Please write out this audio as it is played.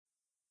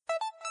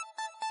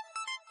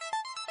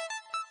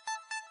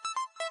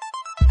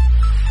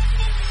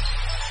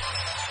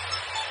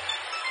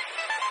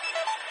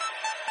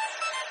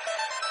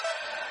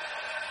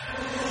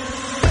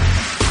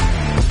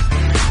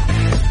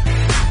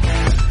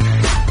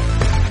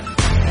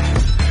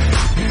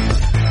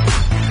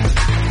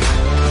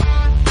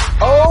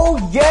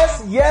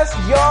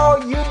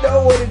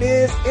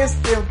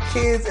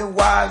kids and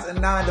wives and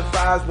 9 to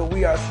 5s, but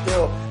we are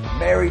still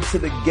married to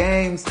the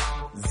games.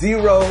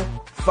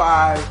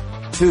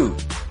 052.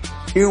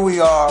 Here we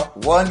are,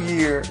 1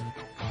 year,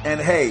 and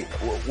hey,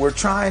 we're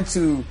trying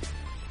to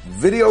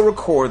video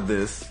record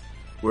this.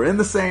 We're in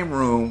the same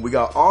room. We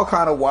got all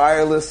kind of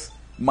wireless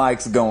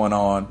mics going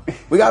on.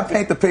 We got to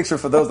paint the picture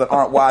for those that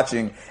aren't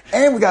watching,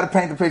 and we got to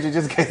paint the picture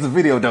just in case the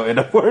video don't end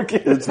up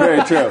working. That's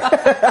very true.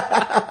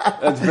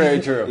 That's very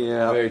true.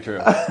 Yeah. Very true.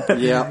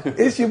 Yeah.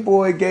 It's your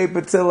boy Gabe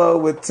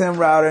Patillo with Tim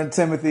Router and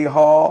Timothy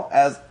Hall.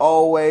 As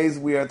always,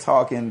 we are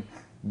talking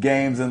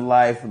games and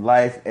life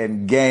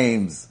and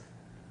games.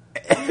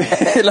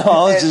 And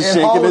Hall's just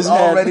shaking Hall his is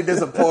head. already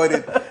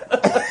disappointed.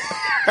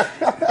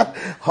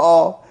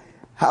 Hall,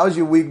 how's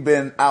your week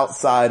been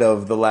outside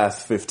of the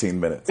last 15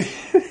 minutes?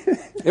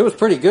 It was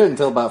pretty good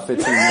until about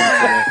 15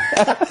 minutes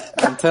ago.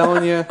 I'm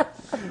telling you.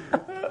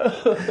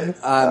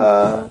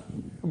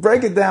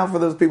 Break it down for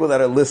those people that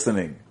are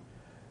listening.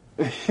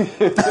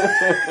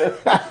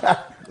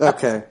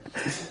 Okay.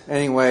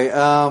 Anyway,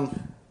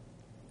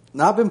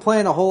 not been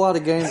playing a whole lot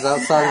of games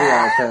outside of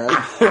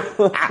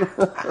the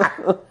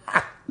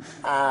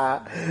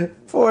iPad.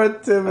 Poor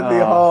Timothy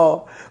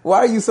Hall. Why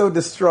are you so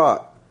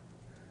distraught?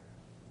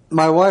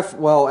 My wife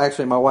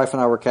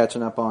and I were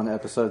catching up on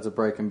episodes of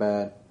Breaking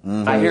Bad.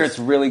 Mm-hmm. I hear it's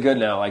really good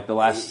now. Like, the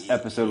last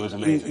episode was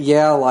amazing.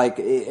 Yeah, like,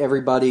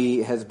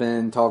 everybody has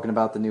been talking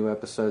about the new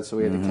episode, so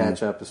we had to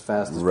catch up as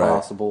fast as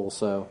possible.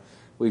 So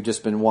we've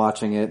just been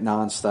watching it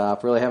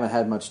nonstop. Really haven't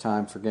had much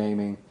time for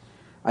gaming.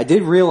 I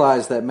did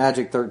realize that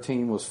Magic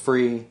 13 was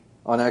free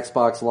on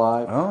Xbox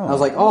Live. Oh. I was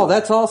like, oh,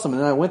 that's awesome.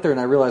 And then I went there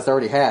and I realized I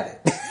already had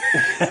it.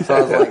 So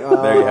I was like,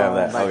 oh, There you have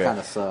that. that Okay. kind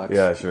of sucks.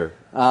 Yeah, sure.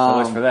 So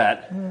much for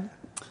that.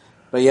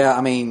 But yeah,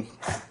 I mean,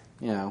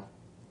 you know,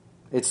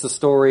 it's the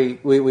story.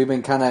 We've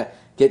been kind of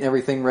getting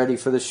everything ready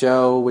for the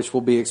show, which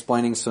we'll be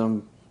explaining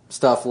some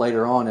stuff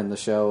later on in the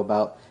show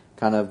about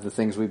kind of the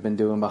things we've been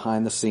doing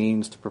behind the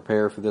scenes to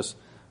prepare for this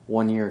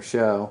 1 year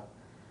show.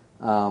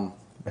 And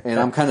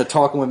I'm kind of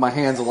talking with my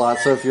hands a lot,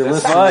 so if you're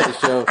listening to the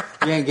show,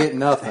 you ain't getting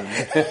nothing.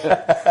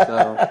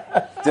 So,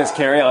 Just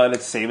carry on.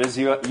 It's the same as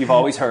you've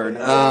always heard.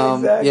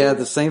 Exactly. yeah,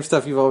 the same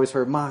stuff you've always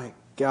heard. My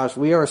gosh,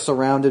 we are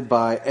surrounded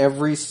by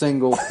every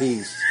single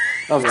piece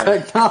of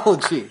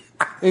technology,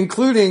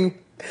 including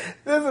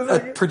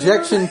a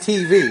projection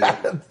TV.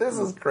 This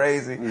is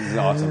crazy. This is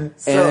awesome.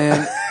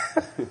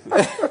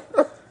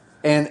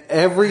 And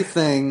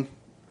everything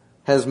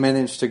has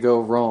managed to go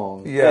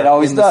wrong. Yeah, it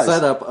always in does. the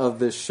setup of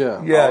this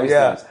show. Yeah, Always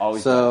does.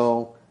 Always does.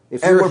 So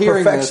if And you're we're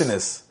hearing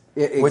perfectionists,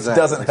 this, which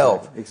doesn't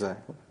help.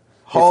 Exactly.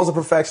 Hall's a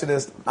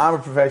perfectionist. I'm a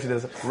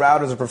perfectionist.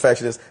 Router's a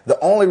perfectionist. The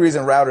only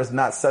reason Router's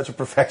not such a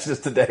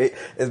perfectionist today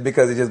is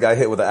because he just got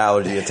hit with an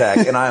allergy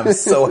attack, and I am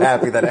so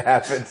happy that it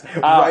happened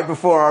right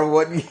before our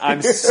 1 year.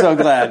 I'm so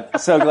glad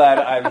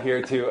I'm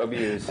here to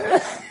amuse.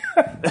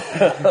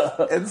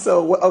 And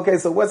so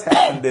what's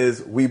happened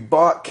is we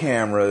bought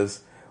cameras,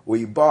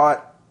 we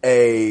bought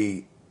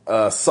a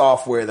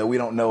software that we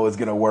don't know is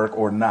going to work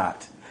or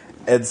not,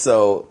 and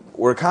so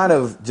we're kind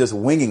of just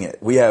winging it.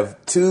 We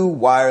have 2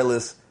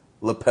 wireless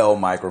lapel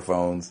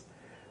microphones,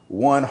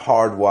 1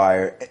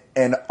 hardwire,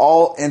 and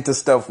all into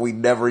stuff we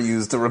never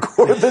use to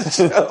record the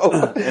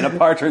show. And a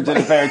partridge in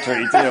a pear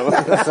tree, too.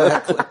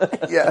 Exactly.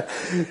 Yeah,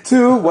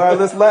 2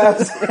 wireless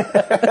labs.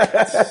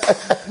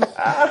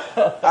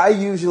 I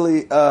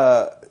usually,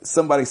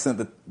 somebody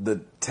sent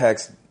the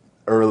text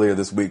earlier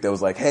this week that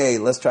was like, hey,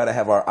 let's try to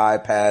have our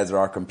iPads or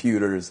our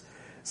computers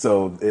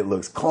so it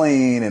looks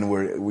clean and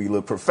we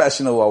look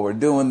professional while we're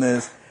doing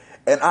this.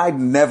 And I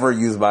never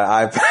use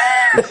my iPad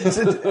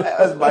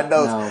as my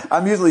notes. No.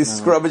 I'm usually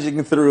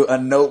scrubbing through a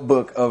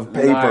notebook of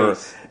paper.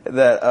 Nice.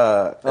 That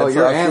and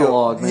you're I feel-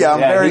 analog, man. Yeah, I'm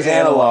Yeah, very he's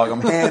analog.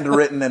 analog. I'm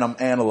handwritten and I'm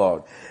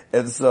analog.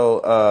 And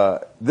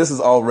so this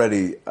is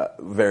already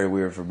very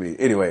weird for me.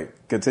 Anyway,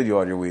 continue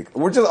on your week.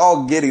 We're just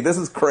all giddy. This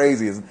is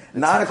crazy. It's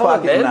 9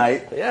 o'clock at man.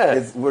 night. Yeah.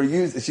 It's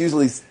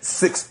usually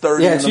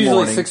 6:30 Yeah, in it's the usually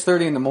morning.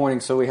 6:30 in the morning,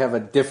 so we have a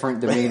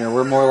different demeanor.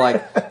 We're more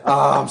like,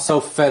 oh, I'm so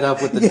fed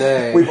up with the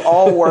day. We've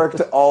all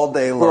worked all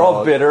day long. We're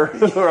all bitter.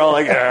 We're all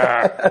like,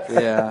 "Argh."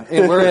 Yeah,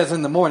 and whereas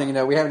in the morning,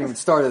 we haven't even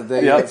started the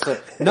day Yep. yet, so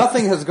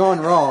nothing has gone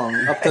wrong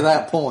up to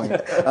that point.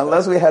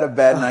 Unless we had a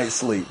bad night's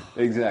sleep.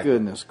 Exactly.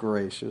 Goodness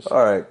gracious.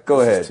 All right, go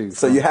This is ahead. too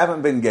So fun. you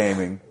haven't been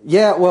gaming.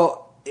 Yeah,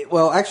 well,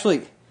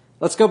 actually,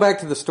 let's go back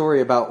to the story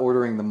about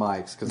ordering the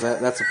mics, because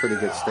that's a pretty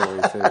good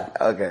story, too.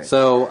 Okay.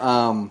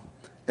 So,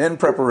 In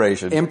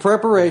preparation. in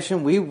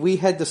preparation, we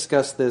had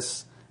discussed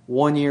this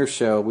 1 year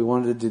show. We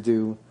wanted to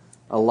do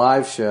a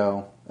live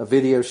show, a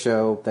video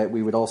show that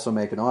we would also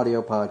make an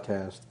audio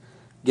podcast,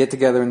 get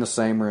together in the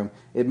same room.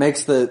 It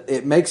makes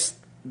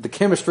the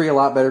chemistry a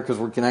lot better because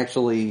we can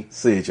actually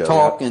See each other.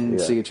 talk Yeah. and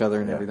Yeah. see each other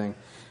and Yeah. everything.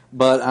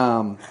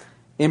 But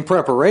in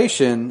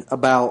preparation,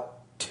 about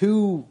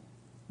 2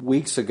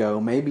 weeks ago,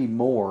 maybe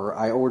more,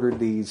 I ordered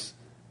these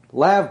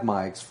lav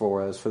mics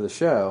for us for the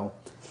show.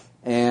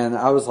 And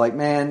I was like,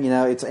 man,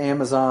 it's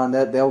Amazon.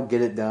 They'll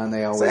get it done.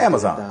 They always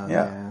Amazon, get it done.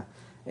 yeah.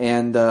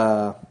 And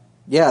the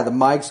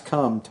mics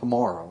come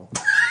tomorrow.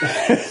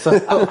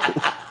 So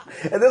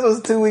And this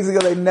was 2 weeks ago.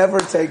 They never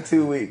take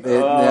 2 weeks.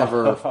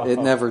 It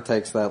never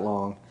takes that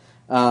long.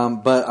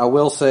 But I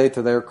will say,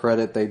 to their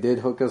credit, they did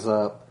hook us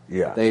up.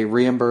 Yeah. They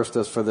reimbursed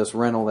us for this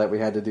rental that we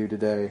had to do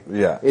today.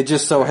 Yeah. It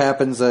just so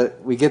happens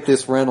that we get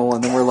this rental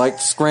and then we're like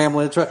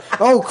scrambling to try,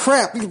 oh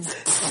crap,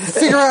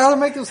 figure out how to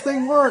make this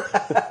thing work.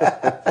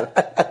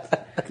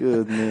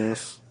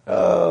 Goodness.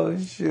 Oh,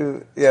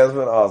 shoot. Yeah, it's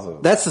been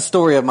awesome. That's the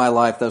story of my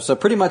life, though. So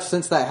pretty much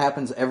since that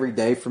happens every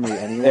day for me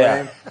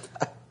anyway,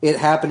 it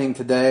happening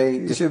today.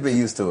 You should be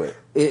used to it.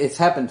 It's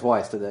happened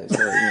twice today. So,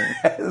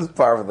 It's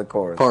par for the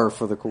course. par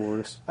for the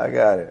course. I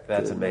got it.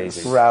 That's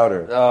amazing.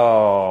 Router.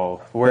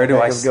 Oh, where do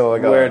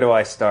Where do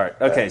I start?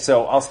 Okay,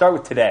 so I'll start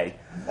with today.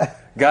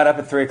 Got up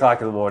at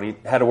 3:00 in the morning,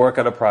 had to work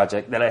on a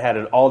project. Then I had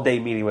an all-day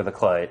meeting with a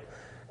client.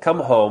 Come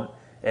home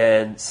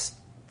and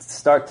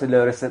start to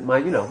notice that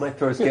my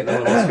throat's getting a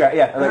little scratchy.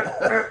 Yeah, I'm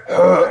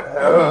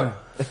like,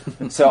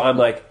 so I'm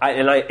like,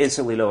 I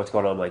instantly know what's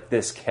going on. I'm like,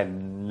 this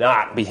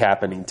cannot be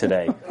happening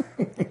today.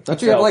 Don't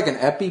you have like an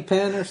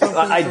EpiPen or something?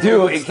 I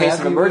do in case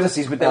of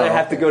emergencies, but then I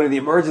have to okay. go to the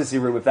emergency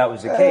room if that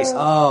was the case.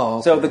 Oh,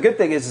 okay. So the good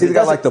thing is He's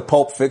got like the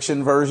Pulp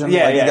Fiction version.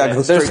 Yeah, like yeah. You gotta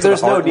go straight to there's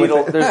the no heart with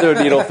needle. it. There's no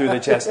needle through the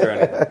chest or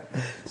anything.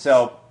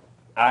 So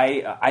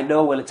I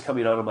know when it's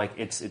coming on. I'm like,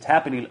 it's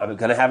happening. I'm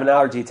going to have an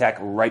allergy attack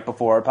right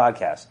before our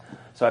podcast.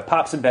 So I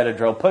popped some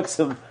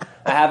Benadryl.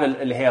 I have an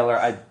inhaler.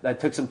 I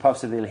took some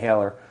puffs of the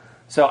inhaler.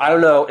 So I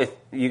don't know if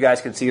you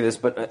guys can see this,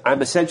 but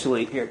I'm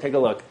essentially here. Take a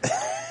look.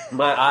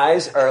 My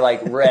eyes are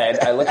like red.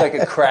 I look like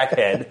a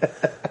crackhead,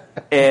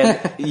 and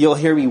you'll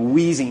hear me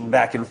wheezing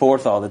back and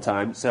forth all the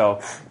time.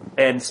 So,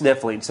 and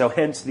sniffling. So,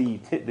 hence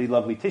the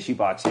lovely tissue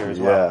box here as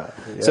well.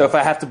 Yeah. So, if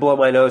I have to blow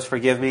my nose,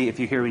 forgive me. If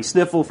you hear me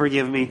sniffle,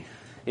 forgive me.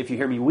 If you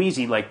hear me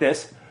wheezing like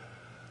this,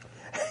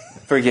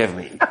 forgive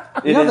me.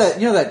 You know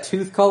that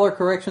tooth color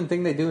correction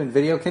thing they do in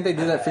video? Can't they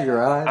do that for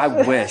your eyes? I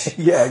wish.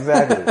 Yeah,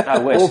 exactly. I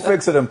wish. We'll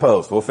fix it in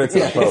post.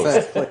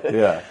 Exactly.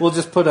 Yeah. We'll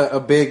just put a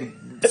big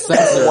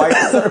sensor. White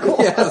circle.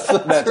 Yes,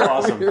 That's over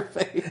awesome. your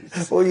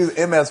face. We'll use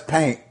MS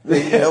Paint.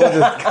 We'll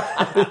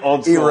just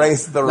Old school.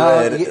 erase the No,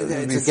 red.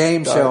 it's a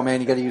game show,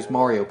 man. You got to use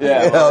Mario Paint.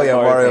 Yeah. Hell yeah,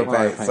 Mario Mario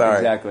Paint. Paint. Sorry.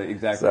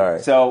 Exactly.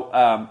 Sorry.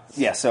 So,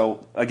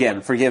 so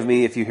again, forgive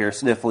me if you hear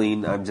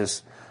sniffling.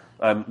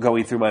 I'm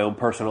going through my own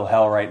personal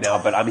hell right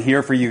now, but I'm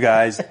here for you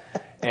guys.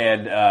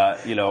 And,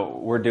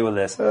 we're doing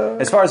this.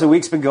 As far as the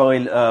week's been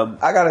going,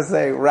 I gotta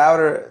say,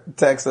 Router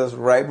texted us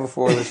right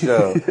before the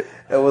show.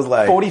 It was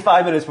like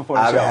 45 minutes before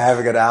the I'm show.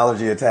 having an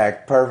allergy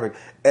attack. Perfect.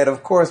 And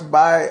of course,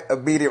 my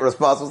immediate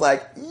response was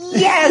like,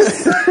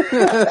 "Yes,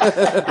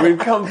 We've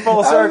come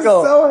full I'm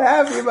circle. so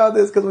happy about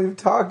this because we've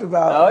talked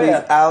about these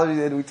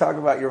allergies and we talked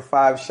about your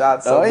 5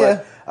 shots so Oh, much."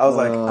 yeah. I was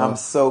like, I'm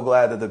so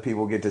glad that the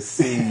people get to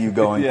see you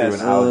going Yes.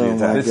 through an allergy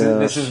attack.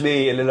 This is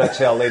me in a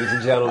nutshell, ladies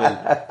and gentlemen.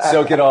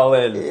 Soak it all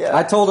in.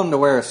 I told him to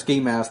wear a ski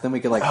mask, then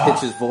we could like pitch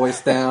his voice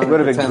down.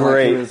 Would've and been pretend like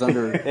great. he was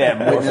under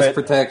Yeah, witness morph it.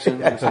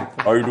 protection. Or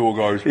something. How you doing,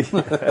 guys?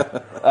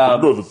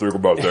 Another thing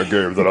about that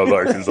game that I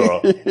like is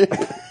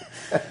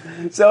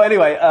So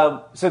anyway,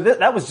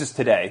 that was just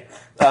today.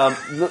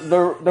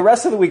 The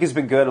rest of the week has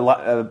been good.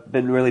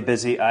 Been really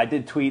busy. I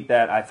did tweet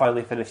that I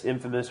finally finished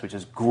Infamous, which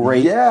is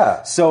great.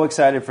 Yeah. So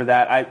excited for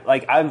that.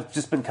 I've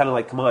just been kind of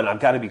like, come on, I've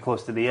got to be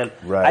close to the end.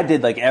 Right. I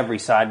did like every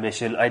side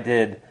mission. I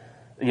did,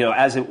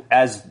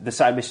 as the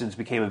side missions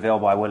became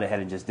available, I went ahead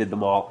and just did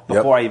them all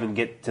before I even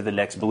get to the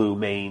next blue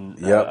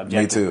main objective.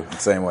 Me too.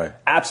 Same way.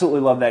 Absolutely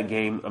love that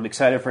game. I'm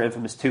excited for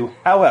Infamous 2.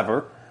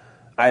 However,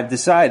 I've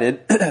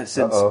decided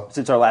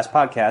since our last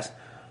podcast,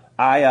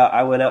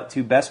 I went out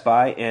to Best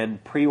Buy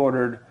and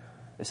pre-ordered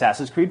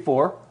Assassin's Creed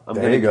 4. I'm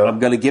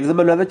going to give them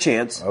another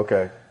chance.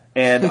 Okay.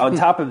 And on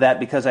top of that,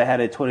 because I had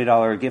a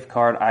 $20 gift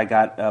card, I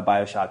got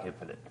BioShock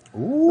Infinite.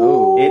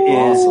 Ooh. It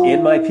is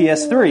in my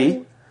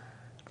PS3,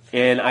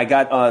 and I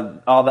got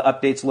all the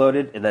updates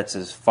loaded, and that's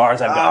as far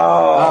as I've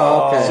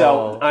gotten. Okay.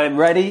 So I'm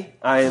ready.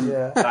 I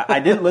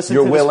didn't listen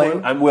You're to this willing?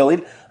 one. I'm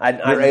willing.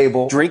 I'm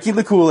able. Drinking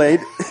the Kool-Aid.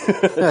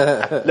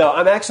 No,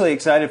 I'm actually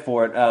excited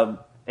for it.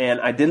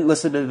 And I didn't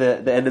listen to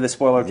the end of the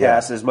spoiler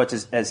cast as much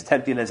as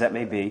tempting as that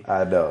may be.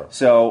 I know.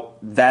 So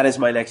that is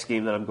my next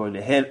game that I'm going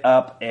to hit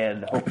up,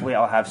 and hopefully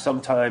I'll have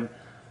some time.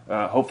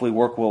 Hopefully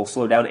work will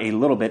slow down a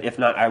little bit. If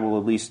not, I will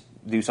at least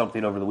do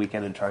something over the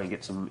weekend and try and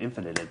get some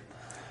Infinite in.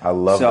 I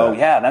love that. So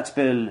yeah, that's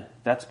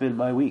been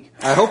my week.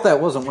 I hope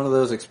that wasn't one of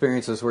those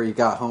experiences where you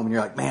got home and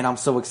you're like, man, I'm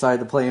so excited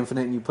to play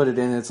Infinite, and you put it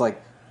in and it's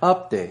like,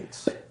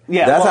 updates.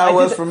 Yeah, That's how it I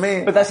was did for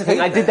me. But that's the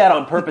thing. I I hate did that. that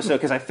on purpose, though,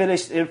 because I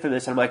finished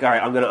Infinite, and I'm like, all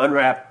right, I'm going to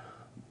unwrap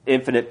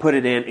Infinite, put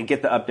it in, and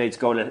get the updates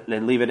going, and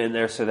then leave it in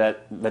there so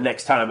that the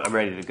next time I'm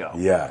ready to go.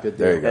 Yeah. Good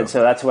There deal. you go. And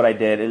so that's what I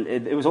did.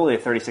 And it was only a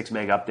 36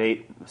 meg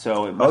update,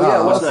 so it must, Oh, yeah,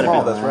 it it must was not small,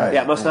 have been. that's right.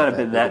 Yeah, it must not have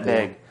been that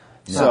Good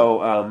big.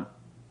 So,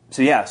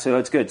 so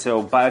it's good.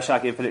 So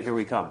BioShock Infinite, here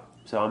we come.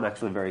 So I'm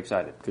actually very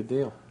excited. Good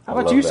deal. How I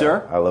about love you, that.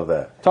 sir? I love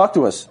that. Talk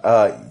to us.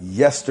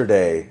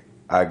 Yesterday,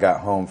 I got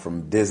home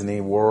from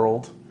Disney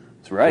World.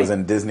 That's right. I was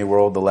in Disney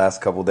World the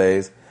last couple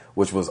days,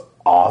 which was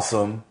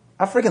awesome.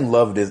 I freaking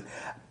love Disney.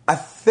 I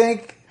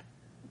think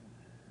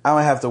I'm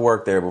going to have to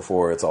work there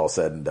before it's all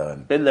said and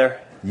done. Been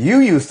there. You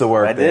used to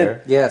work I there.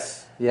 did.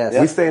 Yes.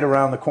 We stayed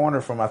around the corner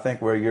from, I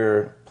think, where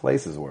your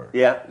places were.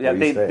 Yeah. Where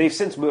you stayed. They've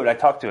since moved. I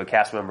talked to a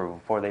cast member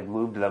before. They've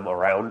moved them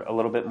around a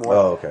little bit more.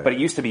 Oh, okay. But it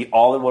used to be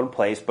all in one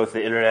place, both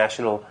the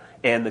international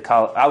and the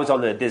college. I was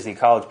on the Disney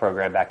College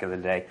program back in the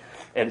day,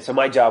 and so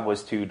my job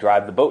was to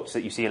drive the boats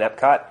that you see in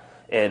Epcot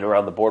and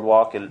around the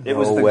boardwalk, and it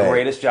was the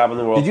greatest job in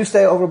the world. Did you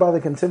stay over by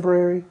the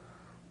Contemporary?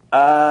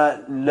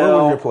 No. Where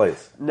was your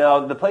place?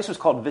 No, the place was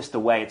called Vista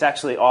Way. It's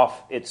actually off.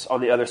 It's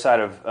on the other side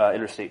of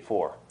Interstate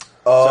 4.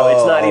 Oh, so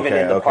it's not even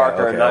in the okay, park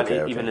or okay, not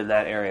okay, even okay. in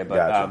that area. But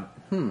Gotcha.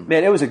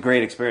 man, it was a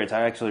great experience.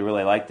 I actually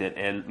really liked it,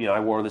 and I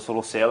wore this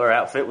little sailor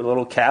outfit with a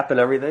little cap and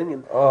everything.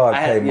 And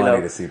I'd pay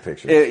money to see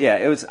pictures.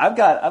 It was. I've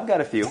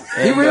got a few.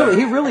 He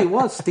really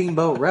was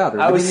Steamboat Router.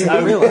 I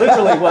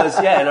literally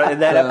was. Yeah, and in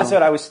that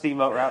episode, I was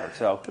Steamboat Router.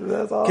 So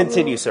That's awesome.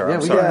 continue, sir. Yeah,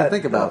 I'm we sorry. got to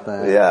think about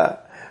that. Yeah.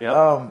 Yep.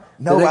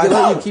 No, Did they I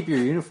let you keep your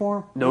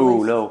uniform?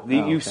 No.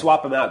 You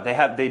swap them out.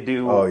 They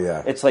do. Oh,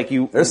 yeah. It's like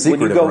you. They're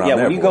secretive around there,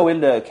 when you go boy.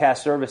 into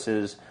cast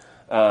services,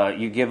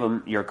 you give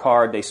them your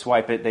card. They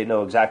swipe it. They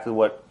know exactly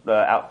what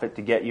outfit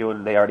to get you,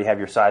 and they already have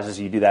your sizes.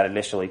 You do that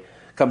initially.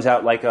 Comes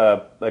out like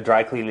a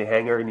dry cleaning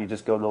hanger, and you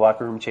just go in the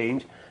locker room,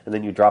 change, and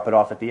then you drop it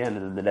off at the end.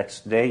 And then the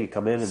next day you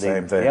come in, and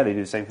Same thing. they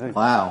do the same thing.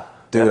 Wow.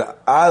 Dude,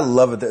 I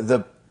love it.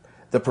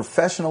 The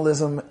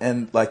professionalism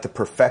and like the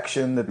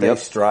perfection that they Yep.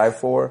 strive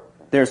for.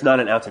 There's not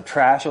an ounce of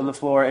trash on the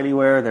floor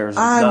anywhere. There's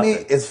I nothing.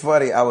 mean, it's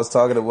funny. I was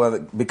talking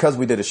to because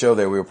we did a show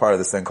there. We were part of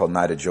this thing called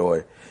Night of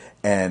Joy,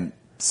 and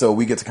so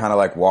we get to kind of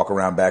like walk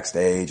around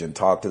backstage and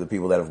talk to the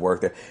people that have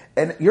worked there.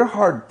 And you're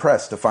hard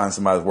pressed to find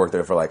somebody that's worked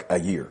there for like a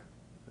year.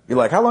 You're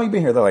like, how long you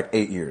been here? They're like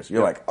 8 years.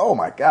 You're like, oh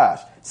my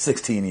gosh,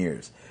 16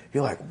 years.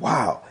 You're like,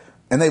 wow,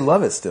 and they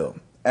love it still.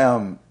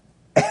 And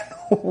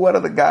one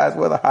of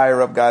the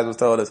higher up guys was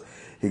telling us,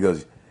 he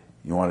goes,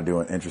 "You want to do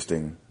an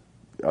interesting."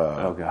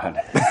 Oh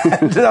God.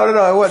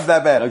 No, it wasn't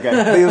that bad. Okay.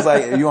 But he was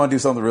like, "You want to do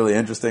something really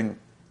interesting?"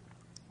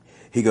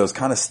 He goes,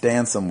 "Kind of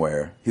stand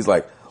somewhere." He's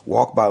like,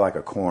 "Walk by like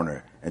a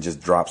corner and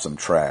just drop some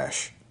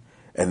trash,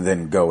 and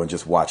then go and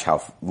just watch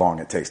how long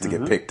it takes to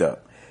get picked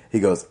up." He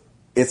goes,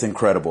 "It's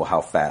incredible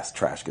how fast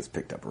trash gets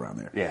picked up around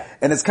there." Yeah.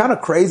 And it's kind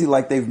of crazy.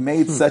 Like they've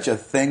made such a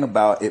thing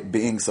about it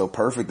being so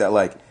perfect that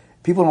like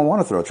people don't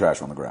want to throw trash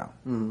on the ground.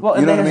 Well, You and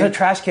know there's what I mean? a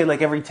trash can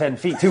like every 10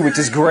 feet too, which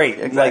is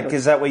great. Like,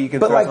 because that way you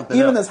can But throw like something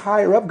even out. this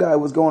higher up guy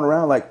was going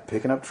around like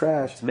picking up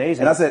trash. It's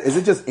amazing. And I said, "Is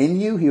it just in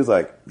you?" He was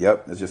like,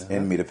 "Yep, it's just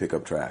in me to pick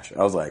up trash."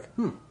 I was like,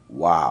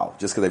 "Wow!"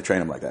 Just because they've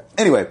trained him like that.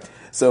 Anyway,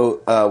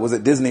 so was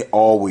at Disney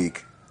all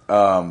week. So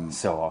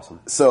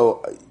awesome.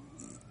 So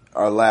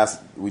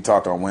we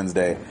talked on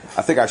Wednesday.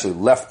 I think I actually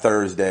left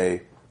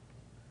Thursday.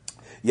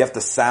 You have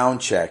to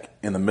sound check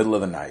in the middle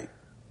of the night.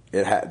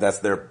 That's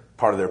their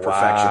part of their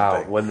perfection Wow.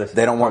 thing. When the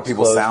They don't want park's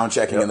people closed. sound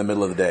checking Yep. in the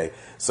middle of the day.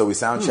 So we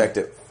sound checked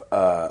it.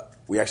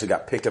 We actually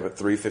got picked up at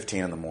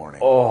 3:15 in the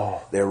morning.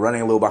 Oh. They were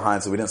running a little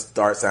behind, so we didn't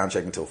start sound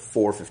checking until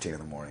 4:15 in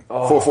the morning.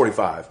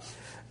 4:45.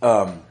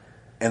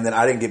 And then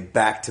I didn't get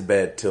back to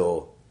bed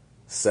till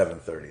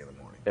 7:30 in the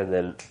morning. And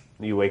then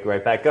you wake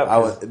right back up.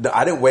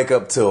 I didn't wake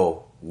up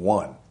till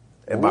 1.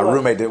 And my What?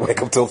 roommate didn't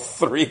wake up till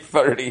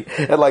 3:30.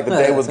 And like the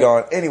day was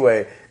gone.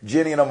 Anyway,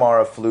 Jenny and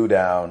Amara flew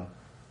down.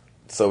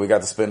 So we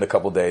got to spend a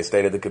couple days,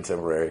 stayed at the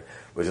Contemporary,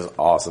 which is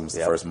awesome. It's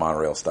the first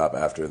monorail stop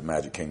after the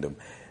Magic Kingdom.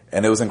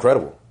 And it was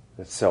incredible.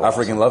 It's so I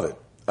awesome. freaking love it.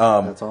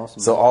 That's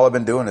awesome. So all I've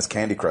been doing is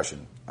candy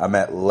crushing. I'm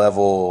at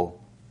level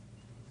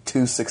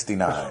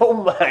 269. Oh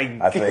my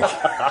I God.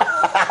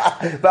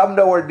 think. But I'm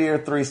nowhere near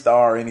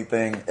 3-star or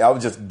anything. I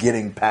was just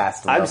getting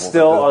past the I'm levels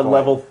still at this on point.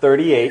 level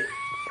 38.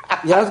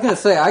 Yeah, I was going to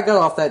say, I got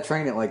off that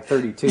train at like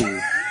 32.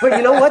 But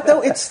you know what,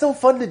 though? It's still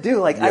fun to do.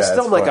 Like, I Yeah, still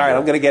it's am like, fun, all right, yeah.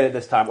 I'm going to get it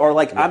this time. Or,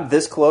 like, I'm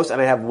this close,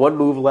 and I have one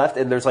move left,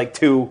 and there's, like,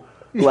 2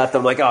 left.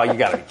 I'm like, oh, you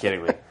got to be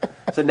kidding me.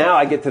 So now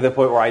I get to the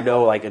point where I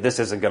know, like, this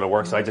isn't going to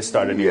work, so I just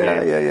started a new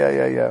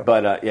game. Yeah.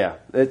 But, yeah,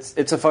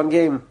 it's a fun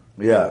game.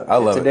 Yeah, I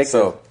love it's it. addictive.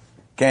 So,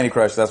 Candy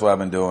Crush, that's what I've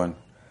been doing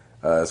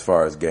as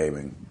far as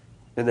gaming.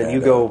 And then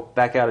you go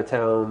back out of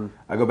town.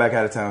 I go back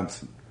out of town,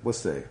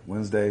 what's today?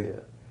 Wednesday? Yeah.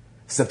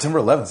 September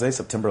 11th. Say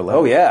September 11th.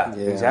 Oh, yeah,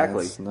 Yeah,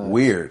 exactly. that's nuts.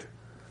 Weird.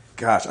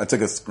 Gosh, I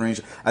took a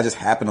screenshot. I just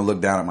happened to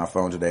look down at my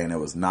phone today, and it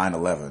was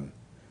 9/11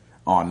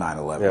 on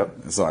 9/11.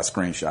 Yep. And so I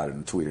screenshotted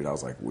and tweeted. I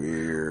was like,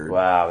 weird.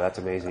 Wow, that's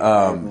amazing.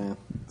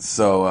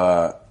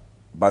 So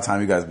by the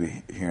time you guys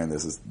be hearing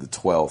this, it's the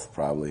 12th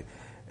probably,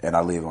 and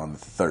I leave on the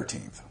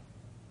 13th.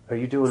 Are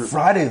you doing...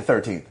 Friday the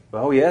 13th.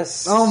 Oh,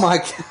 yes. Oh my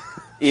God.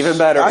 Even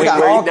better. I Wait, got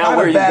where all you, now kind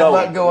where of are you bad going?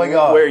 luck going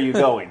on. Where are you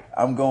going?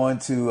 I'm going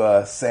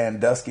to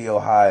Sandusky,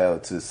 Ohio,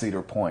 to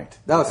Cedar Point.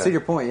 Oh, Cedar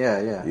Point,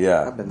 yeah.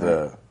 Yeah, I've been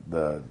there.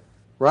 the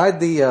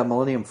Ride the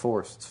Millennium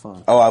Force. It's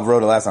fun. I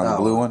rode it last time, the Oh.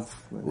 blue one.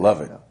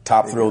 Love it.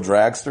 Top Thrill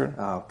Dragster.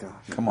 Oh, gosh.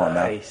 Come on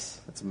Nice.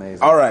 That's amazing.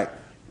 now. All right,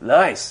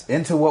 Nice.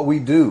 into what we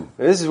do.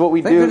 This is what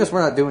we Thank do. goodness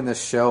we're not doing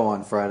this show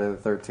on Friday the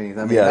 13th.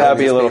 I mean, Yeah, that'd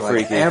be a just little like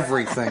freaky.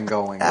 Everything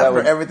going After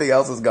on. everything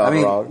else has gone I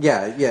mean, wrong,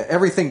 yeah,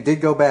 everything did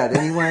go bad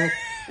anyway,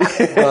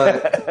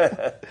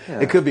 but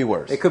it could be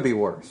worse. it could be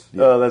worse.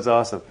 Oh, that's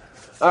awesome.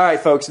 All right,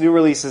 folks, new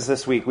releases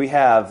this week. We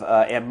have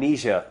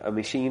Amnesia, a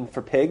machine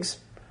for pigs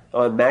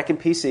on Mac and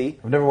PC.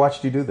 I've never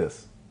watched you do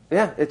this.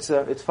 Yeah, it's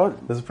fun.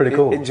 This is pretty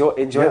cool. Enjoy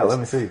Yeah, this. let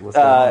me see. What's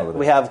going on over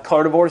We there? have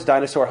Carnivores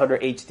Dinosaur Hunter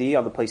HD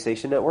on the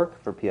PlayStation Network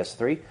for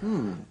PS3.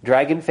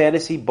 Dragon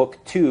Fantasy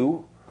Book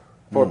 2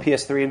 for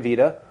PS3 and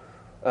Vita.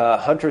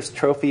 Hunter's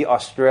Trophy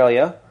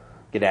Australia,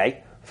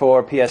 g'day,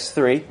 for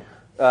PS3.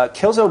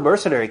 Killzone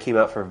Mercenary came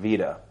out for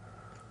Vita.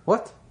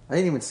 What? I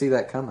didn't even see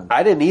that coming.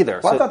 I didn't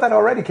either. Well, I So- thought that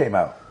already came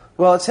out.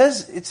 well, it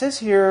says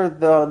here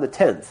on the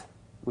 10th,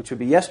 which would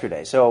be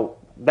yesterday. So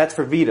that's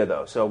for Vita,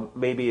 though. So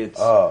maybe it's...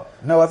 No,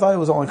 I thought it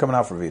was only coming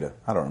out for Vita.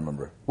 I don't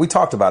remember. We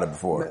talked about it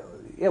before.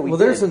 yeah, we Well,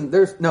 did. I'm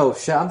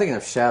thinking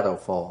of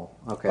Shadowfall.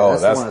 Okay, Oh,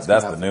 that's the one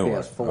that's coming the out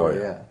new for one.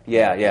 PS4, Oh,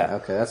 Yeah, yeah.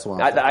 Okay, that's the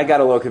one. I got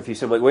a little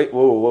confused. I'm like, wait,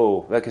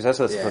 whoa, because that's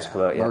not supposed to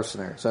come out yet.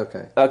 Mercenaries.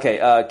 Okay.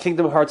 Okay,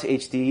 Kingdom Hearts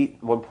HD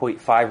 1.5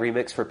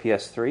 remix for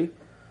PS3.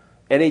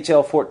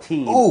 NHL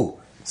 14. Ooh,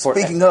 for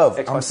speaking of, Xbox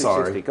I'm 360.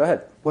 sorry. Go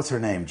ahead. What's her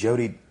name?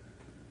 Jodie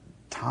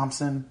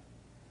Thompson?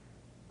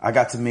 I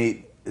got to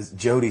meet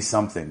Jodie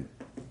something.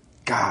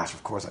 Gosh,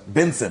 of course.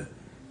 Benson.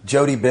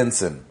 Jodie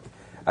Benson.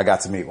 I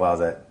got to meet while I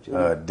was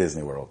at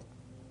Disney World.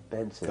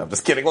 Benson. I'm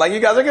just kidding. Like, you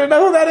guys are going to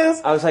know who that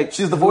is? I was like,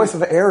 she's the voice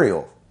of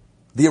Ariel.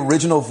 The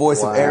original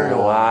voice of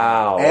Ariel.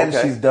 Wow. And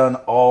Okay. she's done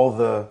all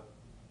the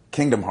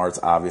Kingdom Hearts,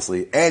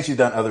 obviously. And she's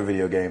done other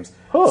video games.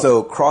 Huh.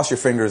 So cross your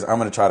fingers. I'm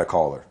going to try to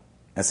call her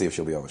and see if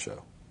she'll be on the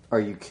show. Are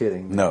you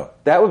kidding? No.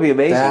 That would be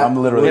amazing. I'm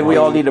literally Then we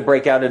all waiting. need to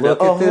break out into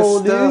Look a at this whole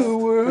stuff. new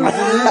world.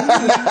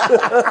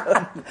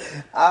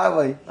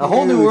 A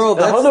whole new world.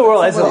 A whole new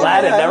world. That's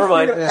Aladdin. Never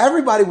mind.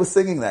 Everybody was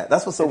singing that.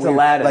 That's what's so It's weird.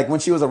 Aladdin. Like when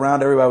she was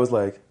around, everybody was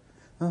like,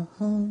 I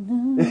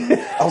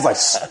was like,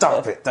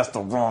 stop it. That's the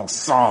wrong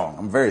song.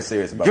 I'm very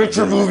serious about Get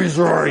your movies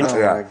right. Oh,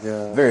 Yeah. my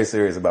God. Very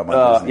serious about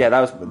my Disney.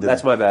 Yeah, Disney.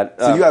 that's my bad.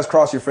 So you guys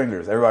cross your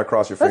fingers. Everybody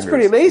cross your That's fingers.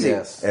 pretty amazing.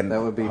 Yes, And that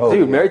would be. hope-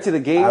 Dude, yeah. Married to the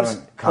I Games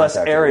haven't plus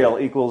contacted Ariel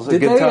her. equals a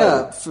Did good they?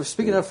 time.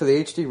 Speaking of for the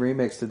HD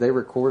remix, did they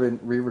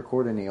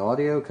re-record any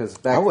audio? Because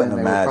back I then wouldn't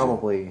they imagine. were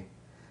probably.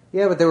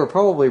 Yeah, but they were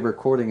probably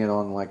recording it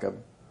on like a.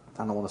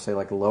 I don't want to say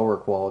like lower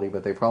quality,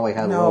 but they probably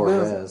had No, lower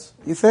but- res.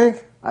 You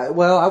think? I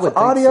would think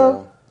audio?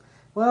 so.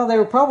 Well, they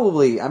were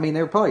probably. I mean,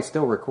 they were probably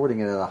still recording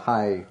it at a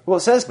high. Well,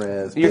 it says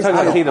Res. you're talking I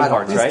about don't- Kingdom I don't-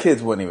 Hearts, These right?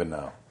 kids wouldn't even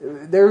know.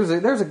 There's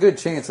a good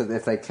chance that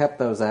if they kept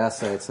those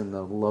assets in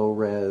the low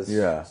res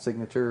Yeah.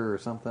 signature or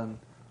something,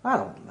 I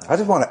don't know. I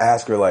just want to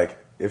ask her, like,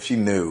 if she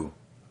knew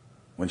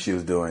when she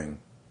was doing,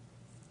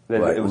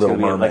 Then Like it was Little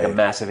going to be like a Mermaid.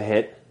 massive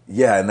hit.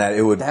 yeah, and that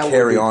it would That would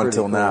carry be on pretty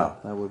till cool. now.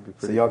 That would be So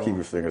pretty y'all cool. keep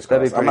your fingers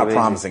That'd be crossed. I'm not pretty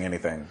amazing. promising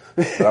anything,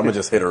 but I'm gonna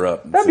just hit her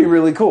up. and That'd be see.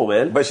 really cool,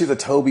 man. But she's a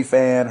Toby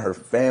fan. Her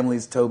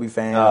family's Toby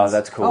fans. Oh,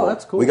 that's cool. Oh,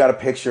 that's cool. We got a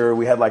picture.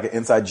 We had like an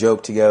inside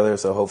joke together,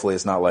 so hopefully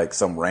it's not like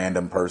some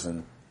random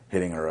person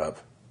hitting her up.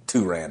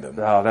 Too random.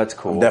 Oh, that's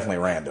cool. I'm definitely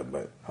random,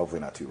 but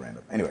hopefully not too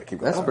random. Anyway, keep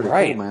going. That's pretty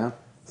Right. cool, man.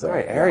 So, All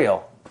right, yeah.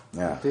 Ariel.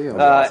 Yeah. Deal. That'd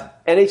be awesome.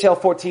 NHL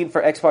 14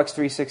 for Xbox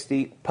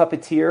 360,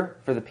 Puppeteer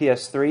for the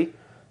PS3,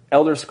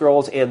 Elder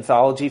Scrolls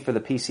Anthology for the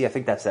PC. I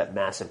think that's that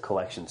massive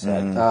collection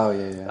set. Oh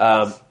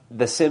yeah.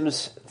 The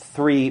Sims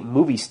 3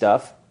 movie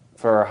stuff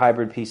for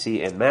hybrid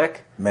PC and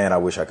Mac. Man, I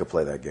wish I could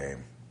play that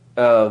game.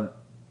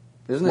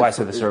 Isn't Why, it?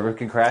 so the server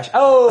can crash?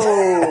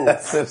 Oh!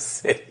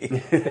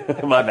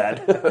 SimCity. My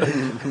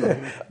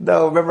bad.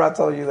 No, remember I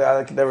told you that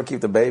I could never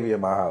keep the baby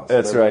in my house.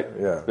 That's right.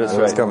 Yeah, That's I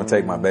was right. coming to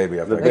take my baby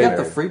after I They get got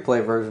the married. free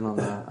play version on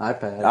the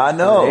iPad. I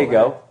know. There you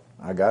go.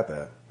 I got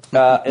that.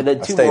 And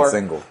then I two stayed more.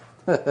 single.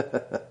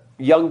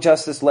 Young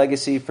Justice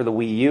Legacy for the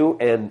Wii U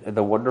and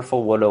The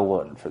Wonderful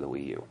 101 for the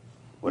Wii U.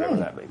 Whatever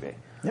that may be.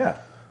 Yeah.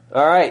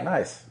 All right.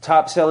 Nice.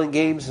 Top selling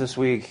games this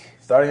week.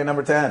 Starting at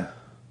number 10.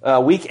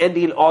 Week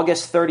ending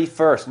August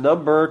 31st.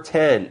 Number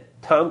 10,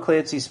 Tom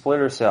Clancy's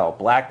Splinter Cell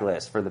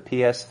Blacklist for the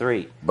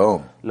PS3.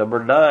 Boom.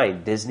 Number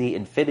 9, Disney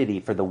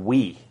Infinity for the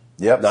Wii.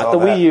 Yep. Not saw the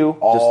that Wii U, just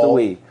the all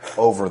Wii.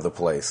 over the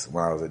place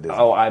when I was at Disney.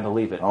 Oh, I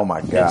believe it. Oh, my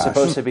It's gosh.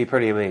 supposed to be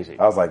pretty amazing.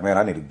 I was like, man,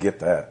 I need to get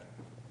that.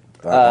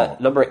 Oh.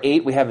 Number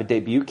 8, we have a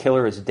debut,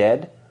 Killer is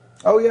Dead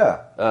Oh,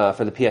 yeah.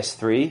 for the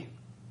PS3.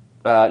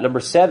 Number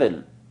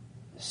 7,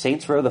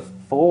 Saints Row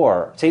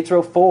 4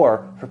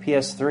 for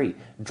PS3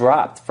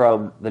 dropped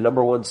from the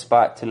number 1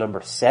 spot to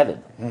number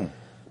 7.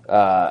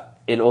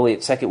 In only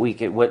its second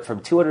week, it went from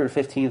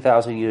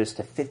 215,000 units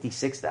to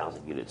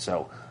 56,000 units.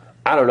 So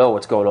I don't know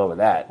what's going on with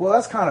that. Well,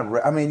 that's kind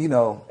of, I mean, you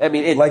know, I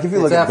mean, like if you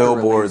it's look at after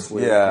billboards,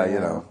 release week, yeah, yeah. you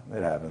know,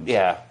 it happens.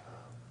 Yeah.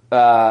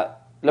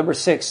 Number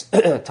 6,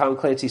 Tom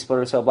Clancy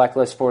Splinter Cell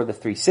Blacklist for the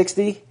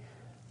 360.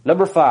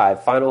 Number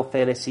 5, Final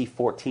Fantasy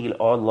 14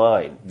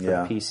 Online for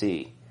Yeah.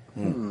 PC.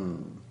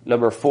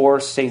 Number 4,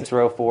 Saints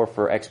Row 4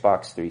 for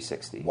Xbox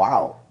 360.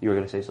 Wow. You were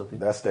going to say something?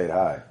 That stayed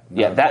high.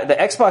 Yeah, the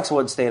Xbox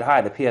one stayed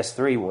high. The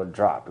PS3 one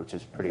dropped, which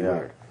is pretty Yeah.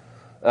 weird.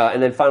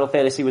 And then Final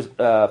Fantasy was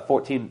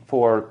 14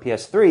 for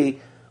PS3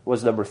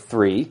 was number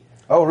 3.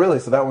 Oh, really?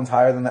 So that one's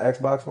higher than the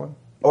Xbox one?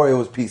 Or it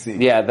was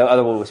PC? Yeah, the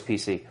other one was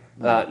PC.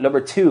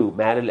 Number 2,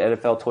 Madden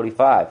NFL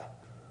 25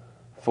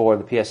 for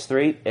the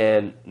PS3,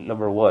 and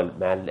number 1,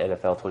 Madden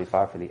NFL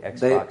 25 for the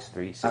Xbox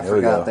 360. I There we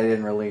forgot go. they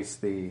didn't release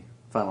the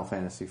Final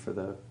Fantasy for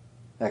the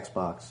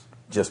Xbox.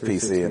 Just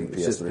PC and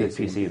It's just PS3.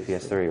 PC and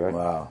PS3, right?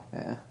 Wow.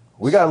 Yeah.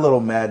 We got a little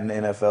Madden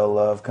NFL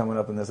love coming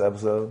up in this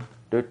episode.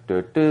 Du,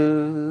 du,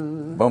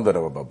 du. Boom, da,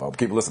 da, boom, boom.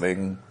 Keep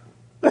listening.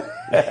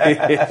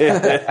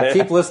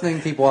 Keep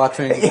listening, keep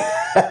watching.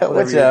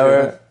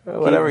 Whichever.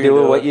 Whatever Keep you're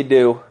doing what you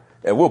do.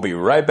 And we'll be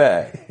right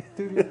back.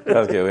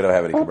 Okay, we don't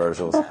have any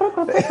commercials.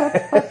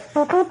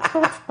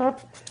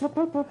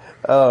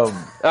 All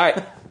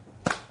right.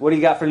 What do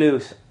you got for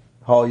news?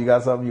 Hall, you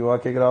got something you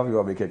want to kick it off? You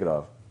want me to kick it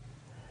off?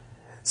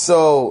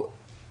 So,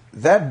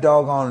 that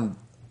doggone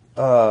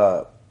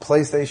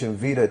PlayStation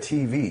Vita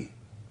TV.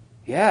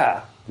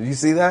 Yeah. Did you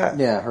see that?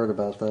 Yeah, I heard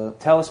about that.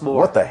 Tell us more.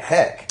 What the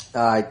heck?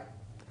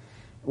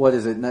 What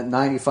is it?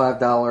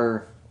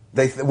 $95?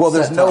 There's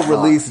Set-top no box.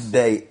 release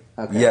date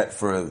Okay. yet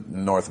for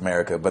North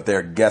America, but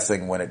they're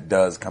guessing when it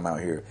does come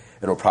out here,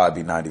 it'll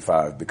probably be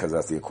 $95 because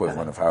that's the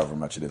equivalent of however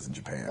much it is in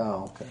Japan.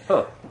 Oh, okay.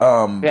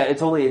 Huh. Yeah,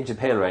 it's only in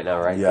Japan right now,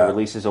 right? Yeah. The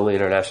release is only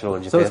international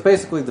in So Japan. it's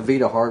basically the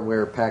Vita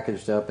hardware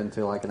packaged up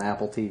into like an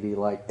Apple TV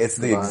like. It's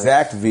the device.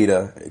 exact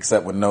Vita,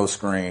 except with no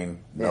screen,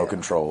 no Yeah.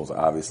 controls,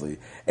 obviously.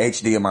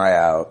 HDMI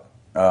out,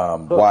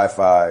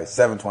 Wi-Fi,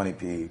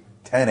 720p,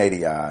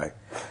 1080i.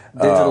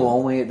 Digital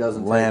only. It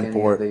doesn't take LAN any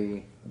port. of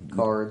the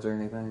cards or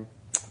anything.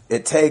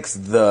 It takes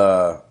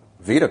the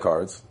Vita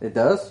cards. It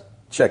does.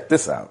 Check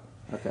this out.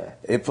 Okay,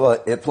 It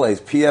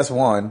plays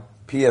PS1,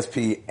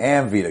 PSP,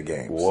 and Vita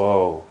games.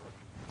 Whoa.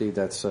 dude,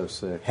 that's so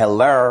sick.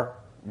 Hello.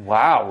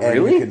 Wow, And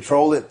really? you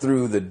control it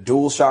through the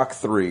DualShock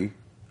 3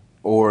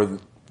 or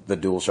the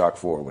DualShock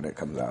 4 when it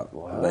comes out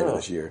later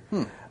this year.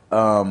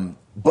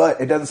 But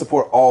it doesn't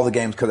support all the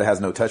games because it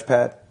has no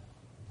touchpad.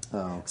 Oh,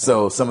 okay.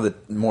 So some of the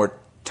more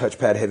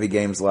touchpad heavy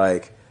games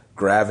like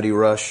Gravity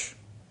Rush,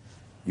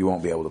 you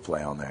won't be able to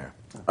play on there.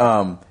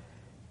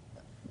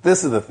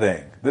 This is the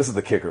thing. This is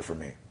the kicker for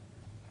me.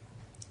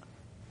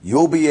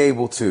 You'll be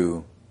able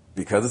to,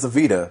 because it's a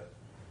Vita,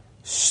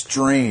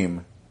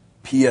 stream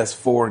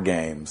PS4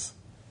 games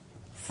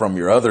from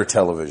your other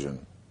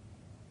television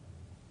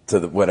to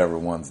whatever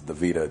ones the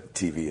Vita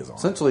TV is on.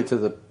 Essentially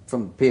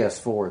from the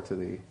PS4 to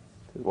the.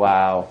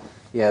 Wow.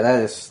 Yeah,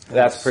 that's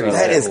pretty so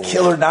That is cool.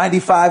 killer.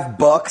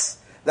 $95.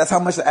 That's how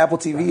much the Apple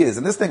TV is,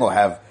 and this thing will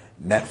have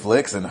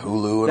Netflix and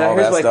Hulu and Now, all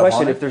here's that my stuff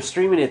question. on If it. they're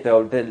streaming it,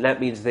 though, then that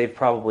means they've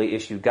probably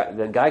issued...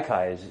 The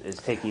Gaikai is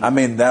taking... I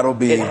mean, that'll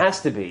be. it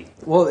has to be.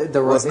 Well,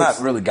 It's not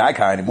really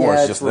Gaikai anymore. Yeah,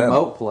 it's just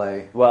remote them.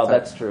 play. Well,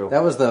 that's true.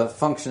 That was the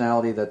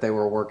functionality that they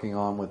were working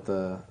on with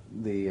the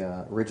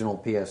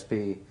original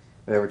PSP.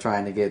 They were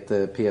trying to get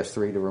the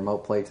PS3 to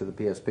remote play to the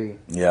PSP.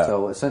 Yeah.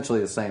 So essentially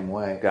the same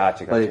way.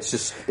 Gotcha. But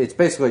it's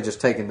basically just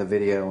taking the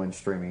video and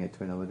streaming it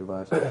to another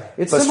device.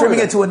 It's But similar streaming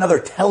it to another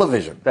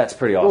television. That's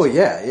pretty awesome. Oh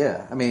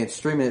yeah. I mean, it's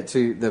streaming it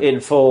to the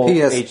In full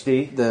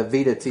HD? The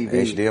Vita TV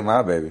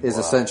HDMI, baby. is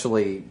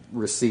essentially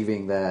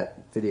receiving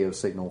that video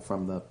signal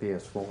from the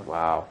PS4.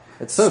 Wow.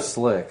 It's so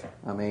slick.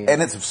 I mean,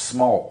 And it's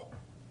small.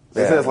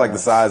 They said it's like the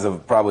size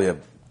of probably a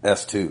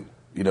S2.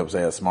 You know what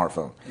I'm saying? A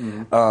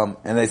smartphone.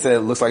 And they said it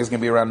looks like it's going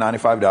to be around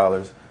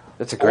 $95.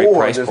 That's a great or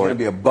price there's going to point.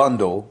 be a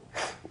bundle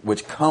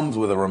which comes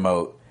with a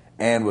remote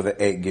and with an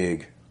 8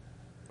 gig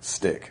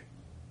stick.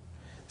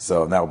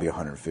 So that will be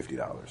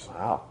 $150.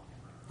 Wow.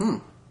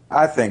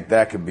 I think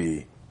that could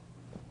be.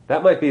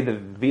 That might be the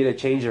Vita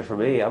changer for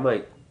me. I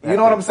might... You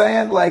know what I'm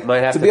saying? Like Might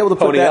have to to be able to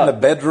put pony that in up.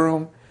 the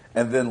bedroom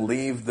and then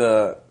leave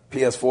the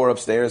PS4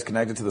 upstairs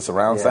connected to the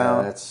surround yeah,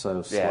 sound. that's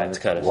so slick. Yeah, it's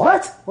kind of...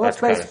 What? Well, it's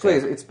That's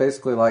kinda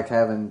basically like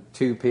having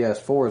two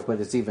PS4s,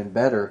 but it's even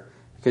better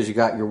because you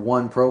got your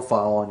one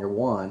profile on your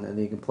one, and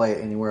you can play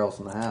it anywhere else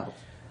in the house.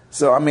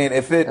 So I mean,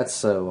 That's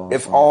so awesome.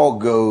 if all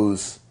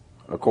goes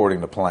according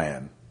to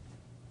plan,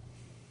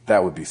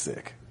 that would be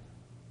sick.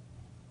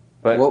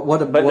 But, What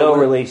but no would-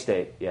 release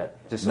date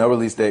yet. Just No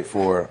release date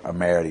for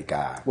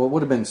America. Well, it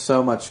would have been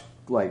so much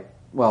like.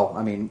 Well,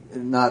 I mean,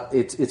 not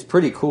it's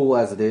pretty cool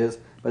as it is,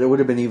 but it would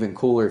have been even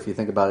cooler if you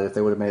think about it. If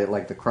they would have made it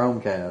like the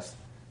Chromecast,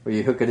 where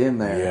you hook it in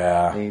there,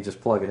 Yeah. and you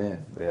just plug it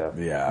in. Yeah.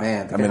 Yeah,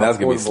 Man, I think mean how that's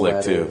gonna be portable slick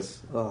that too. is.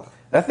 Ugh.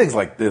 That thing's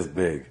like this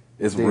big.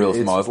 It's Dude, real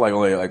it's- small. It's like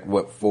only like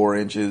what 4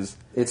 inches.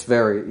 It's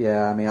very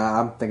I mean,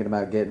 I'm thinking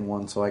about getting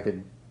one so I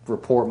could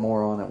report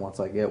more on it once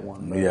I get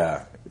one. But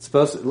Yeah. it's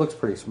supposed. It looks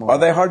pretty small. Are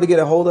they hard to get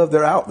a hold of?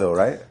 They're out though,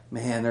 right?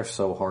 Man, they're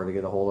so hard to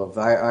get a hold of.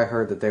 I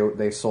heard that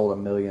they sold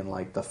 1 million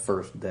like the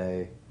first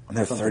day. And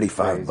they're Something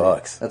 $35.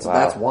 crazy. That's Wow.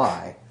 that's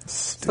why. It's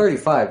Stupid.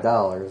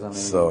 $35. I mean,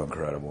 So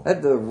incredible.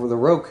 the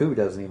Roku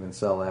doesn't even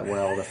sell that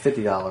well. The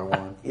 $50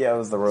 one. Yeah, it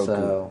was the Roku.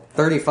 So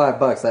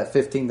 $35. That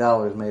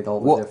 $15 made all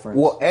the difference.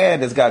 Well,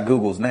 and it's got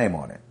Google's name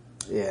on it.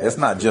 yeah, It's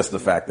not just the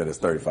fact that it's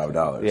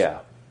 $35. Yeah.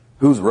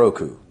 Who's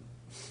Roku?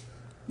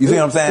 You see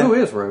what I'm saying? Who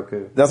is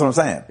Roku? That's what I'm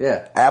saying.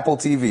 Yeah. Apple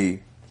TV,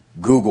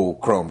 Google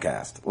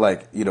Chromecast.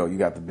 Like, you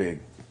got the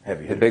big,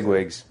 heavy The hitters. big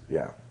wigs.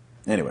 Yeah.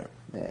 Anyway.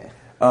 Yeah.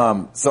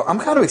 So I'm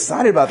kind of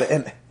excited about that.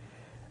 And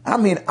I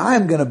mean,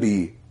 I'm going to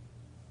be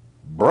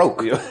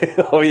broke.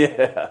 Oh,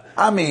 yeah.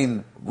 I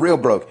mean, real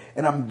broke.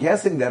 And I'm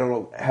guessing that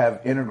it'll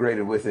have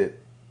integrated with it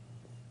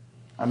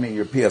I mean,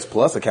 your PS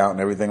Plus account and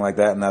everything like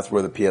that, and that's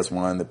where the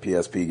PS1, the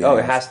PSP games Oh,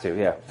 it has to,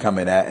 yeah. come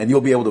in at. And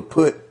you'll be able to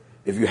put,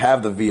 if you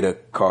have the Vita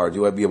card,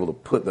 you'll be able to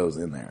put those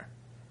in there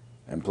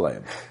and play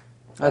them.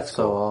 That's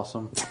so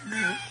awesome.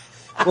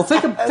 Well,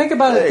 think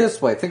about it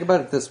this way. Think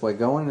about it this way.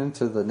 Going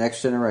into the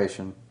next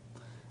generation,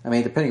 I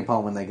mean, depending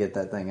upon when they get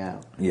that thing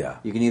out. Yeah.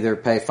 You can either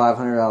pay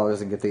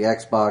 $500 and get the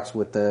Xbox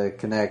with the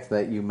Kinect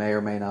that you may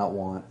or may not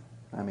want.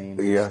 I mean,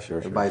 Yeah, sure,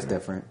 everybody's sure.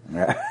 different.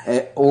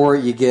 Yeah. Or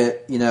you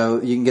get, you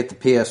can get the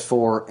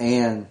PS4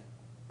 and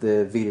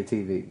the Vita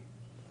TV.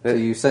 So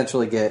you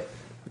essentially get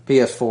the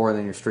PS4 and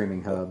then your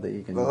streaming hub that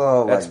you can.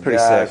 Oh, That's my pretty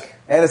gosh. sick.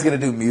 And it's going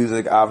to do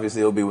music.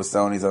 Obviously, it'll be with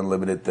Sony's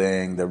Unlimited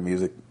thing. Their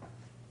music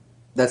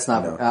That's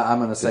not. No. I'm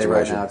going to say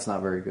right Situation. now, it's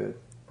not very good.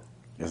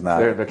 is not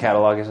Their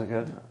catalog isn't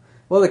good.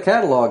 Well, the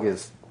catalog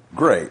is.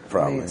 great, I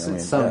probably. mean, it's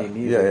Sony yeah.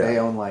 Music. Yeah, yeah. They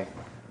own like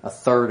a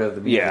third of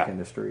the music Yeah.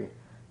 industry,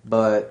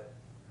 but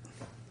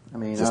I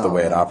mean, Just I the don't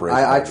way it know. operates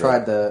I is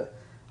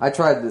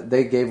tried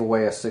they gave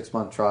away a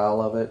 6-month trial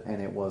of it,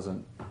 and it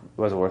wasn't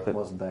Wasn't worth it.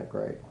 that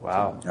great.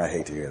 Wow. I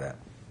hate to hear that.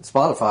 So,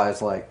 Spotify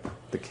is like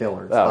the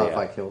killer. Oh,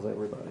 Spotify yeah. kills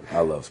everybody. I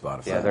love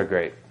Spotify. Yeah, they're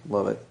great.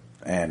 Love it.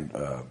 And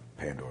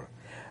Pandora.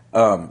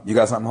 You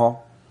got something,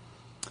 Hall?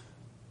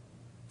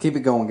 Keep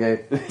it going, Gabe.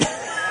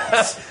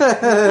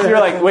 You're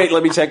like, wait,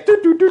 let me check.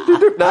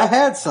 No, I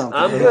had something.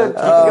 I'm good.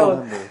 Keep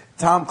going.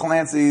 Tom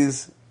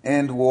Clancy's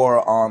End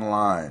War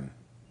Online.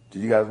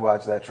 Did you guys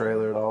watch that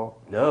trailer at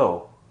all?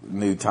 No.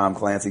 New Tom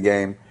Clancy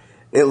game.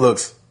 It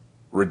looks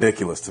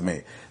ridiculous to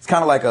me. It's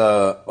kind of like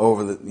a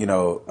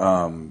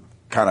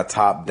kind of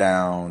top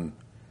down,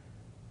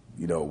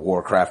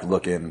 Warcraft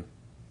looking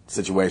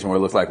situation where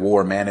it looks like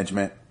war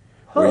management,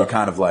 where you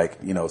kind of like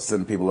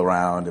send people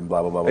around and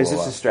blah blah blah blah. Is this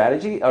blah. a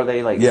strategy? Are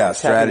they like Yeah,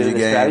 tapping into strategy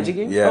game. strategy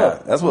game? Yeah,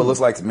 Oh. that's what it looks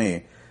like to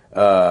me.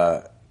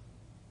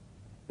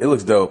 It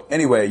looks dope.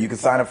 Anyway, you can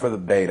sign up for the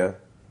beta.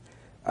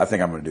 I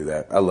think I'm going to do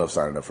that. I love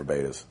signing up for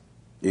betas.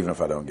 Even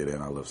if I don't get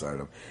in, I love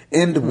signing up.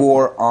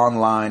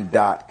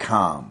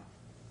 EndWarOnline.com.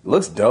 It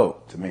looks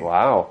dope to me.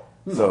 Wow.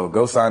 So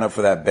go sign up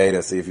for that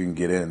beta, see if you can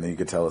get in, and then you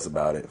can tell us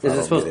about it. If I Is it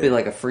don't supposed get to be in.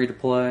 like a free to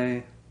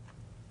play?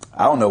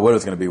 I don't know what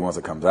it's going to be once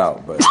it comes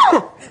out, but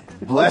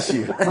bless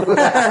you.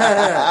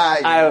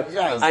 I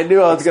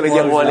knew I was going to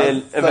get one in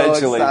eventually.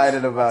 So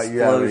excited about you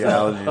having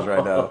allergies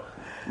right now.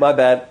 My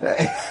bad.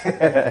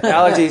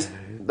 Allergies.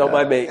 Don't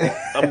mind me.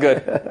 I'm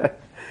good.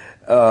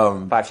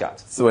 5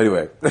 shots. So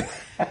anyway, 5.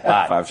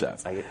 5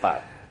 shots. I get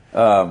 5.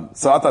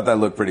 So I thought that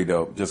looked pretty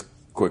dope. Just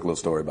quick little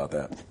story about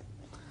that.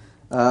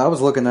 I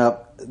was looking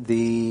up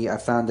I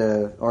found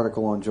an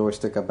article on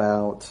Joystick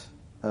about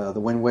the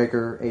Wind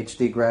Waker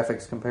HD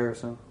graphics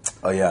comparison.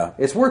 Oh yeah,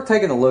 It's worth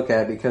taking a look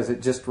at because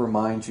it just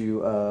reminds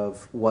you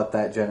of what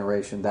that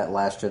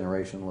last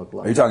generation looked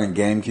like. are you talking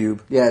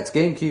GameCube? Yeah, it's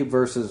GameCube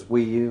versus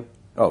Wii U.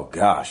 Oh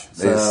gosh,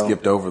 they just So-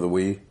 skipped over the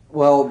Wii.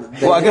 Well,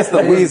 I guess the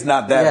Wii's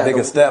not that big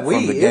a step from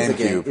Wii the is a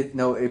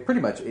GameCube. it pretty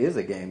much is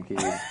a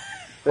GameCube,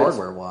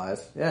 hardware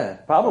wise. Yeah,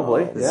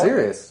 Probably. It's Yeah.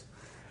 serious.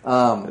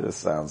 This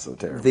sounds so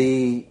terrible.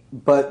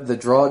 But the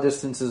draw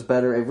distance is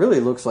better. It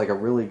really looks like a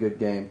really good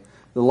game.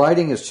 The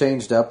lighting has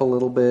changed up a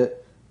little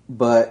bit,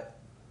 but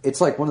it's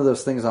like one of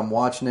those things. I'm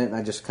watching it and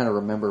I just kind of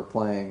remember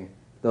playing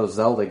those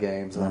Zelda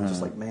games, and I'm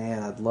just like,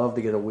 man, I'd love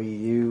to get a Wii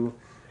U,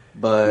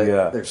 but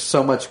Yeah. there's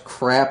so much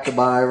crap to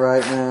buy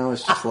right now.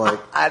 It's just like.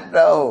 I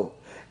know.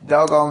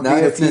 Doggone Now,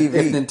 Vita if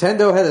TV.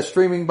 Nintendo had a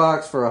streaming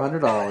box for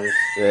 $100,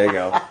 There you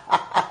go.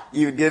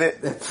 You did it.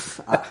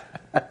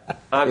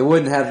 it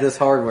wouldn't have this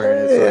hardware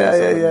in it. So Yeah, so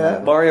yeah, it yeah.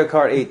 matters. Mario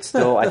Kart 8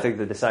 still, I think,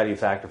 the deciding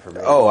factor for me.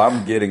 Oh,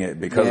 I'm getting it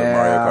because of Yeah,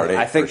 Mario Kart 8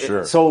 I think for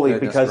sure. solely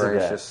Goodness because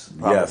gracious. of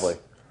that. Probably.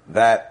 Yes,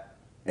 that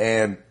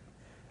and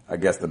I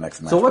guess the next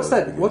Smash So what's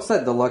Bros. that? What's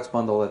that deluxe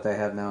bundle that they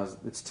have now?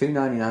 It's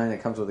 $2.99.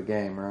 It comes with a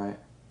game, right?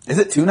 Is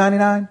it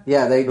 $2.99?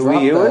 Yeah, they The dropped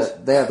Wii U is?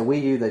 They have the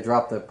Wii U. They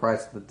dropped the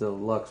price of the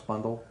deluxe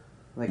bundle.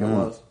 I think it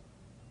was.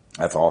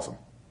 That's awesome.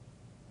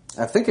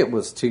 I think it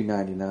was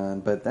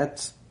 $2.99, but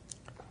that's.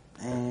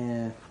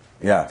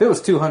 Yeah, If it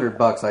was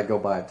 $200, I'd go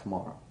buy it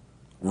tomorrow.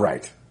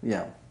 right.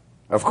 Yeah,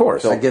 Of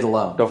course. I'd get a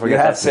loan. Don't forget You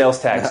have that to.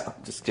 sales tax, No,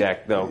 just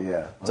Jack. No.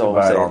 Yeah, That's all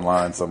buy I'm it saying.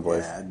 online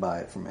someplace. Yeah, I'd buy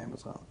it from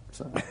Amazon.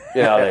 So.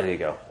 Yeah, there you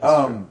go.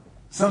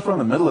 Since we're in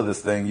the middle of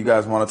this thing, you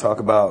guys want to talk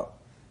about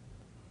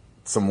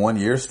some 1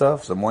 year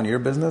stuff, some 1 year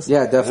business?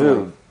 Yeah,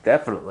 definitely. Dude,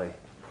 definitely.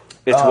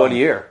 It's 1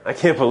 year. I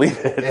can't believe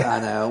it. I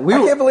know. I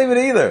can't believe it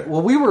either.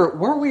 Well,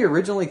 weren't we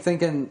originally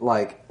thinking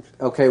like,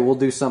 okay, we'll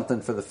do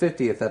something for the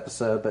 50th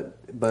episode,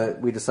 but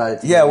we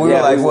decided to. Yeah, we were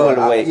Yeah, like, we well,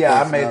 wanted to wait.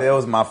 I made that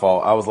was my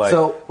fault. I was like,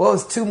 So- well,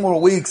 it's 2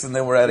 more weeks, and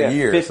then we're at Yeah, a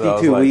year. 52 so I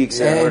was like,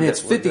 weeks. and we're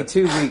it's good, we're good.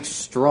 52 weeks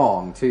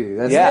strong too.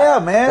 That's, Yeah. Yeah,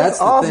 man, that's that's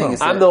the awesome. thing.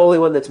 Is I'm that- the only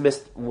one that's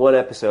missed one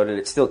episode, and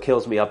it still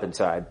kills me up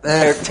inside.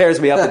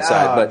 Tears me up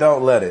inside. Ah, But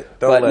don't let it.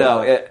 Don't but let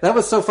no, it. That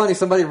was so funny.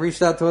 Somebody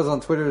reached out to us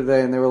on Twitter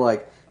today, and they were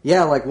like,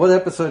 "Yeah, like what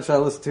episode should I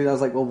listen to?" And I was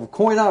like, "Well,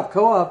 Coin Op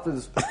Co-op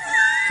is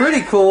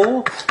pretty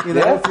cool, you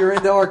know, Yeah. if you're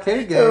into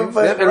arcade games."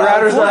 but- and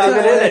Router's not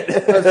even in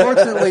it.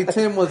 Unfortunately,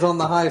 Tim was on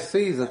the high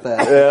seas at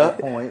that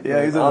point.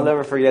 Yeah, he's in I'll the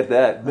never forget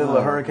that. middle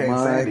of Hurricane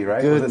my Sandy,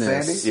 right? goodness.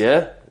 Was it Sandy?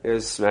 Yeah, It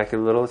was smack in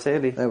the middle of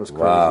Sandy. That was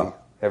crazy. Wow.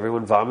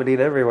 Everyone vomiting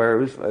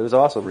everywhere. It was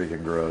awesome.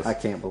 Freaking gross. I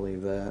can't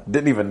believe that.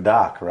 Didn't even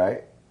dock,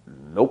 right?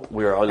 Nope.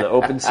 We were on the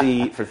open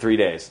sea for 3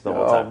 days the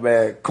whole Oh time.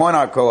 man, Coin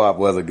Out Co-op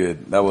was a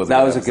good. That was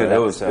a good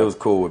episode. It was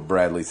cool with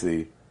Bradley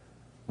C.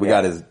 We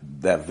got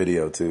that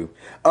video too.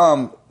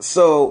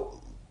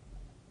 So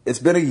it's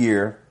been a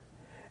year,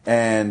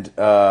 and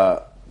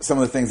some of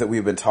the things that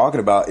we've been talking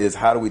about is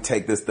how do we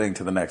take this thing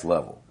to the next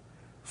level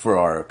for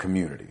our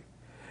community.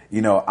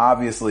 You know,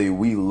 obviously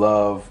we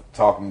love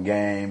talking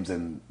games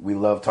and we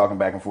love talking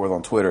back and forth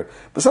on Twitter,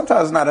 but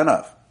sometimes it's not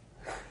enough.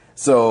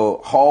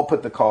 So Hall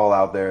put the call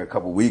out there a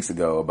couple weeks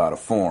ago about a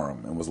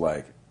forum and was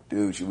like,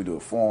 dude, should we do a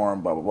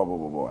forum? Blah, blah, blah, blah,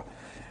 blah, blah.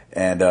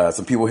 And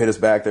some people hit us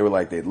back. They were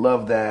like, they'd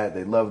love that.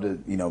 They'd love to,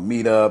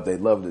 meet up. They'd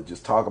love to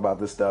just talk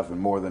about this stuff in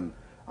more than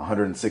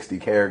 160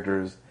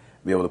 characters,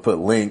 be able to put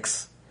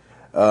links.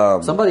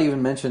 Somebody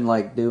even mentioned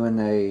like doing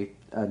a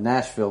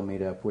Nashville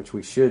meetup, which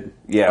we should.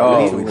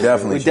 Yeah, we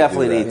definitely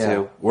need that.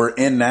 to. We're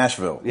in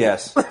Nashville.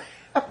 Yes.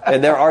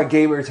 And there are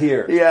gamers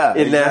here. Yeah,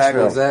 in exactly.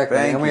 Nashville. Exactly.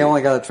 Thank And we you.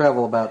 only got to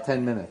travel about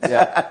 10 minutes.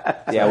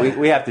 Yeah,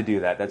 we have to do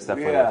that. That's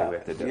definitely one thing we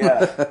have to do.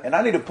 Yeah. And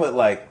I need to put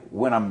like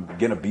when I'm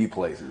gonna be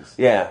places.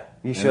 Yeah,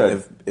 you should.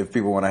 And if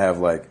people want to have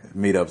like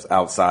meetups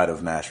outside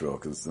of Nashville,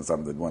 because since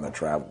I'm the one that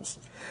travels.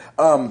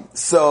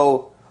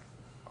 So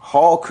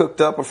Hall cooked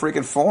up a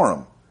freaking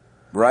forum,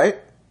 right?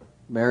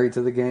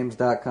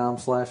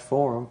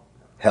 marriedtothegames.com/forum.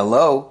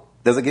 Hello.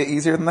 Does it get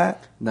easier than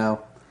that?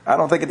 No. I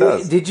don't think it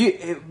does. Did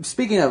you,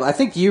 speaking of, I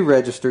think you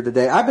registered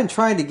today. I've been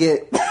trying to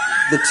get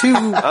the two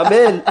I'm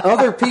in.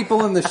 other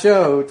people in the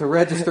show to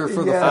register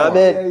for the I'm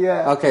forum. in.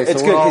 Yeah. Okay, so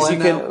It's we're good all because in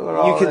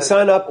now? you can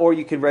sign up or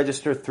you can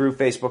register through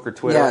Facebook or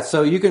Twitter. Yeah,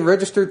 so you can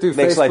register through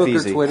Makes life Facebook or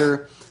easy.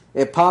 Twitter.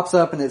 It pops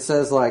up and it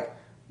says like,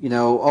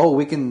 oh,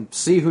 we can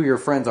see who your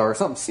friends are or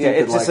something stupid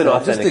it's just like an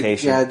that.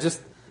 authentication. Just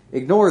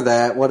ignore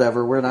that,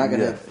 whatever. We're not going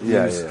to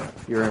Yeah, use yeah.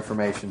 your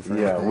information for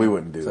Yeah, anything. we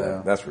wouldn't do So-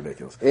 that. That's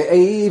ridiculous.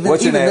 Even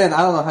What's your name? then,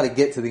 I don't know how to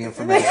get to the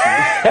information.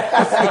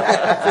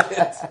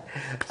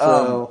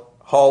 So,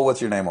 Hall,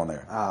 what's your name on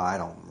there? I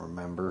don't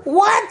remember.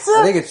 What?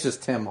 I think it's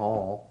just Tim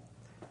Hall.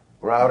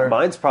 Router?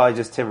 Mine's probably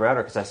just Tim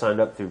Router because I signed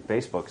up through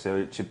Facebook, so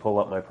it should pull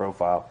up my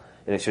profile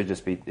and it should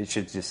just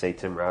say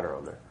Tim Router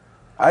on there.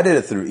 I did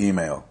it through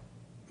email.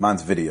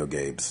 Mine's Video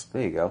Games.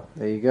 There you go.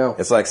 There you go.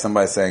 It's like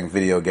somebody saying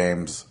video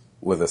games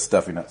with a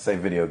stuffy nut. Say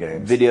video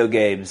games. Video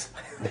games.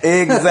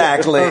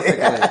 Exactly.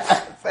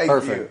 Thank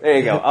Perfect. you. There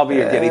you go. I'll be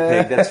your guinea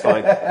pig. That's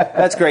fine.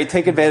 That's great.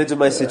 Take advantage of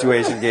my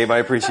situation, Gabe. I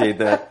appreciate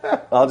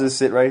that. I'll just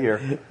sit right here.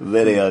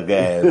 Video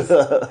games.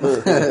 That's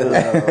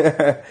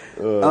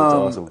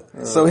awesome.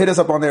 So hit us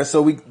up on there.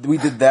 So we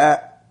did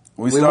that.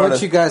 We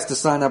want you guys to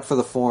sign up for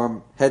the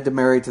forum. Head to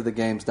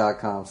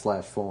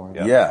marriedtothegames.com/forum.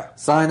 Yeah.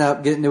 Sign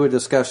up, get into a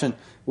discussion.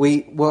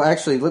 We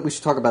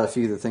should talk about a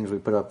few of the things we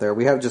put up there.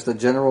 We have just a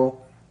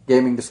general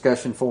gaming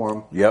discussion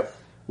forum. Yep.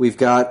 We've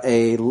got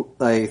a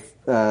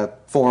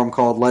forum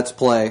called Let's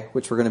Play,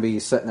 which we're going to be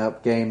setting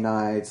up game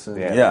nights and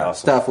Yeah.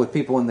 Awesome. stuff with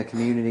people in the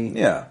community.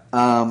 Yeah.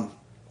 And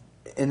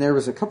there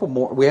was a couple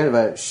more. We had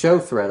a show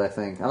thread, I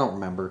think. I don't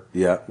remember.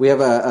 Yeah. We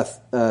have a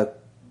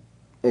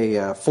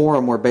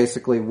forum where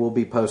basically we'll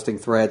be posting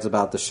threads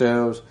about the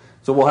shows.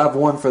 So we'll have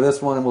one for this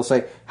one, and we'll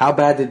say, how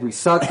bad did we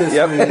suck this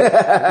week?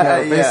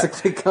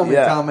 Basically come and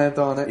comment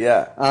on it.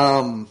 Yeah.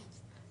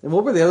 And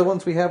what were the other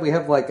ones we have? We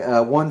have like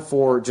one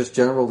for just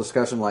general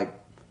discussion, like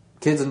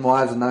kids and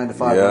wives and 9 to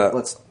 5. Yeah.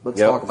 Let's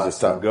talk about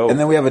stuff. Go. And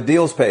then we have a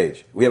deals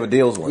page. We have a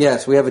deals one.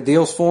 Yes, we have a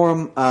deals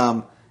forum.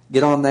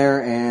 Get on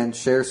there and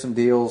share some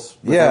deals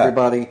with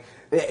everybody.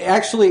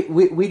 Actually,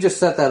 we just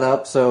set that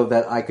up so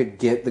that I could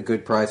get the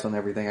good price on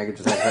everything. I could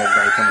just have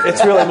everybody come.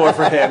 It's really more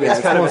for him. Yeah,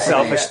 It's kind of more a for me.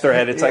 selfish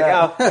thread. It's like,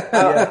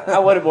 I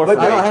wanted more for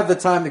I don't me. have the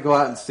time to go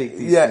out and seek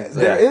these Yeah, things.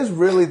 there is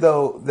really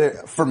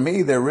for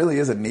me, there really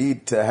is a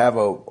need to have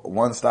a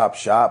one-stop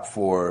shop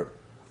for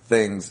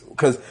things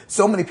because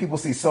so many people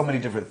see so many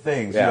different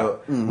things. Yeah.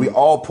 We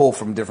all pull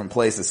from different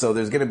places, so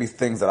there's going to be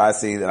things that I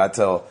see that I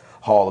tell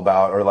Hall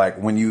about, or like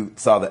when you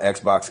saw the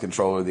Xbox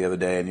controller the other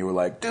day and you were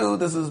like, "Dude,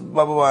 this is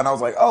blah blah blah," and I was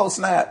like, "Oh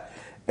snap!"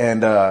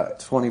 And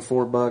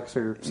 $24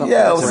 or something.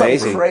 yeah, it was like that.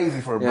 something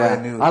crazy for a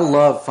brand new. I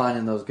love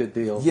finding those good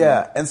deals.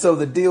 Yeah, and so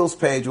the deals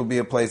page will be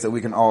a place that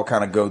we can all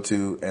kind of go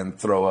to and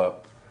throw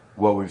up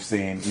what we've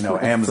seen.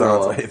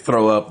 Amazon's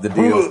throw up the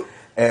deals.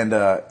 And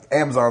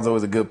Amazon's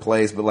always a good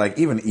place, but like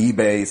even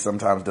eBay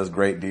sometimes does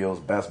great deals.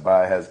 Best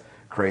Buy has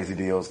crazy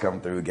deals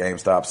coming through.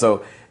 GameStop.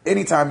 So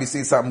anytime you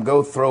see something,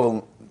 go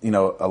throw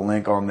a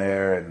link on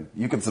there, and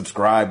you can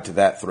subscribe to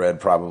that thread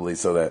probably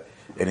so that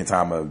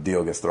anytime a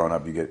deal gets thrown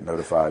up, you get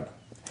notified.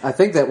 I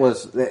think it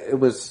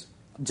was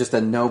just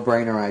a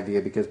no-brainer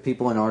idea because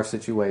people in our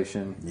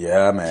situation,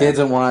 Yeah, man. kids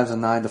and wives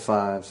and 9 to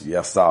 5s,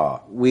 Yes, sir.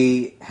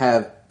 we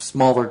have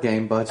smaller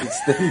game budgets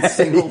than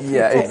single people.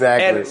 Yeah,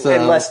 exactly.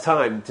 And less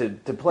time to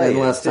play. And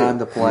less time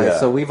to play. Yeah.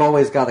 So we've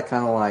always got to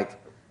kind of like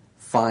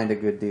find a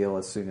good deal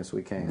as soon as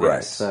we can.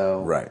 Right.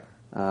 So Right.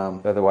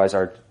 Otherwise,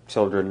 our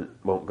children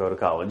won't go to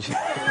college.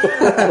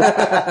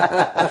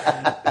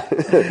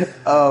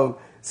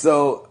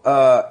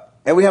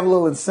 And we have a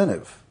little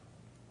incentive.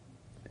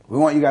 We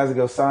want you guys to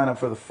go sign up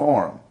for the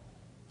forum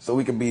so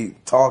we can be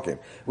talking.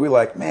 We're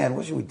like, man,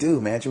 what should we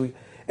do, man? Should we?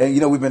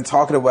 And, we've been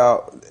talking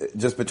about,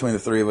 just between the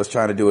three of us,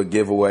 trying to do a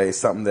giveaway,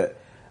 something that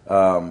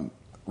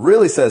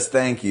really says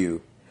thank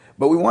you.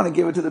 But we want to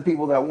give it to the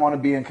people that want to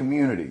be in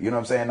community. You know what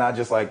I'm saying? Not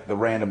just like the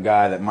random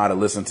guy that might have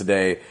listened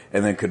today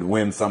and then could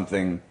win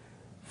something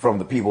from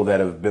the people that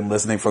have been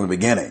listening from the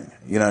beginning.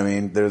 You know what I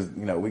mean? There's,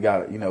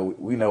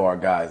 we know our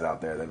guys out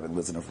there that have been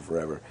listening for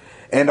forever.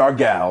 And our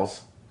gals.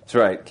 That's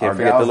right. Can't our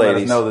forget gals the let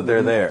ladies. us know that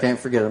they're there. Can't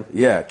forget them.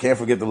 Yeah, can't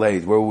forget the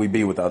ladies. Where would we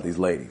be without these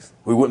ladies?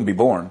 We wouldn't be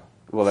born.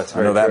 Well, that's I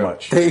very know that true.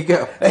 much. There you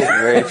go.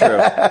 Very true.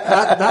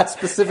 Not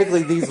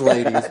specifically these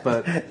ladies,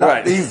 but Not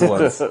Right. these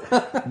ones,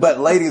 but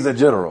ladies in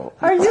general.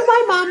 are you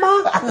my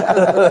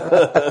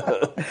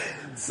mama?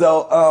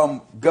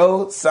 So,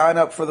 go sign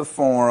up for the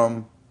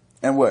forum.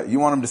 And what? You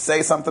want them to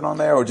say something on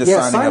there or just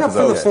Yeah, signing sign up is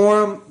for the okay?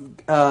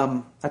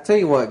 forum. I tell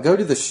you what, go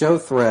to the show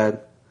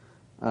thread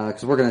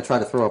because we're going to try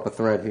to throw up a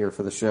thread here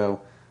for the show.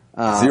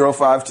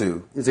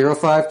 052.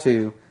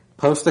 052.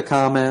 Post a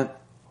comment.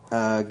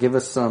 Give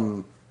us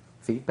some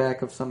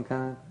feedback of some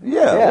kind.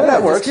 Yeah, that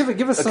whatever. works.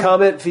 Give us A some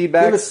comment,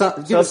 feedback,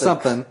 Give us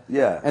something.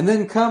 Yeah. and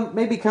then come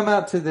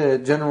out to the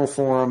general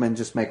forum and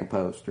just make a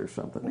post or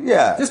something.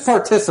 Yeah. just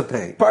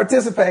participate,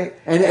 Participate.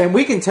 and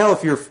we can tell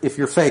if you're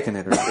faking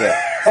it or not.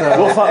 Yeah.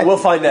 So We'll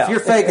find out. if you're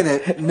faking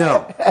it,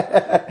 no,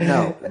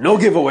 No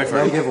giveaway for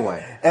no you.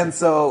 giveaway. And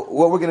so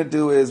what we're going to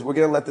do is we're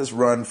going to let this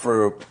run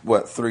for,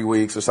 3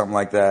 weeks or something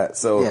like that.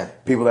 So Yeah.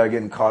 people that are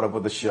getting caught up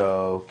with the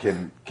show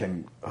can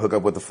hook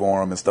up with the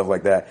forum and stuff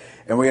like that.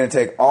 And we're going to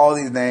take all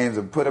these names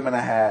and put them in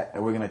a hat,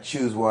 and we're going to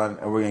choose one,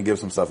 and we're going to give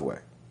some stuff away.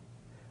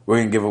 We're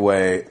going to give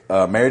away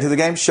a Married to the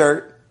Game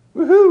shirt.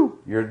 Woohoo!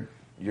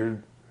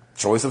 Your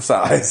choice of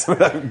size. We're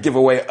going to give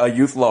away a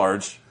youth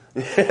large.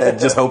 And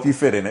just hope you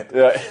fit in it.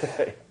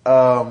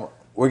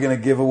 We're going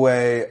to give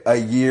away a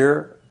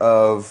year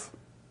of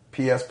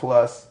PS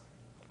Plus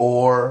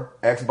or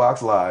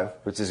Xbox Live,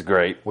 Which is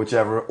great.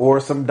 whichever, or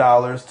some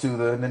dollars to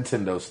the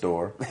Nintendo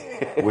store,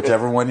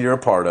 whichever one you're a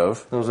part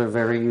of. Those are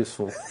very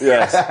useful.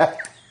 Yes.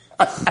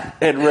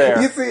 And rare.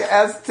 You see,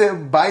 as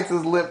Tim bites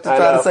his lip to I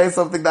try know. to say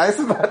something nice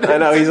about it. I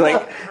know, he's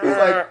like,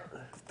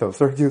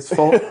 those are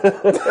useful.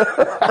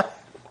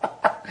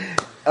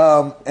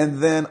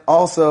 And then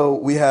also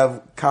we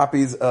have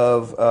copies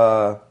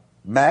of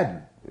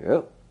Madden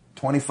yep.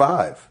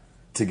 25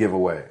 to give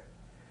away.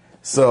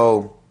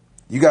 So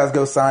you guys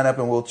go sign up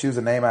and we'll choose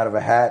a name out of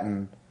a hat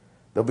and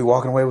they'll be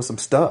walking away with some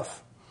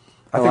stuff.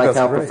 I think like that's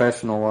how great.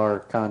 professional our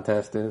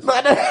contest is.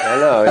 I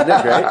know, isn't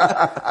it great?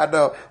 I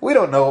know. We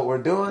don't know what we're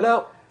doing.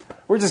 No,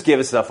 we're just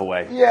giving stuff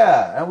away.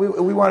 Yeah, and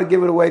we want to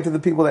give it away to the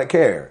people that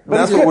care. But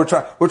That's it's what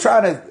good. we're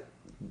trying to.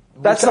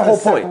 That's we're the trying whole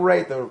to point.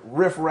 Separate the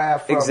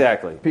riff-raff from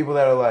Exactly. people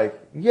that are like,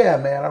 yeah,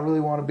 man, I really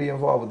want to be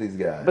involved with these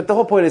guys. But the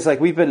whole point is like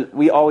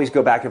we always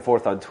go back and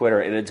forth on Twitter,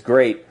 and it's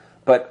great.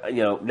 But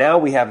now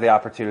we have the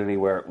opportunity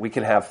where we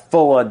can have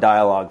full-on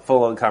dialogue,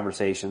 full-on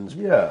conversations.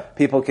 Yeah.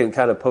 People can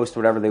kind of post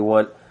whatever they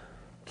want.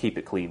 Keep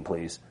it clean,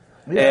 please.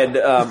 Yeah. And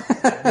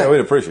yeah,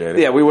 we'd appreciate it.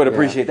 yeah, we would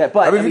appreciate that.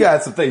 But I mean, if you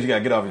got some things you got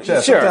to get off your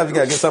chest. Sure. Sometimes you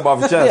got to get something off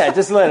your chest. yeah,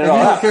 just let it You all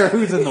don't out. care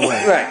who's in the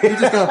way. Right. You're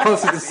just going to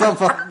post it to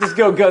someone. Just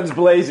go guns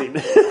blazing.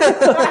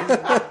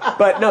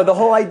 But no, the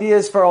whole idea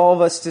is for all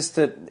of us just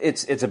to,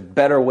 it's a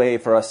better way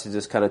for us to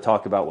just kind of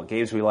talk about what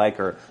games we like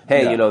or,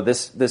 hey, Yeah.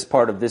 this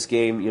part of this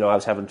game, I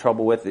was having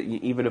trouble with it,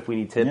 even if we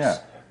need tips. Yeah.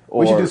 Or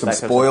We should do some that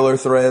kind of spoiler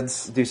threads.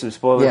 stuff. Do some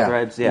spoiler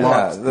threads. Yeah.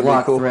 Lock, that'd be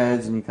lock cool.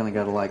 threads, and you kind of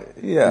got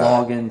to Yeah.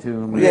 log into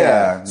them.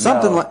 Yeah.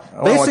 something no. like.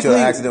 I don't want you to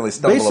accidentally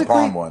stumble basically,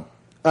 upon one.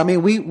 I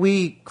mean,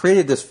 we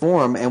created this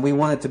forum, and we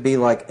want it to be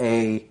like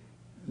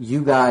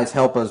you guys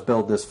help us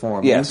build this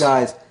forum. Yes. You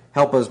guys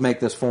help us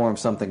make this forum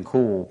something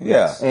cool.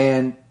 Yeah.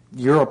 And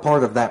you're a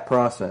part of that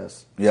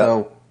process. Yeah.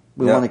 So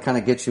we Yeah. want to kind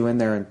of get you in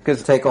there and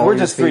 'Cause take all we're your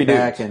just three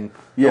feedback dudes. and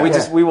Yeah.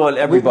 We want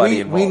everybody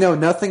we involved. know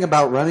nothing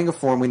about running a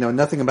forum. We know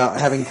nothing about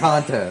having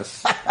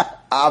contests.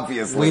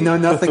 Obviously. We know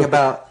nothing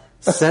about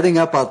setting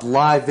up a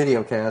live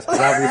video cast. 'Cause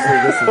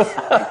obviously,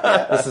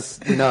 this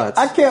is nuts.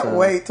 I can't So-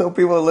 wait till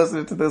people are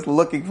listening to this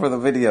looking for the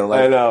video.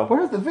 Like, I know.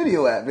 Where's the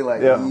video at? Be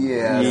like, Yeah.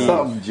 yeah,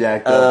 something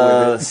jacked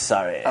up with it.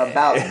 Sorry.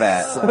 About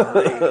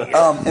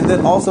that. And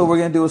then also we're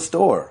going to do a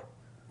store.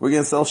 We're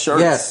going to sell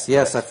shirts.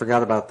 Yes, I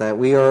forgot about that.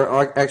 We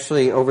are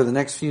actually over the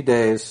next few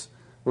days.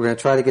 We're going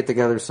to try to get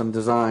together some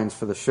designs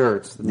for the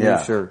shirts, the new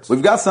shirts.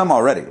 We've got some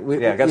already.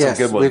 Yeah, got some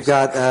good ones. We've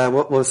got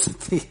what was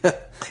the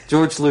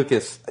George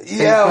Lucas?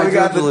 Yeah, Tased we by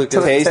got George the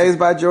Lucas. Tased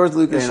by George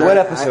Lucas. And shirt. What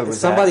episode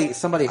was that?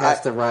 Somebody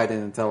has to write in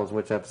and tell us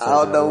which episode. I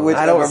don't know that which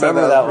was. I don't episode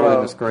remember that was one. from,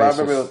 Goodness but I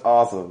remember it gracious. was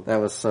awesome. That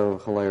was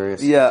so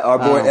hilarious. Yeah, our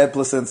boy Um, Ed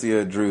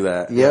Placencia drew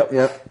that.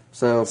 Yep.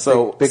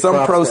 So big some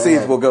props to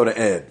proceeds Ed. will go to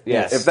Ed.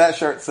 Yes. If that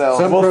shirt sells,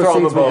 Some We'll throw him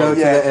proceeds a will bone. go to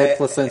Yeah, the Ed Ed-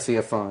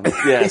 Placencia Fund.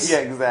 Yes. yeah,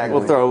 exactly.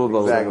 We'll throw him a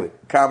bone. Exactly.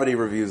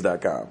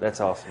 ComedyReviews.com.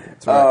 That's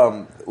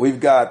awesome. We've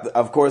got,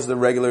 of course, the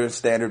regular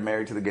standard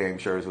Married to the Game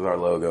shirts with our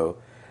logo.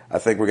 I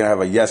think we're gonna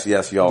have a yes,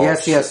 y'all.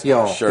 Yes,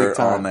 y'all. shirt Big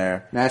time. on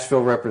there.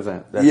 Nashville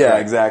represent. Yeah,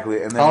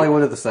 exactly. And then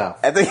Hollywood of the South.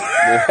 I think,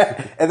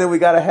 and then we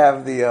got to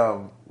have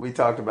the. We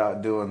talked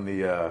about doing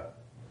the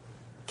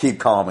keep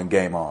calm and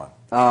game on.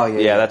 Oh yeah,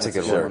 Yeah, that's a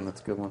good one.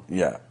 That's a good one.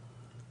 Yeah.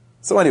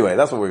 So anyway,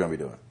 that's what we're going to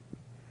be doing.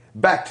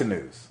 Back to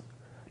news.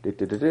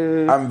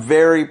 I'm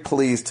very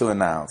pleased to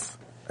announce,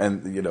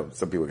 and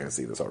some people are going to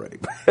see this already,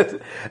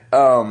 but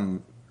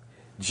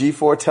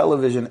G4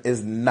 Television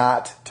is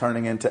not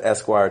turning into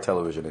Esquire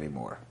Television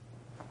anymore.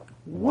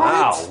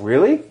 Wow,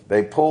 really?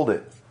 They pulled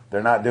it.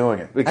 They're not doing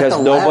it Because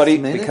At the last nobody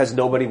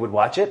minute? would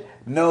watch it.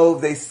 No,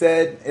 they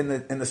said in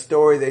the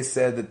story they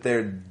said that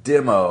their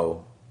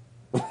demo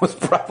was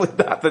probably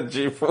not the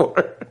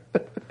G4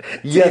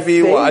 TV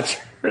think?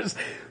 watchers.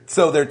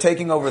 So they're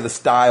taking over the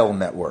Style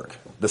Network.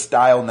 The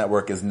Style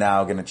Network is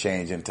now going to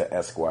change into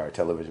Esquire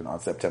Television on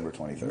September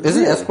 23rd.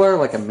 Isn't Esquire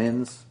like a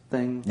men's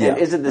thing? Yeah. And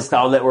isn't the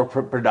Style Network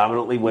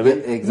predominantly women?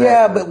 Exactly.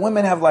 Yeah, but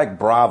women have like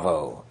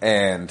Bravo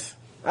and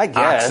I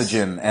guess.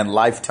 Oxygen and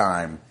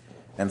Lifetime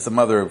and some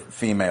other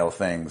female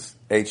things.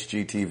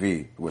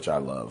 HGTV, which I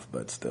love,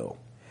 but still.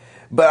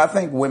 But I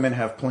think women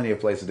have plenty of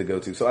places to go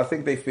to. So I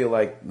think they feel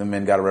like the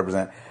men got to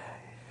represent.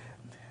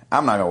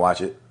 I'm not going to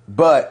watch it,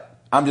 but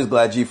I'm just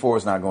glad G4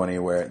 is not going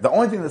anywhere. The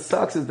only thing that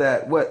sucks is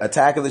that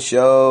Attack of the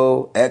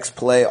Show,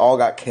 X-Play all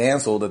got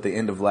canceled at the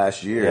end of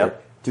last year,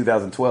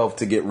 2012,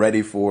 to get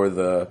ready for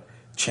the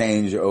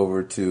change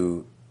over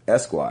to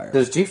Esquire.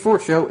 Does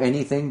G4 show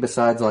anything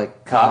besides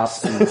like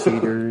cops and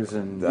cheaters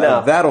and?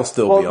 No. That'll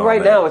still be on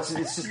right there. now it's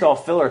just all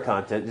filler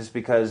content, just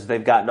because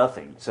they've got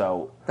nothing.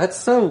 So That's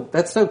so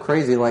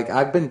crazy. Like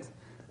I've been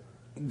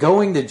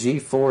going to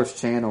G4's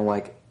channel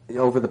like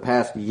over the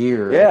past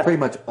year. Yeah. And pretty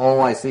much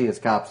all I see is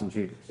cops and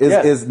cheaters.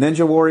 Is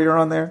Ninja Warrior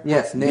on there?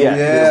 Yes,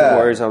 yeah,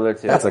 Warriors on there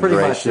too. That's a pretty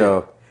great much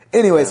show.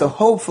 Anyway, so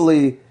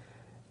hopefully,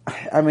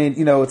 I mean,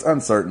 it's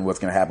uncertain what's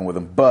going to happen with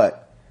them,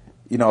 but,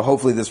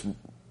 hopefully this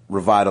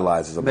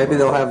revitalizes them. Maybe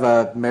they'll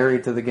have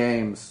Married to the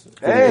Games.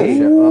 Hey.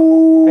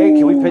 show. Hey,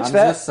 can we pitch I'm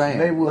that? just saying.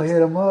 Maybe we'll hit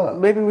them up.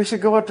 Maybe we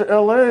should go out to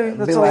LA.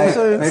 That's Be all like- I'm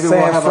saying. Maybe San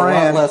we'll have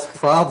Fran. a lot less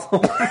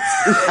problems.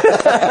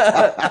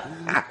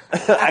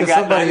 I got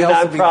somebody else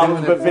 99 will be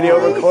problems, doing but it video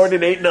for us.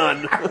 recording ain't none.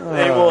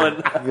 Ain't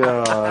one.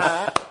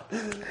 Gosh.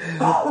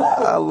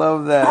 I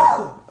love that.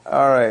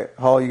 All right.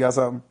 Hall, you got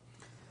something?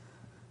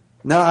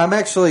 No, I'm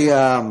actually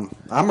I'm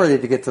ready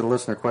to get to the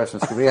listener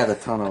questions because we had a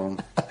ton of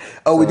them.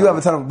 Oh, we do have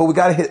a ton of, but we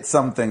got to hit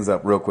some things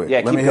up real quick. Yeah,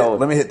 let keep me going.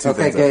 Let me hit two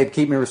Okay, things up. Gabe,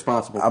 keep me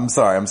responsible. I'm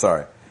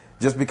sorry.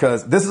 Just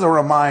because this is a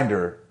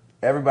reminder.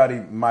 Everybody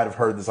might have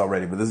heard this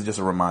already, but this is just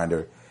a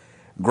reminder.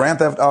 Grand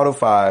Theft Auto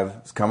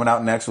 5 is coming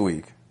out next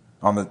week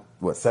on the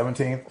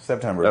 17th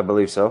September. I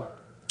believe so.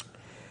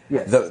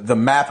 Yes. The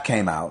map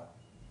came out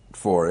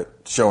for it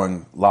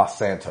showing Los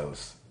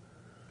Santos,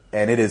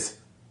 and it is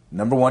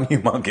number one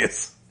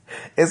humongous.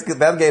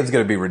 That game's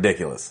going to be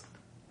ridiculous.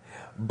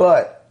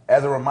 But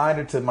as a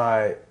reminder to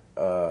my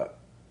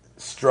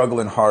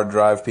struggling hard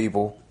drive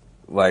people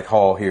like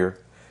Hall here,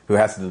 who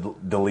has to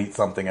delete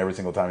something every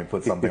single time he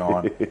puts something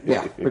on,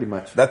 Yeah, pretty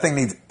much. that thing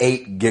needs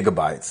 8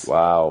 gigabytes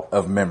Wow.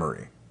 of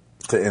memory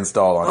to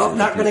install on. Oh, your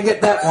not going to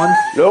computer. get that one.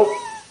 Nope.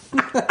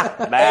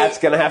 That's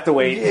going to have to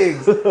wait.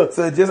 Gigs.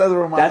 So just as a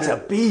reminder, That's a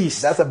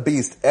beast. That's a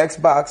beast.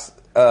 Xbox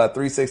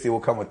 360 will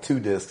come with 2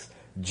 discs,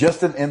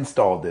 just an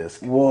install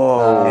disc.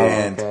 Whoa.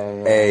 And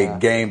okay, yeah. a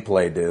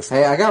gameplay disc.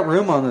 Hey, I got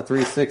room on the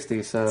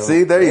 360, so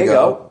See, there you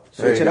go. Switch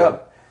There you it go.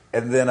 up.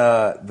 And then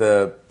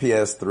the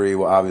PS3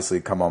 will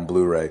obviously come on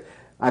Blu-ray.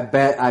 I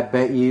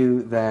bet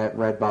you that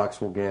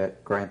Redbox will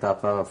get Grand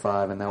Theft Auto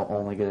 5 and they'll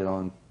only get it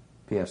on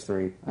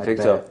PS3. I think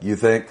bet. so. You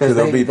think? Because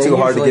it'll be they too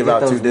hard to usually give get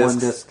out those 2 discs.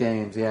 one-disc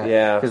games, yeah.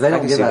 Yeah, Because they I don't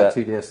can give see out that.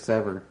 2 discs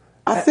ever.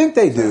 I think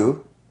they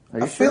do. Are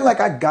you I feel sure? like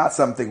I got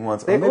something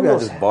once. Or They maybe I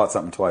almost- just bought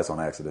something twice on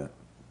accident.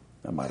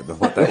 That might have been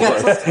what that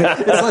was.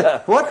 It's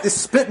like, what is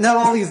spitting out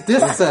all these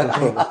discs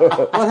at me?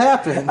 What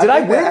happened? Did I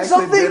think that win actually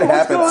something? did What's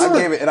happen.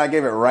 going on? I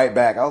gave it right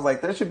back. I was like,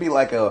 there should be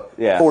like a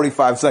Yeah.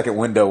 45-second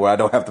window where I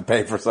don't have to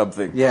pay for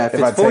something. Yeah,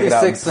 if I it's take it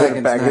out and 46 put it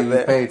seconds back now, in you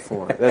there. paid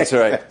for it. That's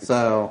right.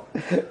 So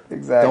Exactly.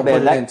 don't Man,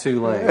 put it that- in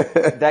too late.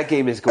 That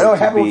game is going Oh, it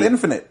to happened be... with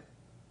Infinite.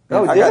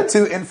 Oh, I did got it?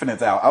 2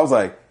 Infinites out. I was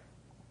like,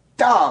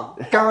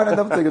 dog, God, and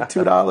I'm thinking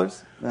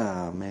 $2.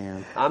 Oh,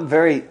 man. I'm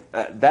very...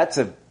 that's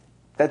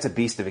a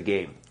beast of a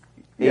game.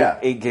 Yeah.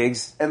 8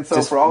 gigs. And so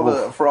Just- for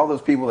all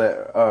those people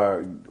that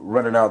are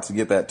running out to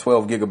get that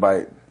 12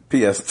 gigabyte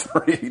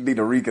PS3, you need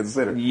to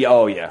reconsider.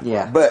 Oh, yeah.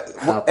 Yeah. But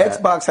Stop that.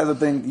 Xbox has a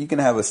thing, you can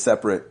have a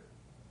separate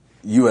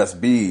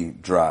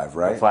USB drive,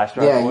 right? Flash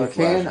drive. Yeah, for you it?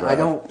 can.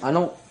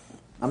 drive.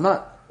 I'm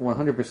not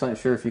 100%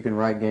 sure if you can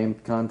write game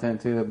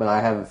content to it, but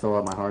I haven't filled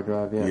out my hard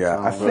drive yet. Yeah,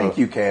 so I think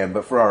you can,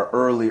 but for our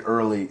early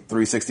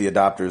 360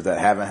 adopters that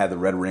haven't had the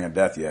red ring of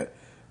death yet,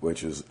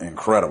 which is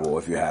incredible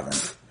if you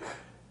haven't.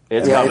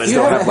 It's Yeah, coming. if you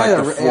Still haven't have, like,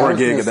 had the a, 4 I was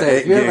gig gonna and the say, 8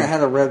 if you haven't gig.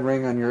 had a red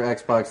ring on your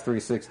Xbox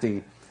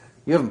 360,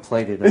 you haven't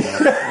played it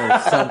enough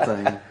or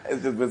something. I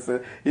It's just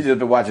been, you just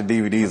been watching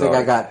DVDs think on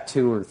I it. got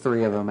 2 or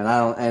 3 of them, and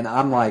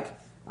I'm like,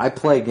 I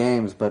play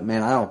games, but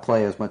man, I don't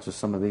play as much as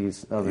some of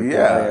these other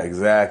Yeah, guys.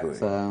 exactly.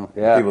 So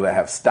Yeah. People that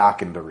have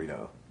stock in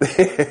Dorito.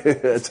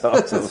 That's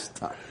awesome.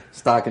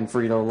 stock and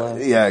Frito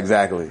Lay. Yeah,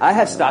 exactly. I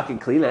have stock in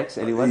Kleenex.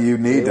 Anyone? You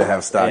need to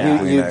have stock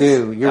Yeah. in You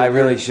Kleenex. do. I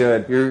really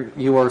should.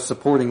 You are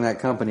supporting that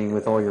company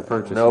with all your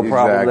purchases. No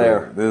problem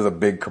there. There's a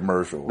big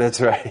commercial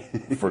That's right.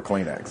 for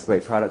Kleenex.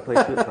 Wait, product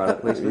placement.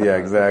 Product placement. Yeah,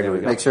 exactly. There we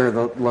go. Make sure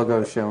the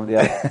logo is showing.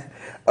 Yeah.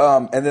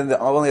 And then the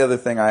only other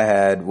thing I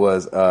had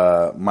was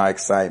my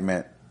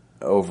excitement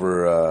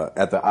over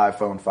at the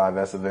iPhone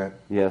 5S event.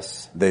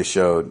 Yes. They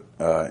showed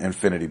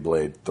Infinity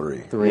Blade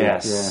 3. 3.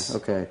 Yes. Yeah.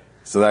 Okay.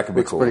 So that could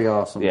be Looks cool. pretty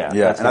awesome. Yeah.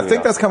 Yeah, That's and I gonna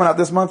think be that's coming out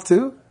this month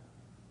too.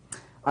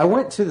 I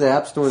went to the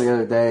App Store the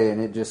other day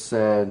and it just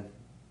said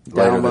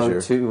Later download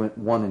this year.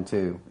 1 and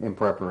 2 in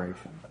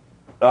preparation.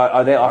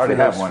 Are they offering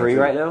have those one or free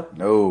two. right now?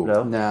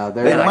 No. No,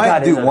 They they're Man, I might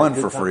got do in on one a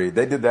for good time. free.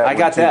 They did that I when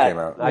got 2 that. came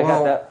out. I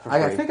got that for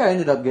free. I think I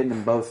ended up getting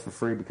them both for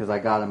free because I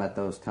got them at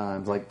those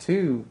times. Like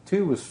 2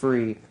 was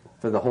free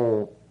for the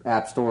whole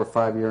App Store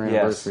 5-year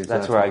anniversary.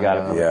 that's where I got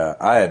it from. Yeah,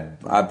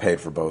 I paid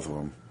for both of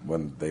them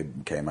when they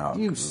came out.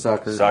 You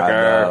sucker. Sucker.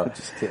 I know.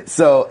 Just kidding.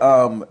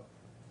 So,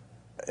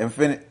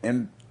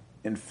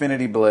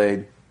 Infinity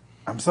Blade.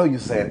 I'm so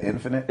used to saying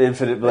infinite.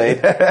 Infinite Blade.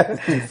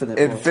 Infinite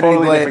Infinity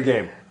Totally Blade different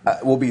game.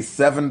 Will be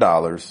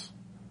 $7,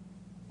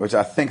 which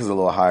I think is a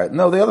little higher.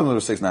 No, the other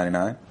ones were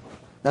 $6.99.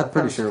 I'm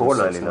pretty sure it was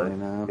 $4.99.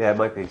 $6.99. Yeah, it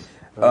might be.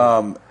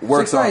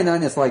 Works on.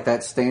 $6.99 is like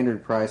that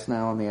standard price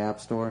now on the App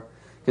Store.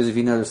 Because if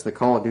you notice, the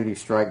Call of Duty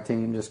Strike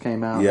Team just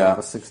came out. Yeah. That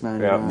was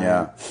 $6.99.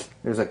 Yeah.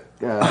 There's a.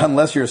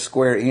 Unless you're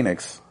Square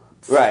Enix.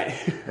 Right.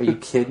 Are you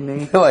kidding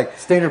me? Like,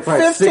 Standard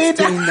price $15.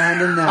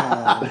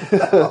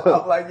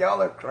 $16.99. I'm like,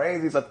 y'all are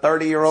crazy. It's a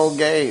 30-year-old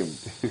game.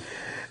 It's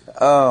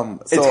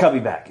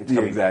coming back. It's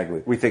coming Exactly.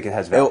 back. We think it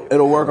has value.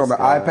 It'll work on the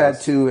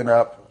iPad 2 and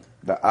up,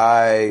 the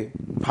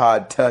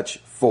iPod Touch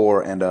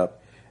 4 and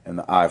up, and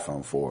the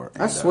iPhone 4.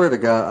 I swear to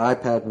God,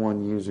 iPad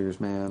 1 users,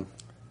 man,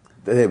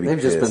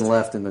 they've just been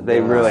left in the They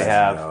dust. really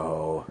have.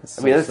 No.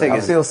 I mean, the thing I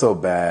is, feel so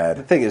bad.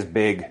 the thing is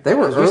big. They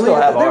were We early. still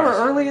have They were ours.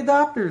 early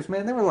adopters,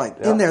 man. They were like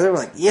in there. They were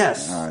like,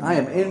 "Yes, I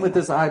am in with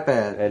this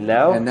iPad." And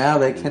now?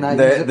 they cannot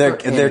use it Their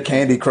for anything.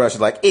 Candy Crush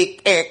is like,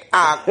 eek, eek,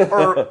 ah,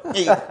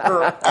 eek,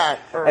 ah,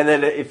 And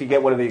then if you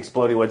get one of the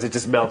exploding ones, it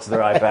just melts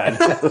their iPad.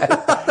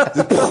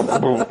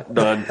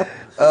 Done.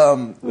 That's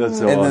so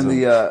and awesome.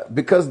 then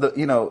because they're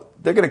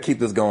going to keep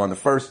this going. The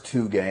first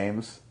 2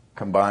 games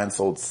combined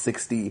sold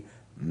 $60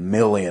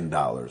 million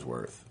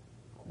worth.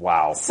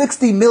 Wow.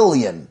 $60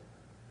 million.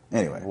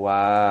 Anyway,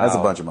 Wow. that's a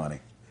bunch of money.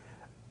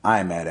 I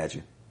am mad at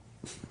you.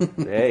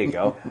 There you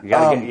go. You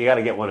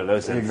gotta get one of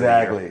those in for a year.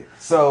 Exactly.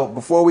 So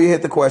before we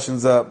hit the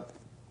questions up,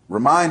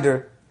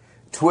 reminder: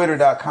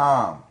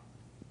 Twitter.com,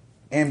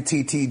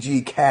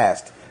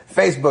 MTTGcast,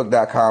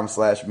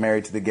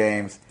 Facebook.com/Married to the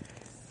Games,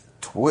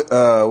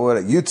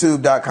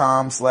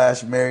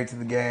 YouTube.com/Married to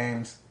the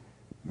Games,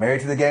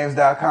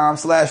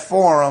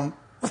 MarriedToTheGames.com/forum.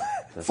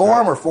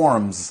 Forum or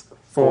forums?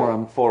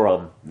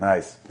 Forum.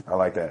 Nice. I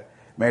like that.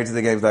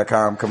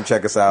 MarriedToTheGames.com. Come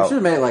check us I out. should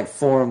have made it like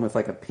forum with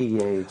like a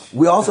PH.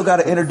 We also got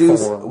to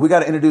introduce. Forum. We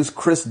got to introduce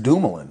Chris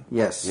Dumoulin.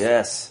 Yes.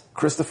 Yes.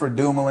 Christopher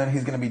Dumoulin.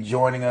 He's going to be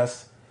joining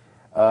us.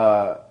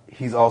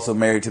 He's also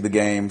married to the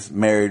games.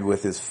 Married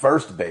with his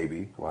first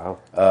baby. Wow.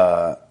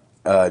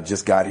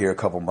 Just got here a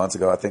couple months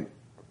ago. I think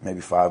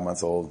maybe 5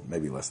 months old,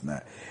 maybe less than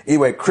that.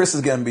 Anyway, Chris is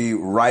going to be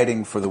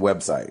writing for the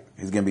website.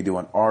 He's going to be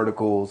doing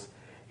articles.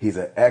 He's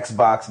an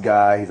Xbox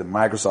guy. He's a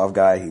Microsoft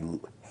guy. He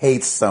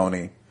hates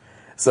Sony.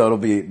 So it'll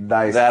be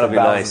nice. That'll to be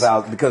balance nice.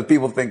 out because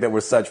people think that we're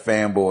such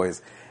fanboys.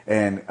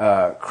 And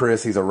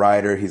Chris, he's a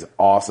writer. He's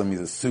awesome. He's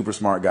a super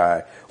smart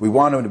guy. We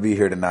wanted him to be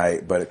here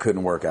tonight, but it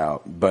couldn't work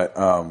out. But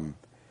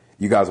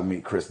you guys will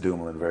meet Chris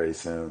Dumoulin very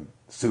soon.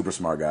 Super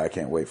smart guy. I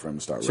can't wait for him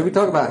to start. Should we writing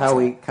talk for the about how website.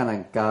 we kind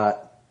of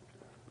got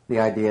the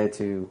idea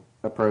to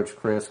approach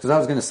Chris? Because I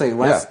was going to say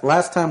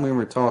last time we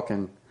were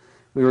talking,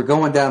 we were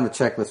going down the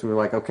checklist. We were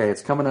like, okay,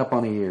 it's coming up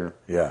on a year.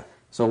 Yeah.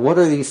 So what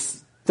are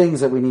these things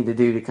that we need to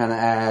do to kind of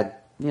add,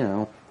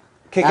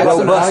 Kick add it up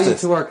some a value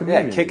notch. to our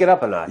community? Yeah, kick it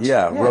up a notch.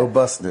 Yeah. Yeah.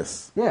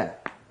 Robustness. Yeah.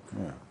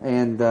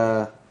 And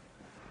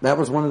that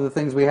was one of the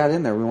things we had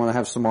in there. We want to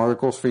have some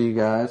articles for you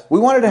guys. We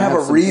wanted to have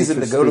a some reason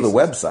to interest go to the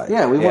pieces. website.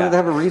 Yeah, we Yeah. wanted to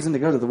have a reason to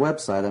go to the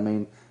website. I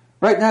mean,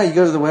 right now you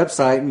go to the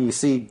website and you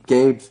see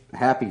Gabe's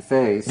happy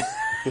face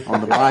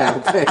on the bio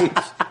page.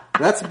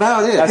 That's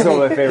about it. That's one of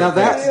my favorite Now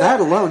things. that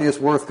alone is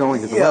worth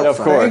going to the Yeah, website. of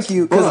course. Thank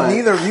you. Because But-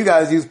 neither of you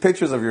guys use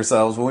pictures of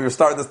yourselves. When we were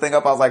starting this thing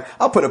up, I was like,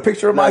 I'll put a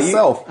picture of No,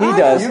 myself. he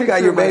does. You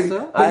got your baby.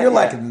 Myself. But you're I-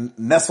 like yeah.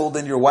 nestled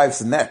in your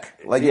wife's neck.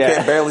 Like you Yeah.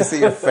 can't barely see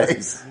your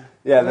face.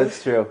 Yeah,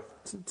 that's true.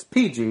 It's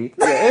PG.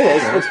 It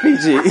is. It's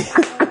PG.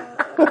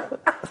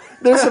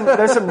 There's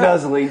some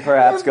nuzzling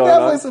perhaps There's going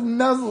definitely on. some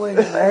nuzzling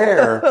in the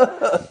hair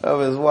of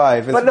his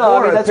wife. It's But no, I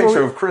more mean, a that's where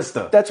picture we- of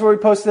Krista. That's where we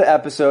post the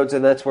episodes,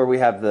 and that's where we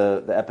have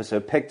the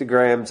episode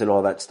pictograms and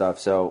all that stuff.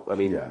 So, I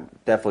mean, Yeah.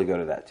 definitely go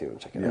to that too and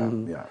check it out.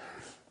 Yeah.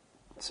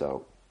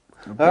 So,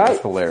 All That's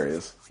right.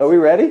 hilarious. Are we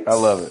ready? I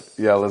love it.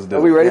 Yeah, let's do it.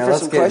 Are we ready Yeah, for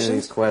let's some get into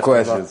these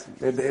questions?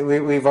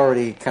 We've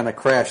already kind of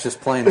crashed this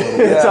plane a little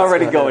bit. It's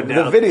already going The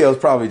down. video's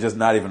probably just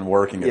not even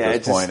working Yeah, at it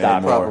this just point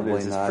stopped. anymore. Probably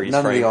It's just not. freeze None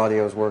of frame. the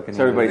audio is working.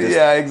 So everybody either. just-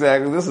 Yeah,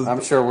 exactly. This is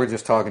I'm sure we're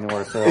just talking to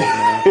ourselves.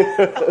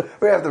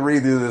 we have to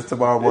redo this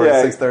tomorrow morning Yeah,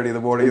 at 6:30 in the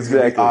morning. It's going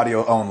to be exactly.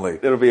 audio only.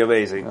 It'll be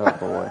amazing. Oh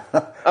boy.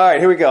 All right,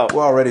 here we go.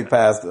 We're already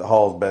past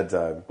Hall's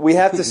bedtime. We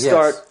have to Yes.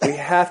 start. We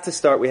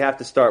have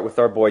to start with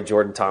our boy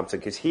Jordan Thompson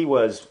because he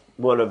was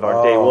one of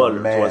our day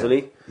ones, wasn't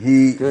he?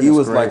 He Goodness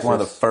was like one of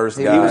the gracious. first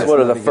He guys. He was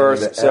one of the That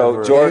first. ever-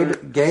 So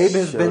Jordan, Gabe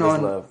has showed been his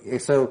on. love.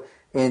 So,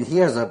 and he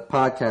has a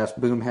podcast,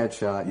 Boom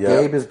Headshot. Yep.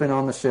 Gabe has been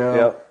on the show.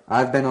 Yep.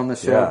 I've been on the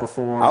show Yeah.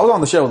 before. I was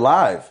on the show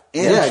live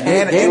in, Yeah,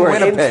 Canada, Gabe in were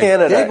in Winnipeg.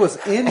 Canada. Gabe was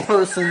in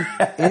person,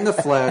 in the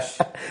flesh.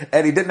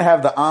 And he didn't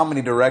have the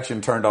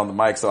omnidirection turned on the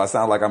mic, so I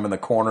sound like I'm in the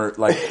corner,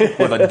 like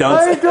with a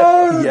dunce,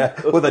 yeah,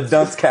 with a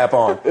dunce cap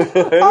on. I like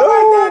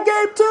that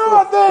game too.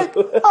 I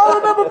think I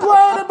remember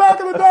playing it back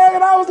in the day,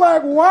 and I was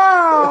like,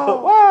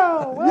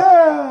 wow,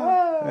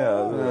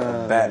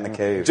 yeah. Bat in the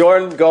cave.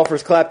 Jordan,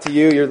 golfers clap to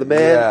you. You're the man.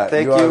 Yeah,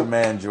 Thank you are the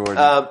man,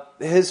 Jordan.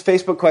 His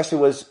Facebook question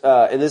was,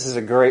 and this is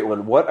a great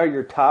one. What are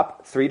your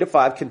top 3 to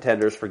 5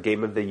 contenders for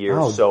Game of the Year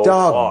Oh, so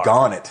far?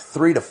 doggone it.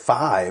 3 to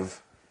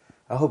 5.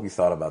 I hope you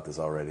thought about this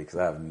already because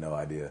I have no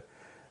idea.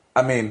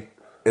 I mean,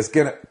 it's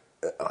gonna.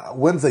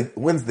 When's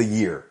the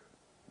year?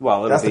 Well,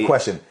 it'll That's be the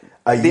question.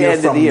 A the year end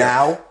of from the year.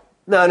 now.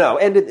 No.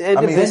 End of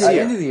mean, this I-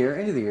 year. End of the year.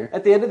 End of the year.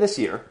 At the end of this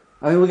year.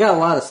 I mean, we got a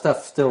lot of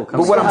stuff still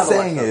coming. But what up. I'm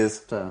saying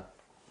is, So,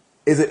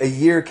 is it a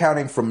year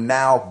counting from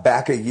now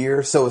back a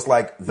year? So it's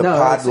like the no,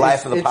 pod it's-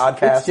 life of the it's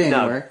podcast.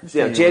 January. No, It's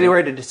yeah,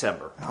 January to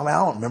December. I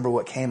don't remember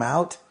what came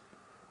out.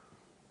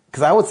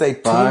 Because I would say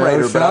Tomb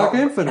Raider, but I BioShock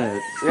don't-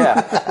 Infinite.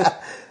 Yeah,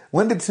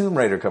 when did Tomb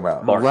Raider come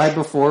out? March. Right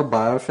before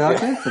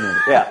BioShock Infinite.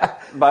 yeah.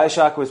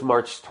 BioShock was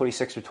March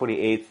 26th or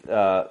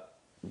 28th.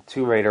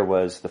 Tomb Raider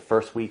was the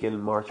first weekend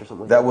in March or something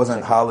like that. That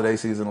wasn't holiday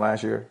season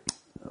last year.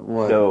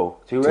 What? No.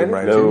 Tomb Raider?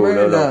 Raider? No, Tomb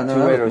Raider? no. No, Tomb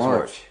that Raider was was March.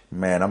 March.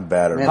 Man, I'm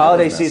bad at Man,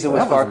 Holiday numbers season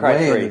messed was That up. was Far Cry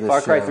way 3. into this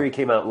Far Cry show. 3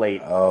 came out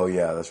late. Oh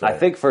yeah, that's right. I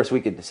think first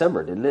week of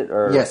December, didn't it?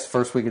 Or Yes,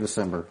 first week of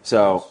December.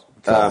 So,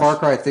 Far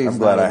Cry 3 is I'm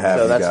glad not I in. have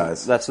so you that's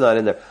guys. that's not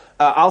in there.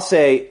 I'll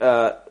say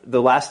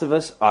The Last of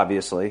Us,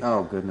 obviously.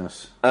 Oh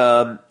goodness.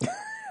 I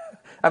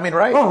mean,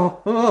 right?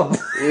 Oh.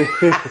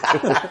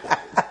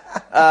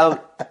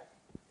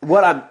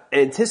 What I'm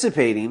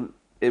anticipating,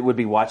 it would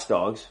be Watch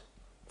Dogs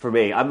for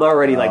me. I'm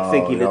already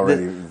thinking you're that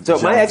already so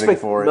jonesing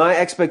for it. my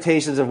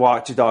expectations of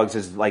Watch Dogs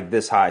is like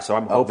this high. So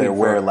I'm Up hoping there for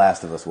where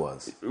Last of Us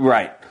was.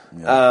 right.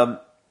 Yeah.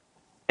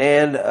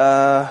 And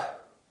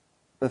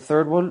the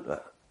third one,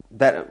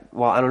 I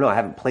don't know. I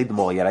haven't played them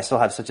all yet. I still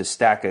have such a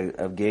stack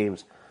of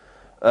games.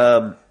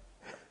 I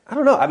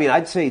don't know. I mean,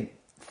 I'd say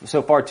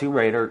so far Tomb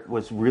Raider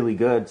was really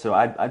good, so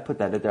I'd put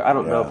that in there. I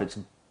don't know Yeah. if it's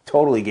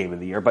totally Game of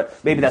the Year, but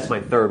maybe that's my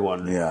third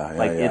one. Yeah,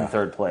 like yeah. in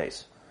third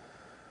place.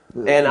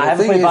 And I The haven't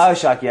thing played is-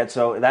 BioShock yet,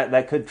 so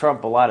that could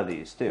trump a lot of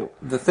these too.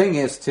 The thing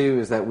is, too,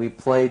 is that we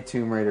played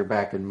Tomb Raider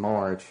back in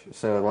March,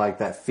 so like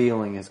that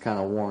feeling is kind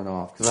of worn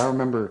off. Because I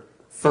remember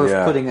first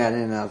Yeah. putting that in,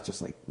 and I was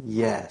just like,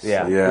 yes,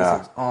 Yeah. Yeah.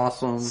 this is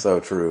awesome, So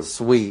true.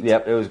 sweet.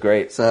 Yep, it was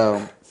great.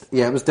 So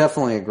yeah, it was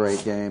definitely a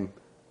great game.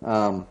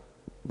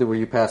 Were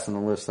you passing the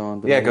list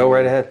on? Yeah, go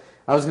right ahead.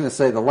 I was going to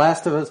say The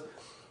Last of Us,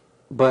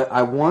 but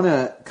I want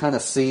to kind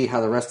of see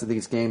how the rest of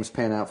these games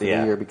pan out for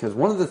Yeah. the year, because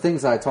one of the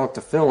things I talked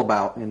to Phil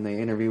about in the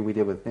interview we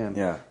did with him,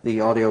 Yeah.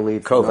 the audio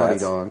lead for Naughty Kovacs.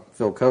 Dog,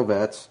 Phil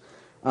Kovacs,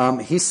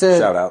 he said,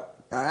 Shout out.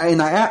 I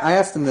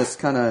asked him this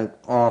kind of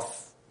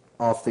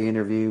off the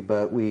interview,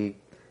 but I mean,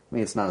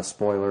 it's not a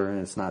spoiler and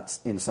it's not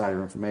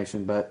insider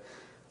information, but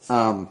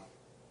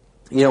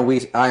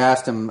I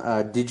asked him,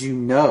 did you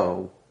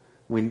know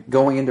when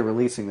going into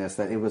releasing this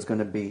that it was going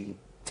to be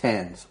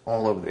 10s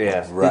all over the place?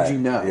 Yeah, right, Did you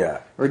know? yeah.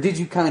 Or did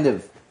you kind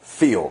of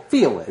Feel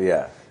it?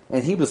 Yeah.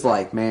 And he was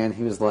like,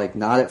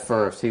 not at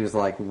first. He was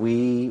like,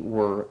 we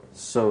were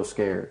so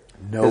scared.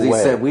 No Because he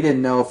way. said we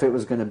didn't know if it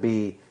was going to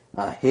be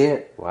a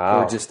hit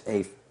Wow. or just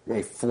a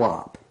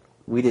flop.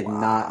 We did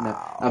not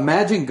know.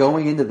 Imagine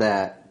going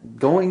into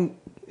going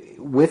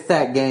with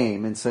that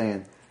game and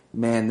saying,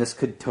 man, this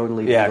could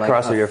totally be like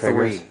cross a your 3.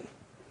 fingers.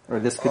 Or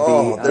this could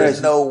Oh, be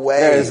there's no way.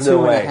 there's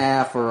no way.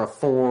 2.5 or a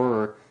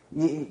 4.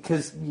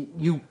 Because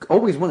you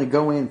always want to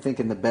go in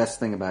thinking the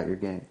best thing about your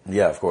game.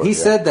 Yeah, of course. He yeah.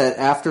 said that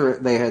after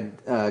they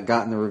had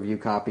gotten the review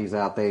copies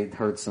out, they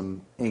heard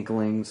some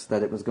inklings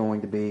that it was going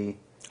to be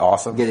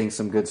Awesome. getting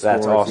some good scores.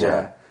 That's awesome.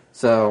 Yeah.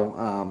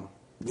 So,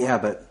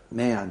 but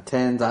man,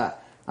 10s.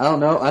 I don't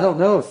know. I don't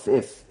know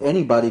if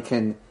anybody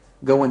can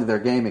go into their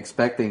game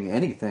expecting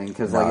anything,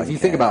 because No, if you you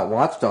think can't. about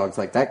Watch Dogs,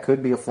 like that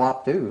could be a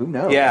flop too. Who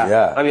knows? Yeah.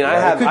 Yeah. I mean,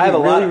 Yeah. It could I have be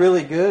a really, lot.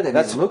 really good, and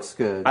That's- it looks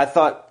good. I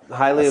thought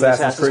highly of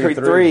Assassin's Assassin's Creed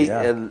Creed 3, 3,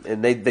 yeah.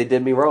 and they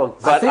did me wrong.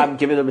 But think- I'm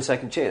giving them a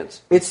second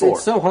chance. It's 4.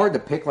 so hard to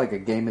pick like a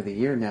game of the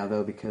year now,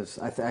 though, because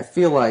I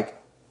feel like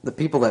the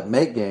people that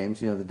make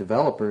games, the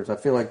developers, I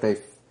feel like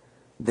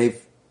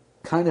they've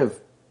kind of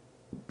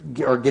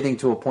are getting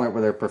to a point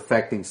where they're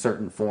perfecting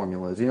certain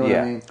formulas. You know what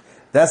Yeah. I mean?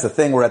 That's the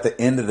thing. We're at the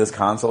end of this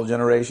console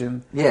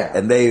generation. Yeah.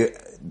 And they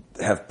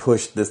have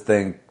pushed this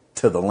thing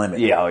to the limit.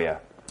 Yeah, oh yeah.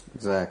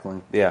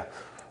 Exactly. Yeah.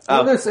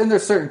 And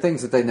there's certain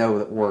things that they know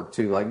that work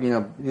too. Like,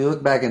 you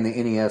look back in the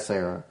NES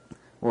era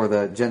or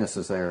the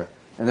Genesis era,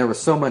 and there was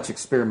so much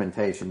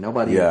experimentation.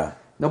 Nobody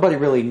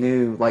really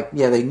knew. Like,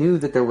 they knew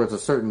that there was a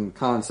certain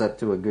concept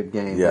to a good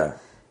game. Yeah.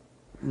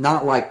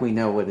 Not like we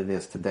know what it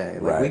is today.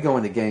 Like, Right. we go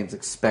into games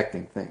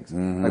expecting things.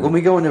 Like, when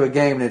we go into a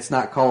game and it's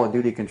not Call of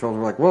Duty controls,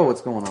 we're like, whoa,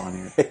 what's going on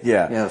here?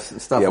 Yeah.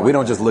 Stuff Yeah, like we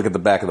don't that. just look at the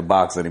back of the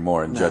box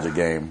anymore and judge a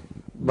game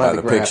by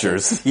the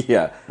pictures.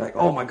 Yeah. Like,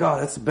 oh my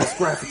god, that's the best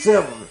graphics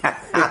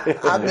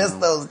ever. I miss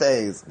those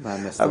days. I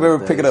miss I those remember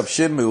days. picking up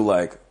Shenmue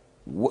like,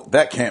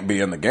 that can't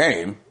be in the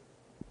game.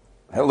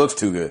 That looks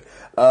too good.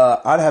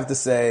 I'd have to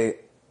say,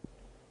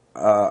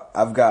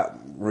 I've got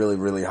really,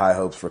 really high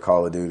hopes for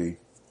Call of Duty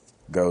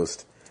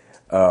Ghost.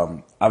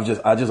 I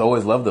just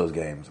always love those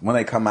games. When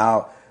they come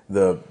out,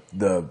 the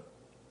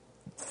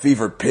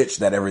fever pitch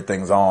that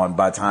everything's on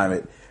by the time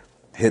it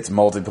hits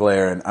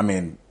multiplayer, and I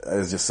mean,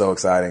 it's just so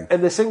exciting.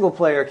 And the single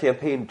player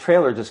campaign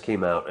trailer just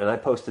came out, and I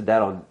posted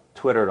that on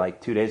Twitter like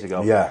 2 days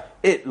ago. Yeah.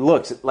 It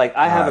looks like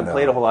I haven't know.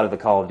 played a whole lot of the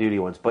Call of Duty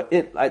ones, but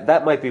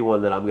that might be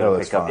one that I'm going to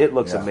looks pick up. fun. It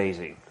looks Yeah.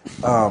 amazing.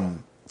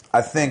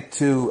 I think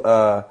too,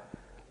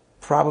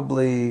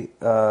 probably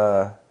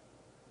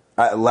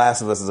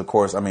Last of Us is, of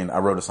course. I mean, I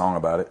wrote a song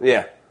about it.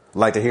 Yeah.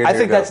 Like to hear. I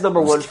think that's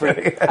number one for. I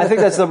think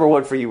that's number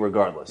one for you,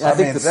 regardless. I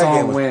think mean, the that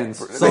game song was- wins.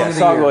 Yeah, Song of the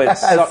Song year. wins.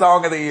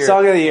 Song of the year.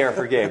 Song of the year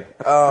for Gabe.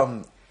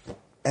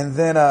 And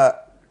then I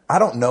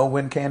don't know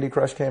when Candy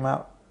Crush came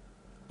out.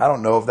 I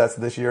don't know if that's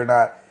this year or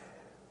not.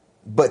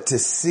 But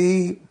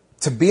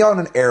to be on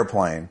an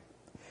airplane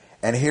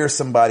and hear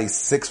somebody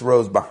 6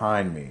 rows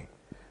behind me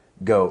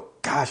go,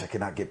 gosh, I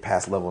cannot get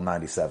past level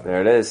 97.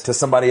 There it is. To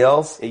somebody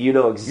else. And you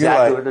know You're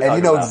exactly like, what they're and talking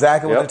you know about.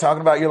 exactly what Yep. they're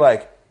talking about. You're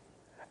like,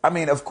 I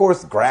mean, of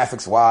course,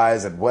 graphics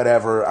wise and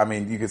whatever. I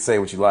mean, you could say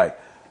what you like,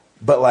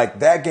 but like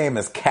that game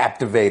has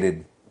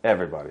captivated.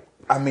 Everybody.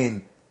 I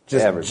mean,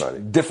 just Everybody.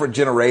 different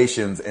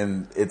generations,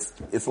 and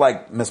it's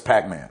like Miss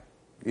Pac-Man.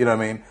 You know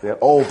what I mean? Yep.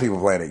 Old people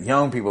playing it,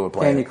 young people are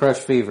playing Candy it. Crush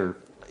Fever.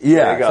 Yeah,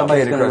 There you go.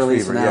 Somebody's Candy gonna Crush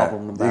release Fever. an Yeah,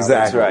 album about it.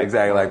 exactly, That's right.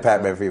 exactly like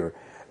Pac-Man Fever.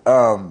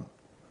 And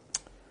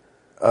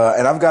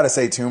I've got to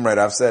say, Tomb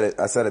Raider. I said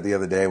it the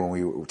other day when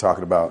we were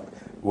talking about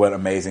what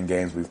amazing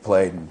games we've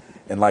played,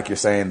 and like you're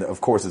saying,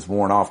 of course, it's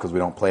worn off because we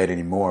don't play it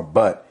anymore.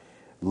 But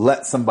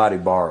let somebody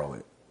borrow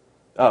it.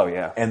 Oh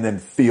yeah. And then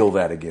feel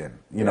that again.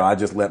 You know, I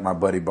just let my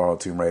buddy borrow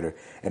Tomb Raider,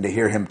 and to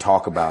hear him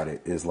talk about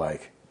it is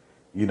like,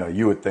 you know,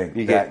 you would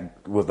think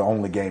that was the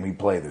only game he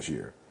played this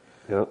year.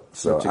 Yep.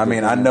 So, I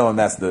mean, I know, and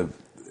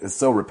it's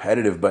so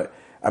repetitive, but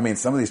I mean,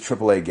 some of these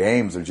AAA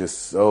games are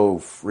just so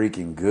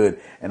freaking good.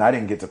 And I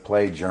didn't get to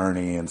play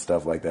Journey and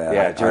stuff like that.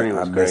 Yeah, Journey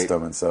was I missed great.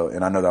 them,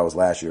 and I know that was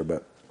last year,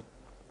 but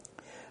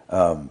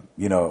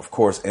you know, of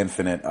course,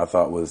 Infinite I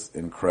thought was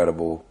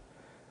incredible.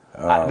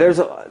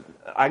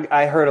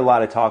 I heard a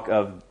lot of talk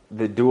of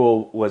the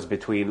duel was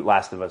between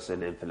Last of Us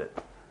and Infinite.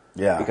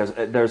 Yeah, Because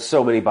there's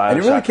so many Bioshock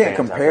and you really can't fans out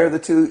compare there. the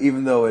two,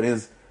 even though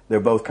they're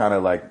both kind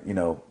of like, you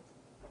know,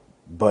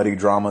 buddy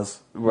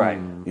dramas, Right.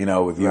 You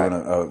know, with you Right.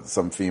 and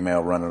some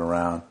female running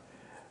around.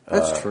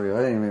 That's true. I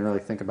didn't even really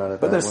think about it.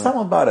 But that there's way.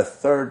 something about a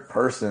third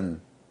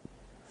person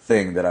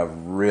thing that I've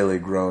really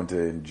grown to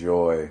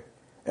enjoy.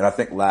 And I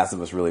think Last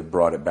of Us really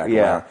brought it back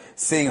Yeah. around.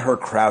 Seeing her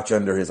crouch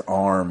under his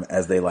arm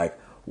as they like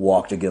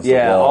walked against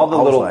Yeah, the wall. all the I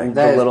was little- like,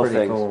 That is little pretty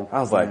things. cool. I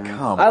was like, Yeah.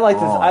 come I like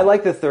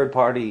on. the third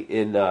party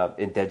in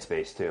Dead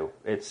Space too.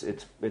 It's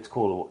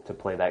cool to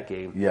play that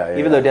game. Yeah,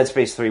 Even though Dead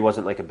Space 3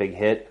 wasn't like a big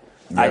hit,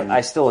 Yeah.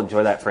 I still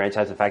enjoy that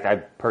franchise. In fact, I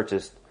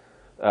purchased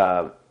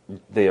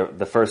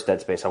the first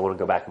Dead Space. I want to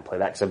go back and play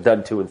that because I've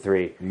done 2 and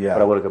 3. Yeah.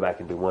 But I want to go back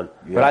and do 1.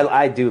 Yeah. But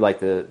I do like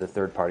the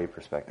third party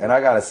perspective. And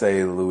I gotta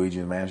say,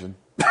 Luigi's Mansion.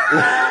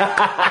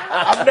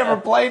 I've never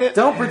played it.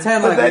 Don't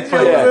pretend But like that we joke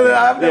played was it. in-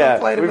 I've never Yeah,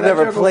 played it. we've but that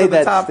never joke was played in the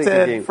that top stinking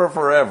 10 game. for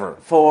forever.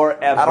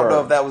 Forever. I don't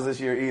know if that was this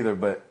year either,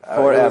 but it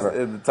Forever. was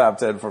in the top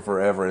 10 for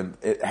forever, and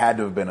it had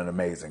to have been an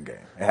amazing game.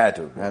 It had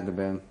to have been. Had to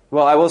been.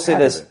 Well, I will say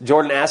Had this: to be.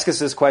 Jordan asked us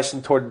this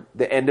question toward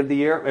the end of the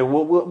year, and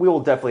we will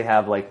definitely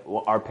have like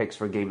our picks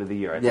for game of the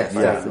year. I think, Yes,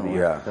 by the end of the definitely.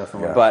 year.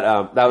 Definitely. Yeah.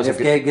 But that was If a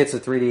good. Gabe gets a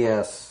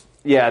 3DS,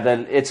 Yeah,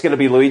 then it's going to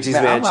be Luigi's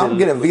Man, I'm Mansion. gonna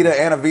get a Vita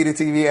and a Vita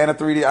TV and a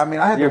 3D. I mean,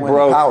 I had to You're win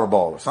broke. the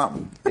Powerball or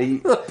something.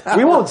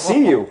 We won't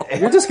see you.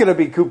 You're just going to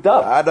be cooped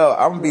up. I know.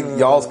 I'm gonna be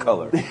y'all's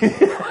color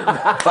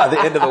by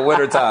the end of the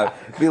winter time.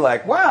 Be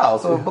like, wow.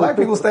 So if black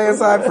people stay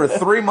inside for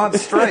 3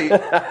 months straight,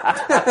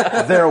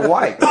 they're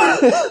white.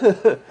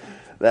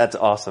 That's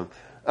awesome.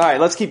 All right,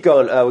 let's keep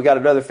going. We got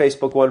another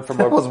Facebook one from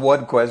That our. was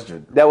one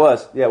question. That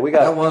was yeah. We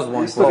got That was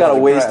one We still got a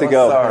question. ways to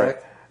go.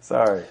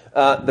 Sorry.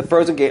 The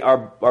Frozen game.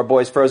 Our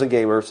boys, Frozen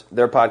Gamers,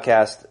 their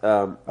podcast.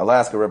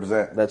 Alaska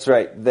represent. That's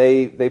right.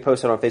 They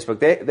posted on Facebook.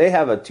 They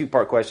have a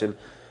 2-part question.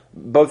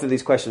 Both of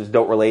these questions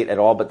don't relate at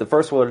all, but the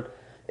first one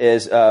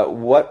is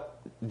what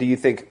do you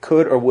think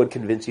could or would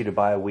convince you to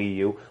buy a Wii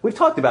U? We've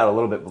talked about it a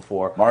little bit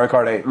before. Mario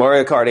Kart 8.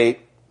 Mario Kart 8.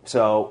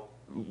 So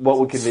What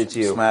would convince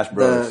you? Smash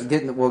Bros.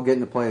 Getting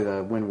to play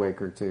the Wind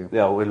Waker too.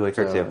 Yeah, Wind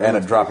Waker So- 2. And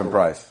a drop in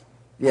price.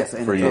 Yes,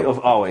 and For you.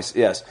 Always,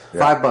 yes.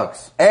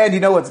 $5. And you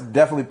know what's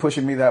definitely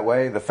pushing me that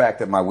way? The fact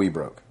that my Wii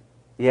broke.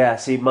 Yeah,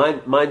 see,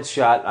 mine's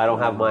shot. I don't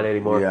have mine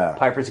anymore. Yeah.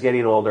 Piper's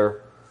getting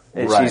older,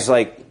 and Right. she's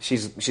like,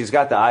 she's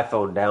got the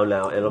iPhone down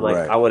now, and I'm like,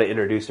 Right. I want to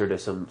introduce her to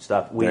some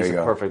stuff. There Wii's you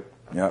a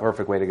go.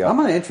 perfect way to go. I'm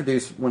going to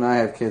introduce, when I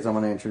have kids, I'm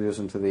going to introduce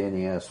them to the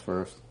NES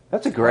first.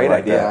 That's a great I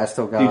like idea. that. I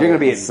still got Dude, you're going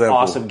to be it. an Simple.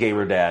 awesome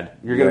gamer dad.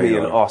 You're going to Yeah, be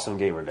you an are. awesome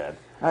gamer dad.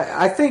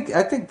 I think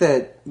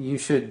that you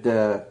should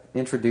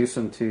introduce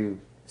them to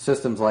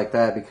systems like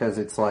that because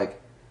it's like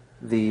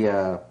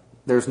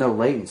there's no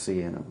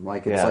latency in them.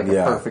 Like it's Yeah. like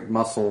Yeah. a perfect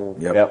muscle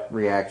Yep.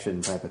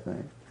 reaction type of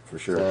thing. For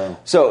sure.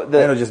 So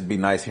It'll just be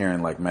nice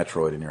hearing like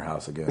Metroid in your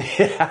house again.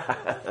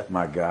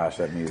 My gosh,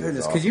 that music is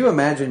Goodness, awesome. could you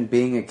imagine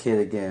being a kid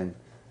again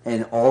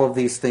and all of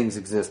these things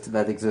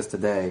that exist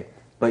today,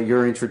 but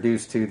you're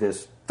introduced to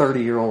this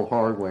 30-year-old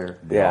hardware.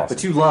 Yeah.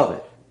 But you love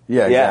it.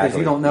 Yeah, Yeah. exactly. Because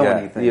you don't know Yeah.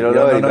 anything. You don't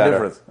know any better.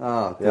 difference.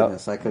 Oh,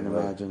 goodness, I couldn't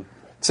imagine.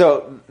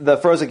 So the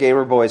Frozen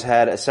Gamer Boys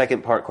had a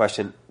second part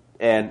question,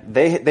 and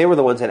they were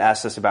the ones that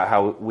asked us about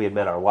how we had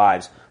met our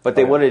wives, but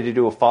they wanted to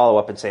do a follow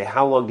up and say,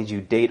 how long did you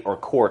date or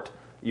court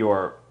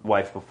your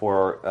wife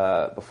before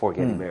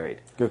getting married?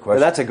 Good question.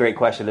 And that's a great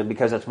question, and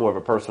because that's more of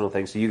a personal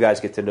thing, so you guys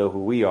get to know who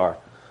we are.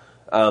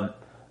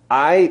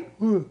 I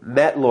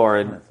met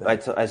Lauren,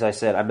 as I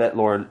said, I met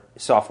Lauren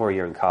sophomore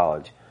year in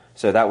college.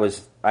 So that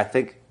was, I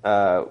think,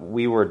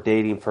 we were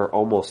dating for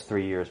almost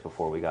 3 years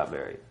before we got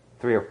married.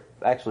 3 and a half,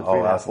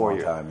 That's a 4 long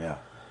years. time, yeah.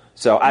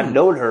 So I've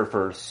known her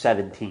for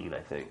 17, I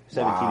think.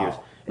 17 Wow. years.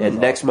 And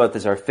next month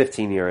is our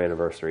 15-year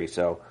anniversary.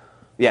 So,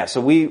 yeah, so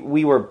we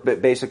were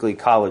basically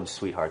college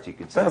sweethearts, you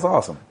could say. That's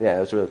awesome. Yeah, it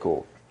was really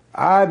cool.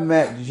 I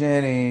met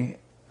Jenny,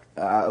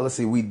 let's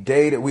see,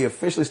 we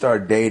officially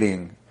started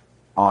dating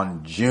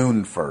on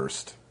June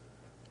 1st.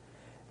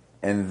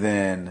 And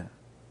then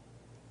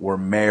were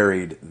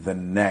married the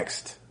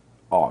next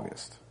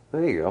August.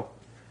 There you go.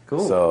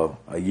 Cool. So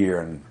a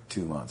year and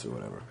 2 months or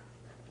whatever.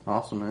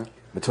 Awesome, man.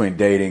 Between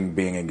dating,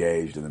 being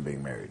engaged, and then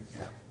being married.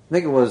 Yeah. I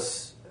think it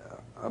was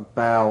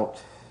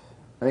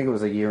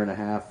a year and a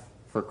half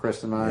for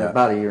Chris and I. Yeah.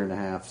 About a year and a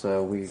half.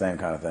 So we Same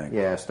kind of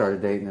thing.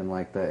 started dating in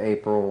like the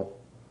April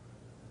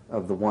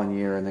of the 1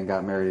 year and then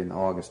got married in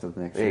August of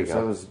the next There you year. go.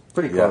 So it was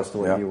pretty Yeah, close to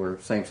what yeah. you were.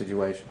 Same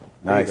situation.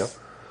 There you Nice.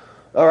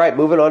 go. All right,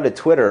 moving on to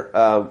Twitter.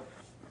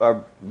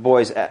 Our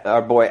boy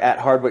at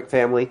Hardwick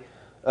Family.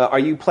 Are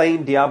you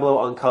playing Diablo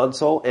on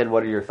console, and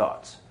what are your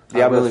thoughts?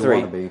 Diablo really 3.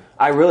 wanna be.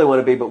 I really want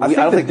to be, but I I don't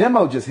think the think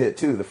demo just hit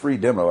too. The free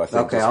demo, I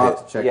think. Okay, just I'll hit.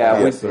 have to check Yeah,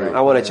 that out.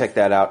 I want to check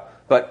that out.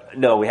 But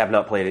no, we have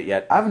not played it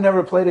yet. I've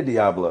never played a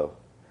Diablo,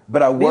 but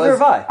Neither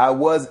have I. I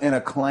was in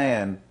a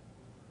clan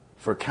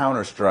for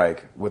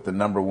Counter-Strike with the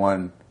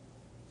 #1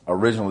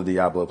 original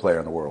Diablo player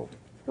in the world.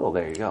 Oh,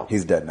 there you go.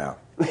 He's dead now.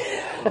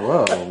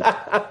 Whoa.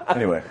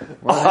 Anyway,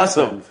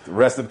 Awesome.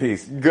 rest in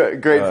peace.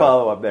 Great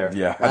follow up there.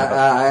 Yeah,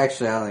 I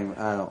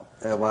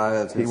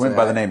don't. he went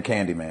by the name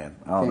Candyman.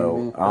 I don't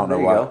know. I don't There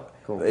know you why. go.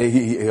 Cool.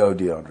 He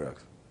OD on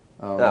drugs.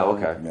 Oh,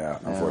 okay. Yeah,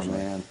 Oh, unfortunately.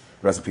 man.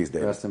 Rest in peace,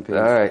 David. Rest in peace.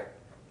 All right.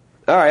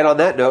 All right, on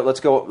that note,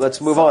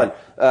 let's move on.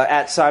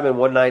 At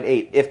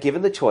Simon198, if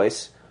given the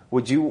choice,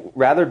 would you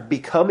rather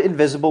become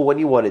invisible when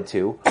you wanted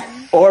to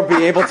or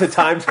be able to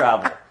time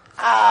travel?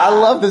 I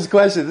love this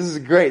question. This is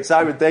great.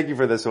 Simon, thank you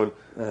for this one.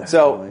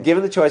 So, funny.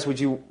 given the choice, would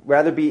you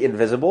rather be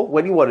invisible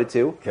when you wanted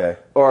to Okay.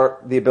 or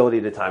the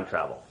ability to time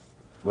travel?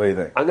 What do you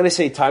think? I'm going to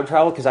say time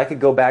travel because I could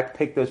go back,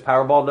 pick those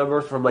Powerball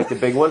numbers from like the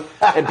big one,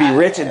 and be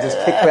rich and just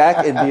kick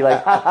back and be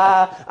like, ha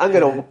ha, I'm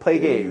going to play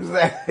games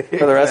for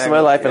the rest of my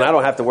life, and I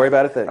don't have to worry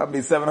about a thing. I'll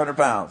be 700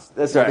 pounds.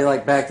 That's It'd be right.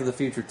 like Back to the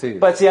Future too.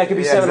 But see, I could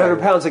be Yeah, 700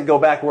 exactly. pounds and go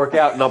back, work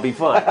out, and I'll be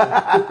fine.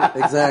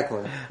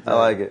 exactly. I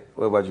like it.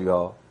 What about you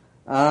all?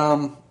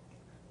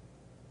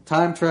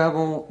 Time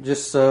travel,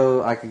 just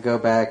so I could go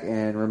back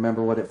and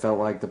remember what it felt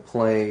like to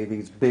play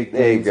these big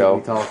There you games go. that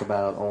we talk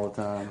about all the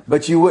time.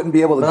 But you wouldn't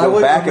be able to But I go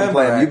wouldn't back and remember,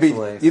 play them.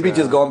 actually, You'd be so-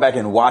 just going back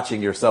and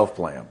watching yourself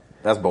play them.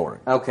 That's boring.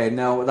 Okay,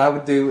 no, what I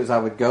would do is I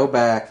would go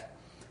back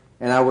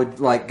and I would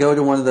like go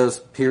to one of those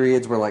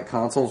periods where like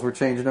consoles were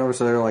changing over,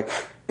 so they're like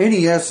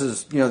NES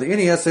is, the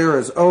NES era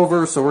is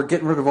over, so we're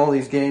getting rid of all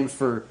these games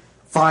for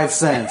 5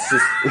 cents.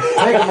 Just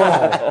take them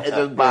all.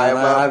 Just buy And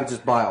them I up. would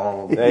just buy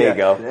all of them. There you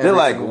go. They're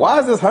like, why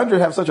does this 100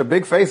 have such a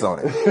big face on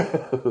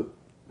it?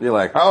 You're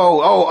like,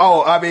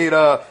 I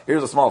mean,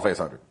 here's a small face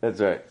 100. That's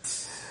right.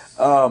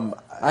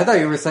 I thought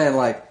you were saying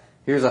like,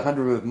 here's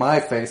 100 with my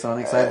face on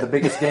it because I have the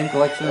biggest game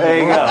collection in the There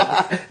you world.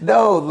 go.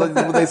 No,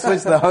 look, they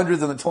switched the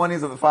hundreds and the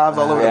 20s and the 5s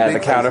all over Yeah, the the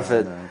big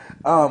counterfeit.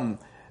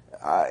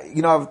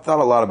 I've thought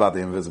a lot about the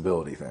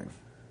invisibility thing.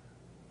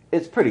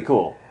 It's pretty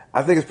cool.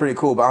 I think it's pretty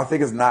cool, but I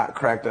think it's not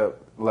cracked up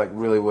like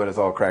really what it's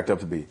all cracked up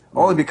to be.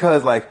 Only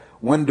because like,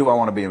 when do I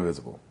want to be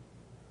invisible?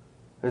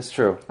 It's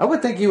true. I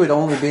would think you would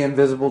only be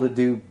invisible to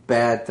do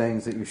bad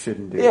things that you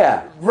shouldn't do.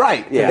 Yeah.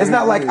 Right. Yeah. It's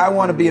not like I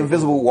want to be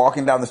invisible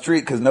walking down the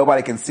street because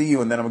nobody can see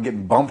you and then I'm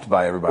getting bumped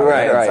by everybody.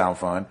 Right, That doesn't right. sound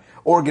fun.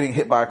 Or getting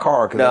hit by a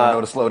car because I No. don't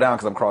know to slow down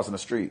because I'm crossing the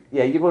street.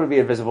 Yeah, you'd want to be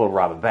invisible to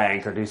rob a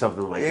bank or do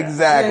something like that.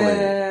 Exactly.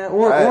 Yeah,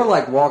 or Right.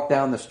 like walk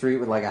down the street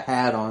with like a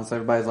hat on, so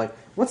everybody's like,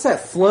 "What's that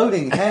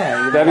floating hat?"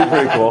 You know, That'd be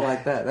pretty cool.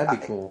 Like that. That'd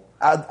be cool.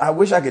 I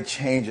wish I could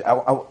change it.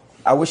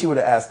 I wish he would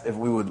have asked if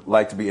we would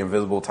like to be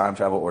invisible, time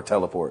travel, or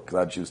teleport because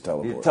I'd choose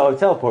teleport.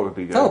 Teleport would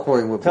be good.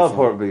 Teleporting would be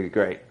Teleport fun. would be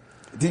great.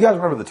 Do you guys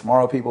remember the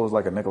Tomorrow People? It was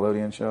like a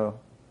Nickelodeon show.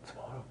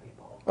 Tomorrow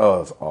people.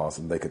 Oh, it's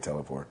awesome. They could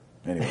teleport.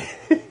 Anyway.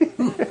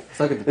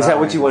 So could the Is that Power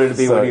what you Rangers. wanted to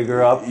be when you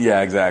grew up?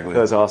 Yeah, exactly. That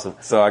was awesome.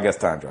 So I guess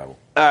time travel.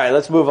 All right,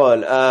 let's move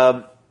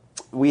on.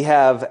 We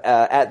have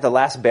at the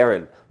Last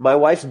Baron. My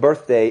wife's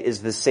birthday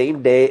is the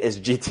same day as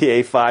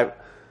GTA 5,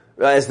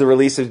 as the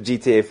release of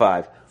GTA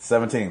 5.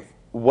 17th.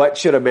 What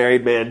should a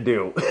married man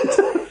do?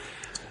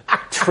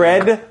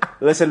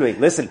 Listen to me.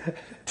 Listen.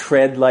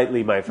 Tread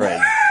lightly, my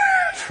friend.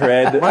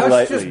 Tread Why don't you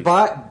lightly. just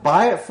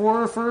buy it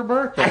for her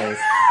birthday?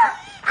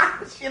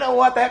 You don't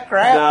want that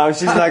crap? No,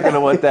 she's not going to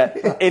want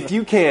that. If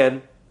you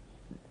can,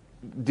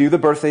 do the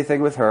birthday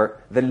thing with her.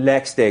 The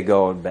next day,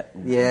 go and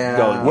Yeah.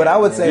 Go and What I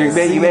would say is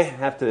you may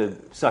have to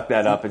suck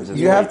that up and just.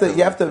 you have wait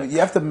to you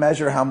have to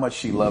measure how much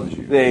she loves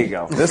you. There you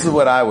go. This is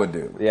what I would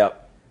do.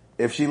 Yep.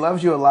 If she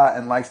loves you a lot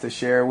and likes to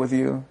share with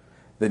you,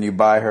 then you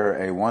buy her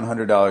a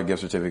 $100 gift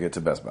certificate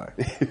to Best Buy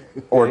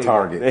or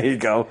Target. There you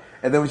go.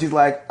 And then when she's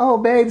like, "Oh,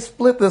 babe,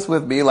 split this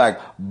with me," like,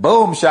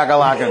 boom,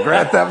 shakalaka,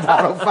 Grand Theft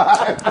Auto 5.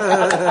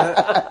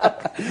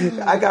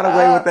 I got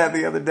away with that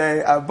the other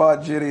day. I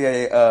bought Jenny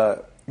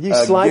a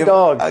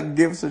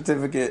gift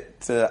certificate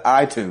to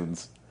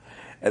iTunes.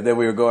 And then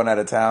we were going out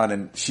of town,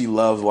 and she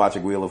loves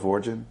watching Wheel of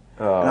Fortune.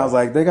 And I was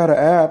like, they got an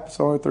app. It's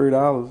only $3.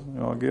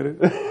 You want to get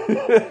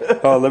it?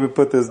 Oh, let me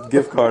put this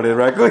gift card in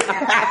right quick.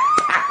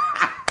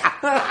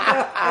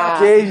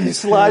 Okay, you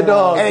sly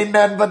dog. Ain't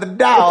nothing but the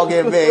dog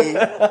in me.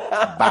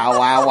 Bow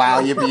wow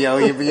wow yippee yo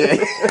yippee yay.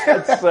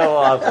 That's so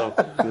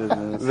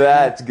awesome.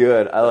 That's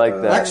good. I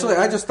like that. Actually,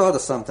 I just thought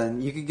of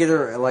something. You could get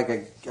her like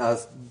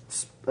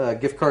a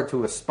gift card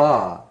to a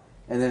spa,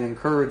 and then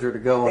encourage her to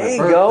go on There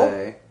her you go.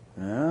 birthday.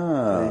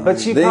 But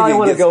she Then probably you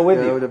want to get- go with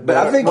go you. to But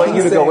I think want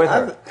you to go with I-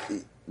 her.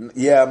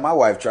 Yeah, my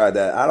wife tried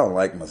that. I don't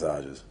like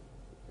massages.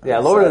 Yeah,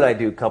 Lauren and I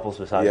do couples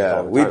massages. Yeah,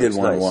 all the we time. did It's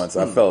one nice. once.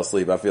 I fell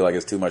asleep. I feel like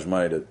it's too much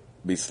money to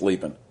be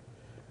sleeping.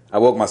 I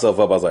woke myself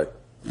up. I was like,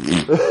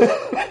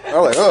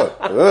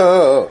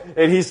 oh.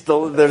 And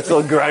they're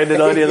still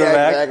grinding on you in the Yeah,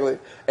 back. exactly.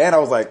 And I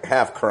was like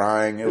half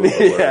crying. It was the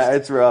worst. Yeah,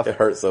 it's rough. It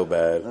hurt so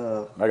bad.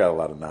 I got a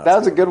lot of knots. That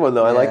was a good one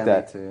though. I Yeah, like me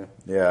that. too.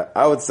 Yeah,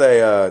 I would say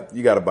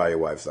you got to buy your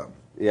wife something.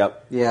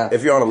 Yep. Yeah.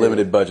 If you're on a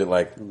limited budget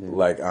like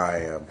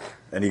I am,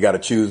 and you got to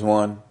choose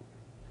one,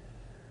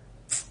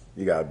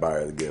 you got to buy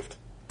her the gift.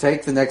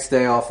 Take the next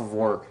day off of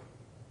work.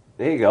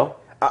 There you go.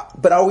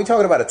 But are we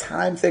talking about a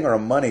time thing or a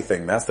money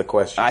thing? That's the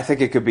question. I think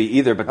it could be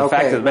either, but the Okay,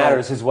 fact of the matter well-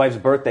 is his wife's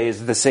birthday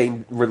is the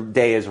same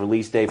day as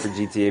release day for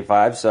GTA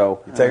 5,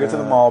 so Take her to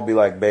the mall, be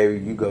like,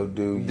 baby, you go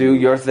do do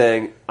your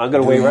thing. I'm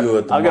going to Do wait you right,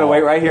 at the I'm going to mall.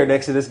 wait right here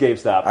next to this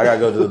GameStop. I got to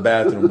go to the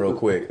bathroom real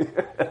quick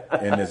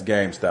in this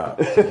GameStop.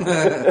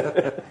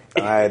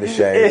 I had to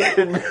shave.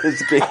 In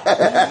this game.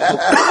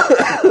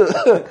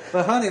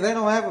 But honey, they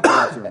don't have a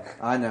bathroom.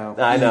 I know.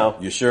 I know.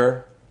 You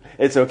sure?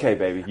 It's okay,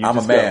 baby. You I'm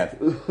a just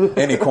man.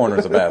 Any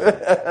corner's a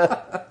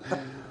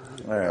bathroom.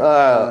 All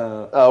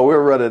right. Oh,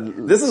 we're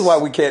running. This is why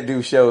we can't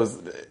do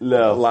shows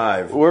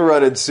live. We're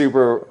running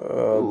super.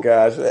 Oh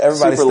gosh,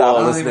 everybody Super stop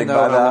long. listening I don't even by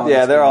know how now. long Yeah,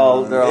 it's they're been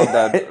all on.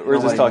 done. We're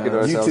just Nobody talking to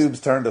knows. ourselves.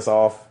 YouTube's turned us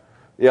off.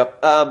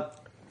 Yep.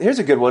 Here's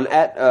a good one.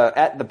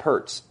 At the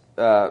Perts,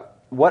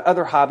 what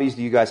other hobbies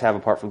do you guys have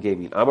apart from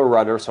gaming? I'm a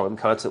runner, so I'm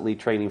constantly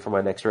training for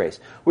my next race,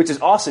 which is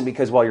awesome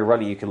because while you're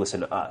running, you can listen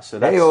to us. So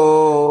that's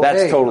Heyo.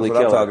 that's Hey. totally That's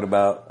what I'm killer. talking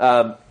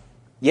about.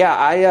 Yeah,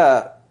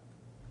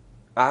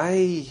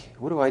 I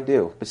what do I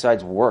do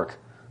besides work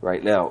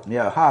right now?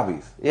 Yeah,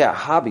 hobbies. Yeah,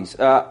 hobbies.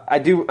 I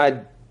do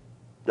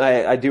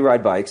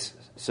ride bikes,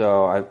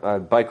 so I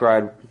bike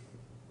ride.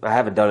 I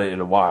haven't done it in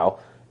a while,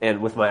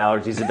 and with my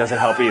allergies, it doesn't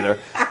help either.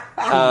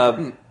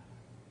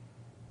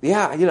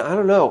 Yeah, I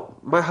don't know.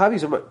 My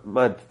hobbies are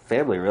my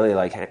family, really,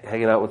 like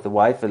hanging out with the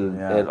wife,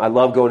 and I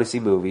love going to see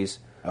movies.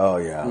 Oh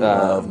yeah,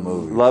 love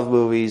movies. Love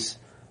movies,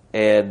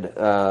 and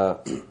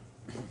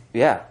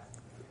yeah,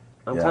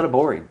 I'm kind of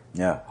boring.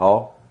 Yeah,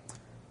 Hall.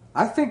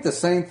 I think the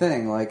same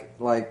thing. Like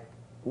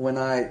when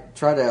I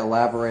try to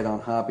elaborate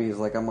on hobbies,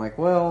 like I'm like,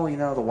 well,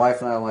 the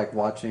wife and I like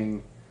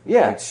watching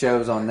like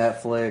shows on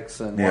Netflix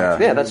and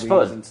watching Yeah, that's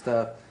movies fun. and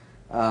stuff.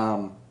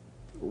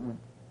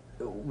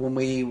 When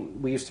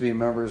we used to be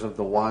members of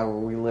the Y where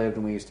we lived,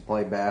 and we used to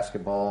play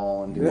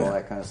basketball and do all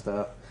that kind of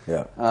stuff.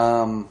 Yeah.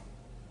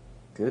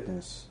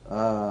 Goodness.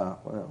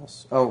 What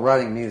else? Oh,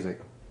 writing music.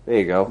 There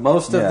you go.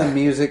 Most of the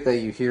music that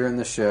you hear in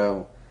the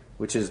show,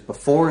 which is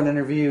before an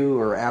interview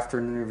or after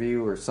an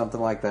interview or something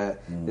like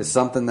that, is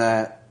something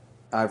that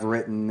I've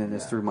written and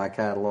is through my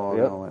catalog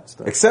and all that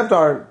stuff. Except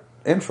our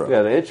intro.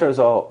 Yeah, the intro's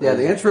all. Yeah,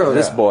 the intro.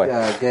 This is, boy.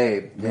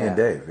 Gabe. Me and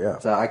Dave, yeah.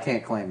 So I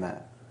can't claim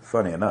that.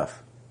 Funny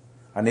enough.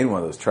 I need one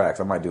of those tracks.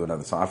 I might do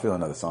another song. I feel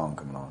another song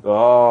coming on.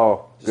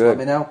 Oh, Just good. let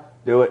me know.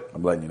 Do it.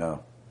 I'm letting you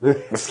know.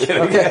 Just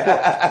kidding.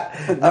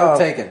 Okay. No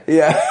taken.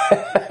 Yeah.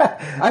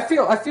 I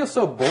feel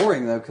so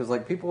boring though, because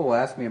like people will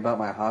ask me about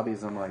my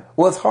hobbies. I'm like,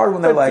 Well, it's hard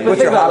when they're like, but what's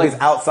think your about, hobbies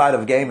like- outside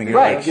of gaming? You're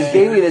Right, like, because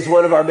gaming is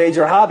one of our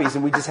major hobbies,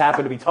 and we just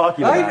happen to be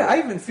talking about it. I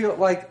even feel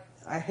like,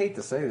 I hate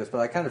to say this, but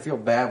I kind of feel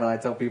bad when I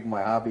tell people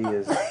my hobby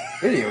is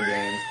video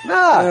games.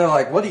 Nah. And they're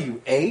like, "What do you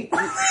ate?"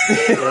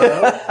 You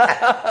know?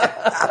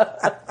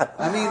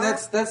 I mean,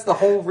 that's the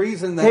whole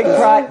reason that Take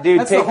pride- dude,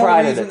 That's take the whole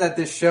pride in reason it. that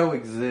this show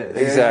exists.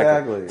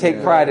 Exactly.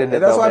 Take pride in it,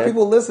 And that's though, why man.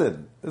 people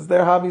listen. It's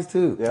their hobbies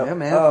too. Yeah,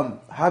 man.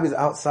 Hobbies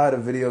outside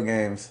of video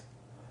games.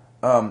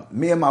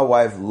 Me and my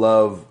wife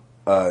love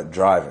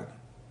driving.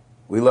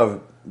 We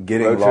love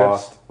getting Road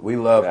lost. trips? We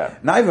love Yeah.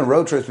 not even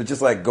road trips, but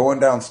just like going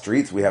down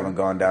streets we haven't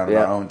gone down in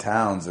Yeah. our own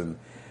towns and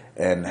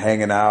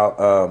hanging out.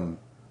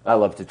 I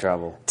love to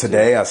travel.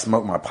 Today I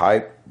smoked my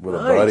pipe with a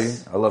buddy.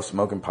 Nice. I love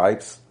smoking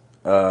pipes.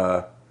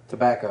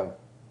 Tobacco.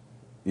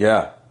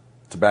 Yeah.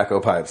 Tobacco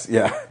pipes.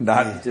 Yeah.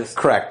 Not Just-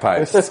 crack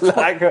pipes. What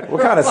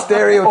What kind of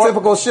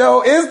stereotypical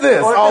show is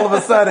this all of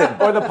a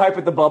sudden? Or the pipe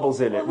with the bubbles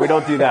in it. We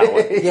don't do that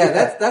one.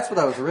 Yeah, that's what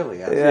I was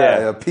really at.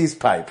 Yeah, a peace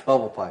pipe.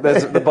 Bubble pipe.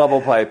 That's the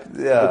bubble pipe.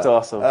 Yeah. That's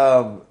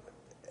awesome.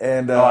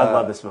 And I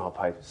love the smell of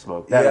pipe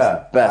smoke. That is yeah,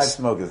 the best. pipe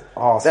smoke is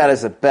awesome. That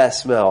is the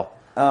best smell.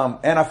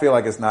 And I feel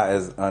like it's not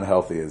as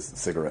unhealthy as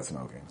cigarette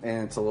smoking.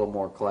 And it's a little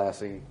more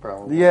classy,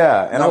 probably.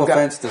 Yeah, and No I've got-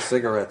 offense to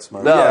cigarette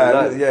smoke. No. yeah,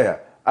 not- yeah.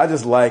 I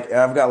just like,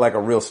 I've got like a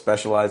real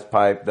specialized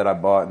pipe that I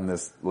bought in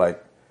this,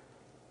 like,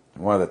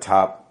 one of the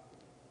top,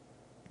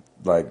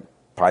 like,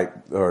 pipe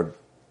or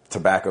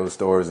tobacco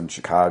stores in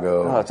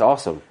Chicago. Oh, it's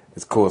awesome.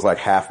 It's cool. It's like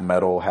half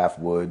metal, half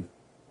wood.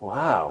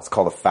 Wow. It's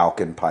called a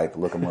Falcon pipe.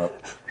 Look them up.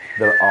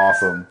 They're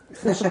awesome.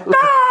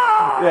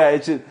 Yeah,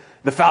 it's just,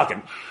 the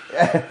Falcon.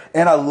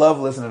 And I love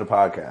listening to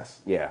podcasts.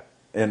 Yeah.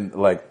 And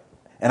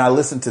I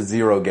listen to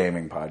zero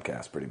gaming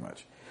podcasts pretty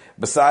much.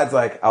 Besides,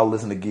 like, I'll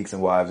listen to Geeks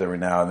and Wives every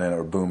now and then,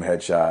 or Boom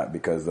Headshot,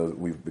 because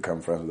we've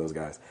become friends with those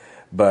guys.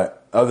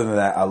 But other than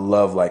that, I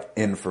love like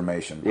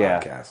information Yeah.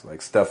 podcasts,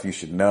 like stuff you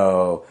should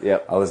know.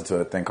 Yep. I listen to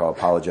a thing called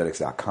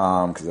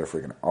apologetics.com because they're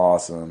freaking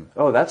awesome.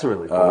 Oh, that's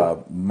really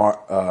cool.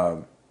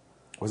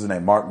 What's his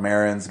name? Mark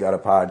Maron's got a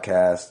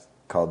podcast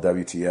called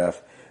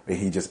WTF. And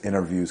he just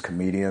interviews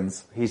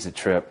comedians. He's a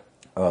trip.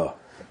 Oh,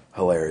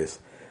 hilarious.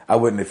 I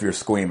wouldn't, if you're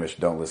squeamish,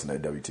 don't listen to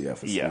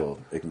WTF. It's Yeah.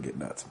 it can get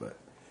nuts, but.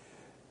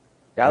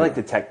 Yeah, I like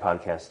the tech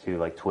podcasts too,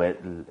 like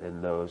Twit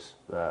and those.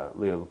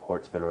 Leo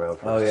Laporte's been around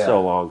for Oh, yeah.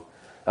 so long.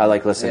 I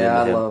like listening Yeah, to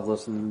I him. love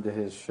listening to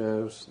his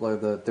shows,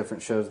 like the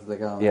different shows that they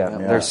got on. Yeah, the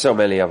network. there's so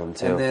many of them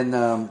too. And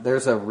then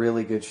there's a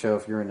really good show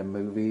if you're into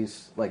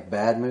movies, like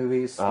bad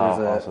movies. Oh,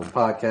 There's a awesome.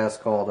 podcast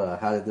called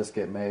How Did This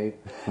Get Made?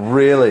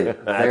 Really?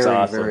 That's very,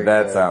 awesome. Very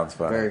That good. sounds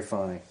funny. Very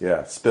funny.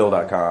 Yeah,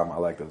 spill.com. I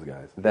like those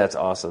guys. That's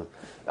awesome.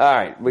 All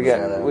right, we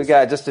that was-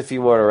 got just a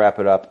few more to wrap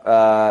it up.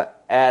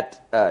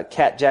 At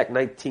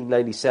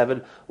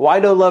CatJack1997, why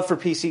no love for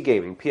PC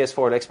gaming?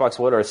 PS4 and Xbox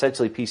One are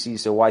essentially PCs,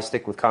 so why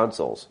stick with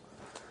consoles?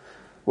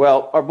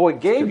 Well, our boy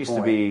Gabe used to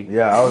point. be.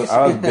 Yeah, I was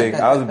a big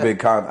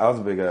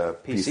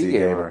PC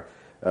gamer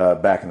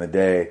back in the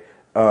day.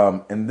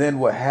 And then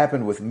what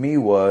happened with me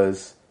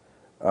was,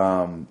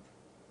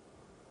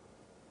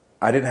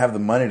 I didn't have the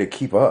money to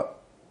keep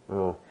up.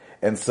 Oh.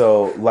 And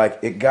so, like,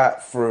 it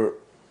got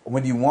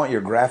when you want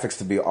your graphics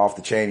to be off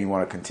the chain, you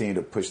want to continue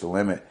to push the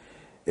limit,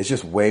 it's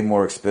just way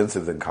more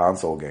expensive than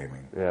console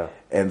gaming. Yeah.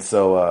 And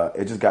so,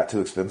 it just got too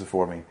expensive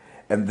for me.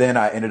 And then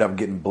I ended up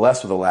getting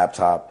blessed with a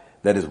laptop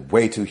that is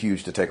way too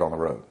huge to take on the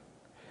road.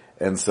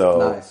 And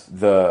so, Nice.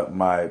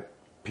 my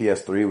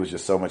PS3 was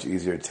just so much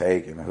easier to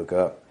take and hook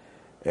up.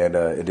 And,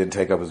 it didn't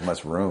take up as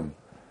much room.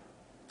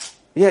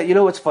 Yeah, you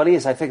know what's funny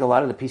is I think a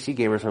lot of the PC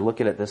gamers are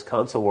looking at this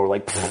console war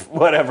like,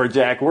 whatever,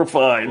 Jack, we're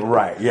fine.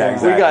 Right, yeah,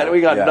 exactly.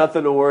 We got Yeah.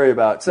 nothing to worry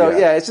about. So Yeah.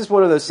 yeah, it's just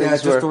one of those Yeah, I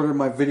things just where. ordered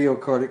my video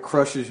card. It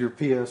crushes your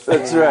PS4.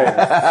 That's right.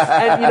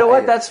 And you know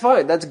what? That's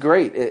fine. That's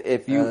great.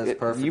 If you That's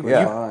perfectly you,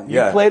 fine. you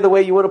Yeah. play the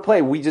way you want to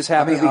play. We just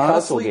happen to be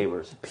honestly,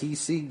 console gamers.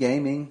 PC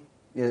gaming,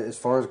 as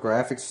far as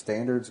graphics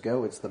standards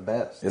go, it's the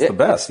best. It's the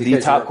best. The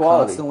Because top you're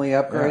quality. Constantly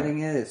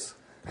upgrading it. It's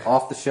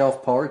off the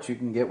shelf parts. You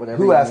can get whatever.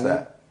 Who you asked need.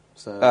 that?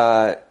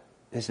 So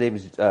His name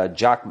is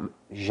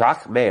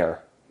Jacques Mayer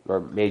or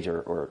Major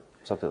or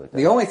something like that.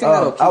 the only thing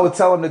that'll keep I would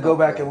tell him to go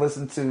back and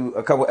listen to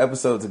a couple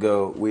episodes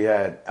ago. We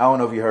had, I don't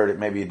know if you heard it,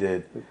 maybe you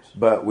did,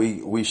 but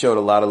we showed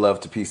a lot of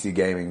love to PC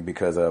gaming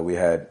because we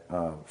had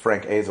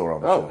Frank Azel on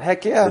the Oh, show.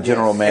 heck yeah. The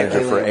general Yes.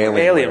 manager for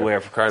Alienware,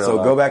 for crying out So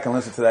loud. go back and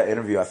listen to that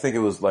interview. I think it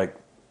was like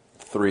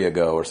 3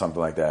 ago or something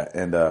like that.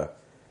 And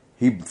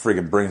he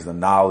freaking brings the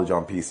knowledge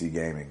on PC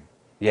gaming.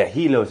 Yeah,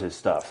 he knows his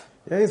stuff.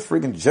 Yeah, he's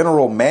freaking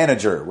general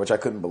manager, which I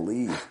couldn't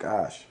believe.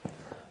 Gosh.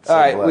 All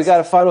right, blessed. we got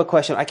a final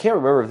question. I can't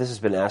remember if this has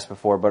been asked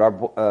before, but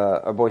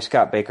our boy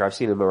Scott Baker, I've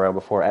seen him around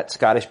before at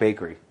Scottish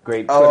Bakery.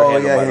 Great Twitter Oh,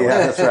 handle, by the way.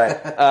 that's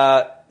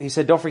right. He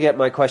said, don't forget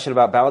my question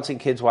about balancing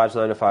kids' wives'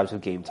 9 to 5s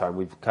with game time.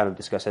 We've kind of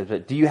discussed that.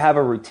 But do you have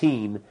a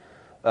routine,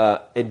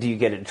 and do you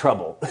get in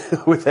trouble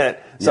with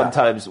that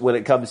sometimes when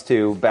it comes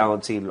to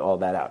balancing all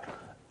that out?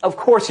 Of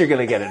course you're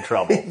going to get in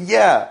trouble.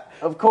 Yeah.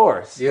 Of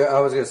course. Yeah, I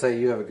was going to say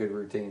you have a good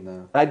routine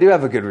though. I do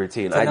have a good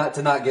routine.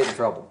 To not get in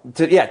trouble.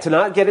 To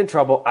not get in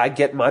trouble, I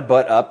get my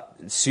butt up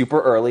super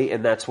early,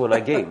 and that's when I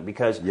game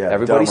because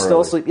everybody's dumb still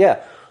early. asleep.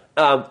 Yeah.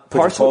 Put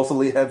your Pulse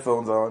Elite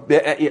headphones on.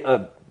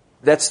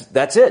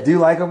 That's it. Do you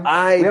like them? We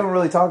haven't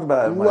really talked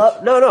about it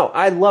much. No,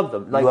 I love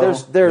them. Like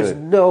Love there's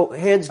them? no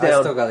hands down. I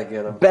still got to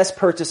get them. Best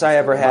purchase I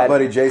ever My had.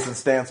 buddy Jason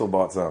Stansel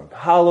bought some.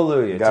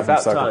 Hallelujah! Got It's from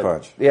about Sucker time.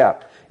 Punch. Yeah,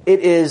 it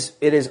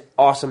is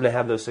awesome to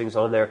have those things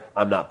on there.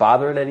 I'm not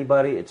bothering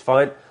anybody. It's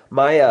fine.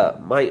 My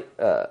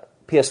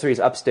PS3 is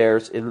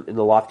upstairs in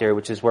the loft area,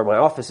 which is where my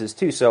office is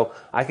too. So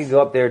I can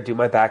go up there, do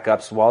my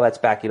backups. While that's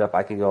backing up,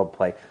 I can go and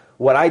play.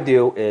 What I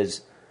do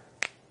is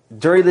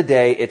during the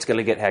day, it's going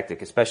to get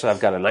hectic. Especially I've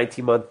got a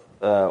 19-month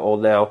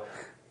old now.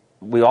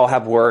 We all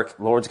have work.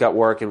 Lauren's got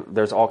work, and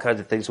there's all kinds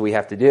of things we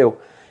have to do.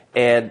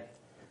 And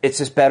it's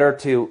just better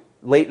to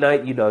late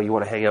night. You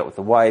want to hang out with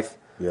the wife.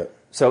 Yeah.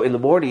 So in the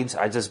mornings,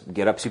 I just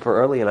get up super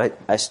early and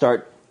I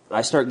start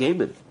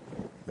gaming.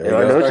 There you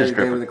I go. know it's Start just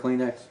your day great. with a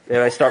Kleenex. And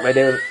I start my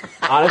day with.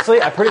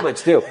 Honestly, I pretty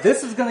much do.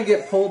 This is going to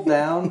get pulled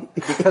down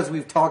because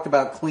we've talked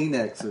about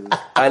Kleenexes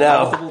I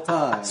know. multiple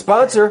times.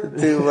 Sponsor.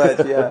 Too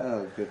much, yeah.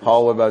 Oh, goodness.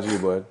 Hall, what about you,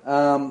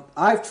 bud?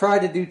 I've tried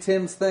to do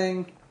Tim's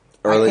thing.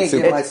 Early I can't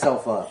super- get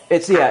myself up.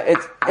 It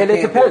depends. can't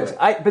do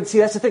it. But see,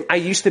 that's the thing. I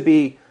used to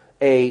be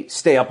a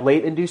stay up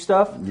late and do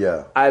stuff.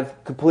 Yeah.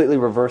 I've completely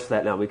reversed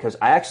that now because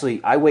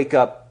I wake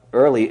up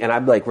early and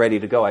I'm like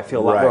ready to go. I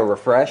feel a lot Right. more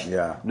refreshed.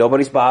 Yeah.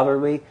 Nobody's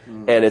bothering me,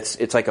 and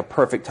it's like a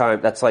perfect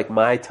time. That's like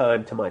my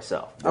time to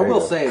myself. I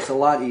will say it's a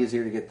lot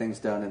easier to get things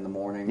done in the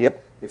morning.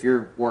 Yep. If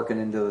you're working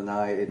into the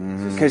night, it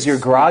just- 'Cause you're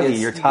groggy, you get-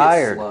 you're you get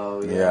tired.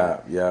 slow,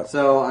 Yeah.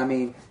 So I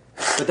mean,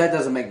 but that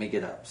doesn't make me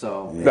get up.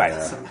 So Right. it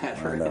doesn't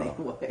matter I know.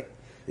 anyway.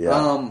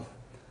 Yeah.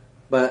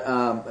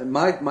 But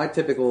my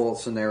typical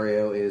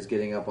scenario is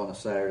getting up on a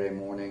Saturday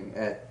morning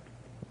at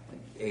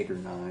 8 or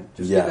 9.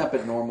 Just Yeah. getting up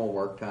at normal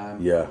work time.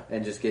 Yeah.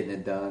 And just getting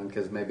it done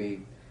because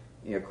maybe,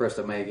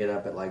 Krista may get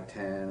up at like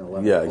 10,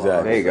 11 Yeah, o'clock.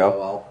 exactly. There you go.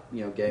 So I'll,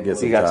 game Get a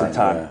some You got some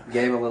little- time.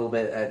 game a little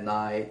bit at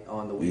night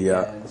on the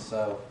Yeah. weekends.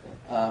 So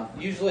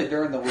usually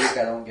during the week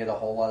I don't get a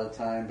whole lot of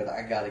time, but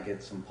I got to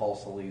get some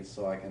Pulse Elites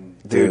so I can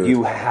Dude, Dude.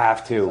 you have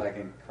so to. I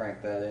can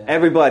crank that in.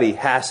 Everybody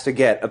has to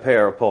get a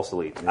pair of Pulse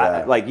Elite.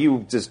 Yeah. Like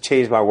you just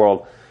changed my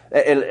world.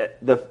 And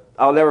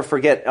I'll never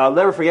forget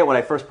when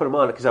I first put them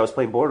on because I was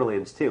playing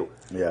Borderlands 2.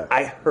 Yeah.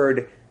 I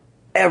heard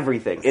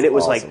everything, and it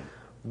was like awesome.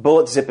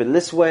 bullet zipping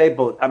this way.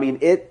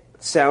 It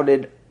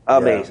sounded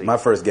amazing. My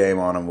first game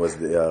on him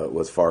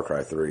was Far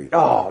Cry 3.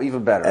 Oh,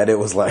 even better. And it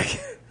was like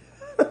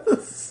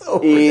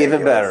so Even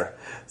ridiculous. better.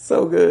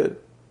 So good.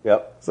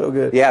 Yep. So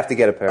good. You have to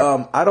get a pair.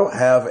 I don't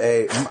have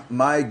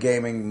my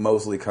gaming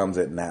mostly comes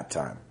at nap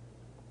time.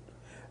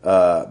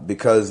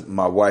 Because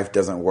my wife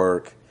doesn't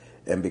work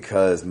and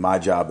because my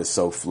job is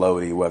so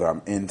floaty, whether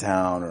I'm in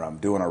town or I'm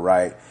doing it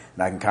right,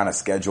 and I can kind of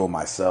schedule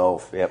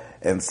myself. Yep.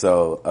 And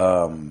so,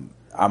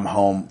 I'm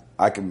home.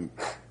 I can,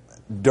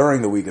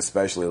 during the week,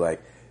 especially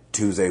like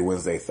Tuesday,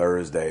 Wednesday,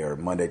 Thursday, or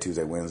Monday,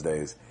 Tuesday,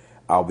 Wednesdays,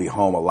 I'll be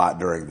home a lot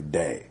during the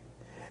day.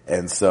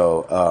 And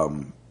so,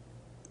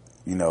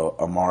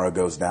 Amara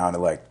goes down at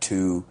like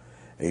 2,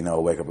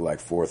 wake up at like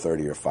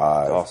 4:30 or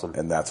 5. Awesome.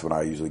 And that's when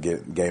I usually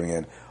get gaming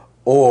in.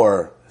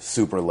 Or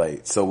super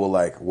late. So we'll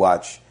like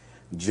watch,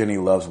 Jenny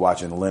loves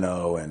watching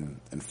Leno and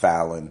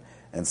Fallon.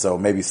 And so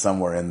maybe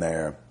somewhere in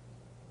there,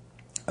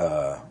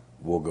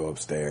 we'll go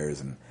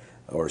upstairs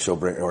or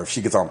if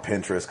she gets on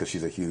Pinterest because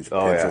she's a huge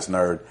Pinterest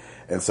nerd.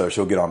 And so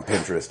she'll get on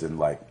Pinterest and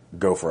like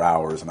go for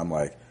hours. And I'm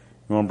like,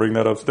 you want to bring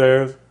that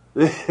upstairs?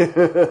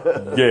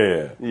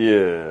 Yeah.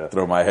 yeah.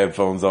 Throw my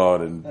headphones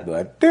on and be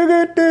like,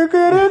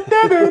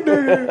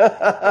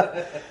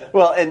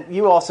 Well, and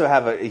you also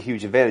have a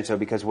huge advantage though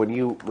because when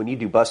you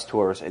do bus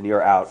tours and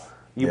you're out,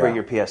 you bring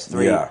your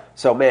PS3. Yeah.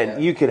 So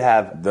man, you could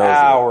have Those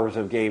hours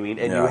of gaming,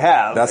 and you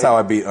have. That's how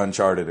I beat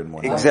Uncharted in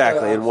one.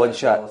 Exactly I'm in so one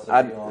shot. jealous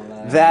of you on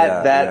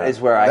that. That is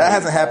where I. That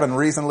hasn't happened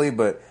recently,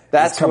 but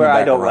That's it's coming where I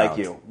back don't around. like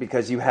you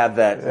because you have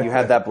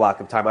that block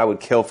of time. I would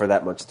kill for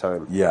that much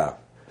time. Yeah,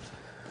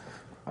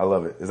 I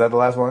love it. Is that the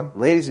last one?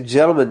 Ladies and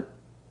gentlemen,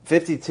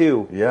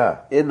 52 Yeah,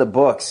 in the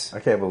books.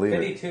 I can't believe it.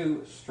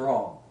 52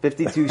 strong.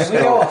 52 Can we go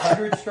strong.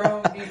 100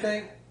 strong, do you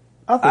think?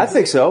 I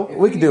think so. If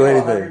We can do go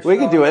anything. 100 We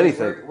can do strong,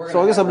 anything. we're As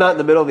long as I'm not in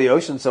the middle of the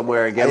ocean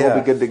somewhere again, we'll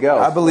be good to go.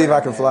 I believe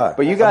I can fly.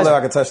 But you I guys, believe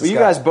I can touch the you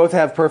sky. guys both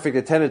have perfect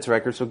attendance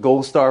records, so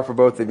gold star for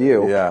both of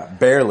you. Yeah,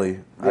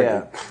 barely.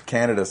 Yeah.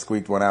 Canada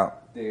squeaked one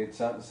out. Dude,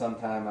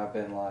 sometime I've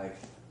been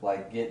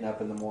like getting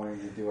up in the morning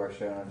to do our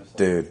show, and I'm just like,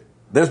 Dude,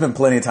 there's been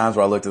plenty of times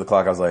where I looked at the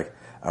clock, I was like,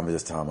 I'm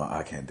just telling my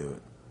I can't do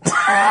it.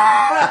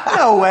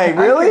 No way,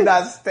 really?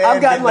 cannot stand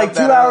I've gotten getting like up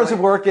 2 that hours early. of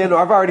work in, or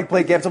I've already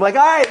played games. I'm like,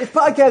 all right, it's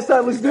podcast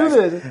time. Let's do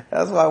this.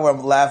 That's why when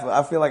I'm laughing,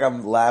 I feel like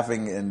I'm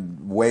laughing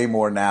in way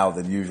more now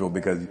than usual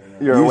because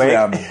You're usually awake?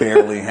 I'm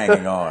barely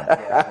hanging on.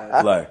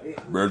 Like,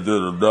 There's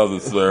another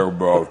thing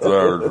about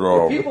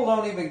that. People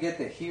don't even get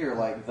to hear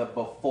like the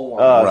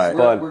before. Oh, Right.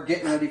 We're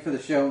getting ready for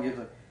the show and gives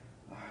like,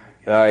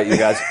 All right, you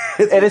guys.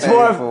 and it's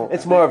more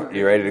of,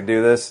 you ready to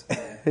do this?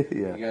 you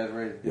guys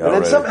ready? Yeah. And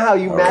then Alrighty. somehow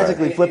you Alright.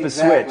 magically flip a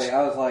Exactly. switch.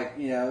 I was like,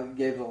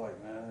 Gabe's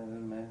like,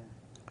 man.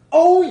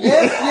 Oh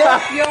yes,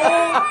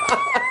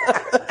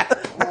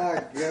 oh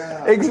my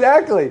god.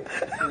 Exactly.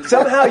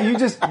 Somehow you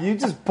just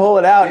pull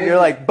it out and you're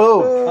like,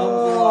 boom. Comes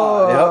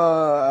alive. We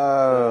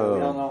oh.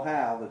 don't know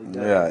how, but he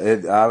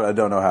does. Yeah, I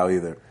don't know how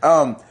either.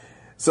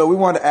 So we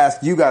wanted to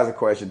ask you guys a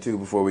question too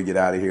before we get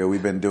out of here.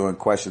 We've been doing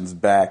questions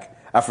back.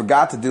 I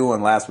forgot to do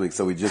one last week,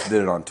 so we just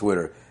did it on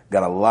Twitter.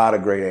 Got a lot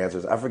of great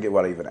answers. I forget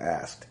what I even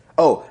asked.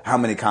 Oh, how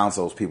many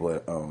consoles people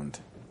had owned.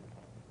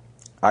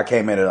 I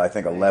came in at, I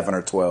think, 11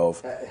 or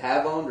 12.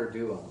 Have owned or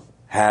do own?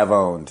 Have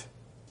owned.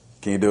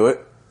 Can you do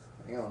it?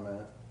 Hang on a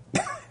minute.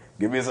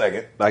 Give me a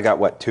second. I got,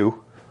 what,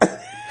 2?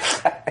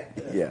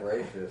 Yeah.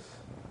 Gracious.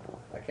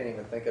 I can't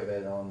even think of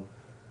it on,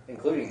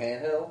 including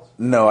handhelds.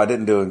 No, I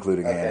didn't do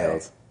including Okay.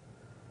 handhelds.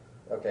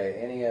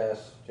 Okay,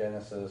 NES,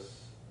 Genesis.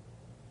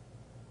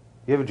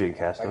 You have a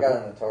Dreamcast, I don't got you?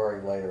 an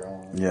Atari later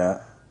on.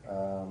 Yeah.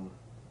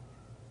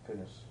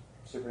 Goodness.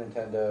 Super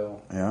Nintendo.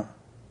 Yeah.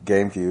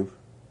 GameCube.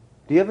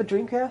 Do you have a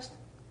Dreamcast?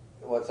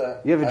 What's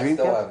that? You have a I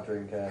still Dreamcast? have a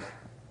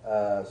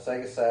Dreamcast.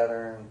 Sega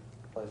Saturn,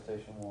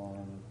 PlayStation 1,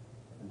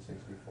 and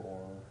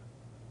 64.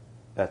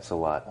 That's a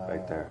lot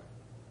right there.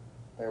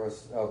 There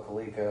was,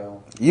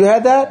 Coleco. You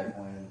had that? Back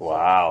when-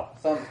 Wow.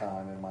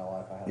 Sometime in my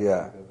life I had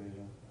Yeah. a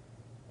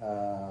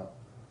ColecoVision.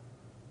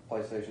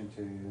 PlayStation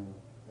 2,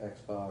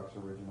 Xbox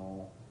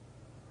original.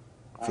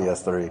 I don't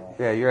PS3. know.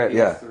 Yeah, you're at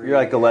PS3, you're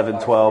like 11,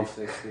 Xbox 12.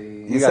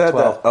 360. You got said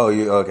 12. that? Oh,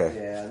 you okay.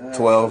 Yeah, and then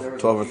 12, there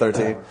was 12 or a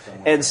 13? somewhere.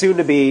 And soon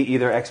to be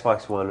either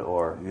Xbox One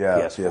or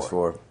Yeah,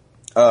 PS4.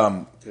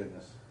 PS4.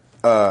 Goodness.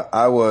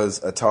 I was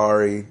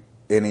Atari,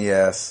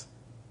 NES,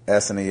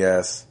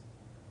 SNES,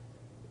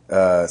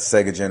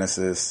 Sega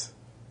Genesis,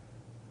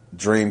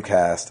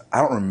 Dreamcast.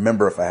 I don't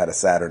remember if I had a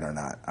Saturn or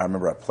not. I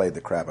remember I played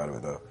the crap out of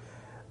it though.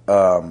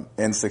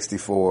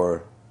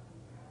 N64,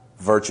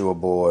 Virtual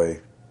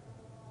Boy,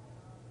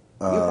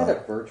 You had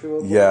a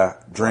Virtual Boy? yeah,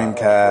 Oh,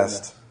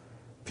 Dreamcast,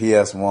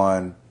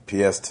 PS1,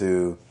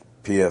 PS2,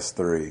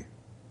 PS3.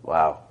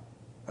 Wow.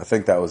 I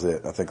think that was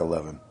it. I think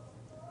 11.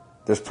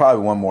 There's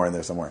probably one more in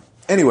there somewhere.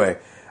 Anyway,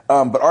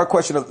 but our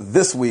question of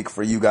this week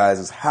for you guys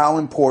is how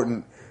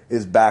important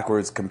is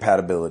backwards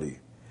compatibility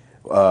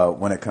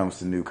when it comes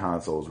to new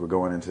consoles? We're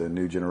going into a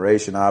new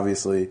generation,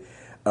 obviously.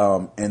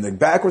 And the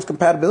backwards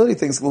compatibility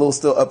thing's a little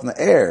still up in the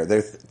air.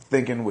 They're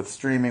thinking with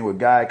streaming, with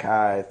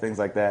Gaikai, things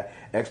like that.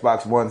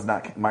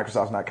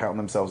 Microsoft's not counting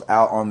themselves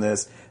out on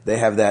this. They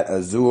have that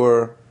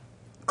Azure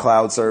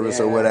cloud service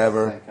or Yeah,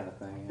 whatever. Same kind of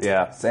thing.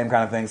 Yeah. Same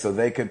kind of thing, so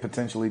they could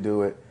potentially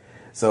do it.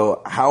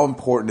 So how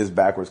important is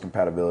backwards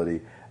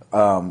compatibility?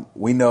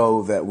 We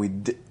know that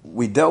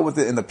we dealt with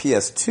it in the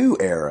PS2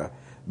 era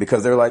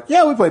because they're like,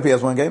 yeah, we play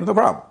PS1 games, no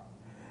problem.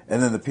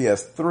 And then the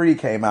PS3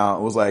 came out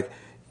and was like,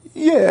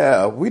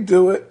 yeah, we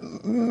do it,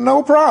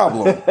 no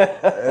problem.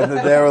 And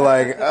then they were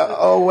like,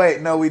 oh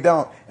wait, no we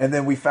don't. And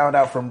then we found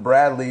out from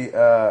Bradley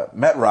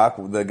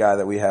Metrock, the guy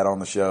that we had on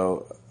the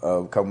show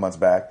a couple months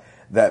back,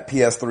 that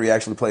PS3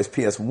 actually plays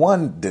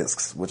PS1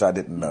 discs, which I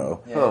didn't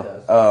know. Yeah,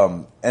 it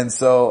does. And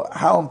so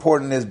how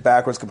important is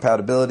backwards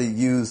compatibility?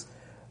 Use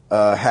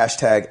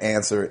hashtag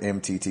answer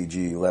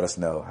MTTG. Let us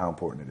know how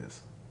important it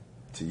is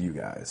to you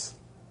guys.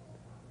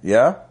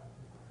 Yeah?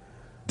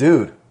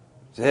 Dude,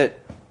 That's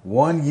it.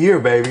 1 year,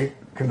 baby.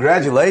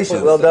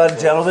 Congratulations. Well done,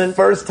 gentlemen.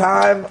 First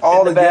time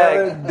all In the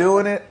together bag.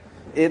 doing it.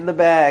 In the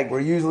bag. We're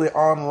usually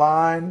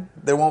online.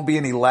 There won't be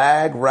any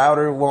lag.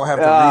 Router won't have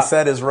to Ah.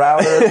 reset his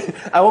router.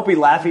 I won't be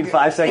laughing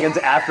 5 seconds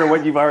after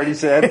what you've already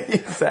said.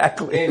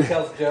 Exactly. Gabe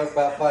tells a joke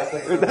about 5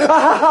 seconds.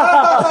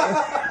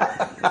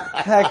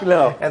 Heck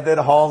no. And then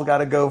Hall's got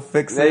to go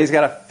fix Then it. he's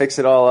got to fix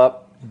it all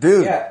up.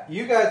 Dude. Yeah,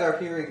 you guys are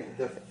hearing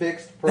the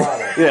fixed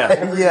product.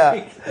 Yeah.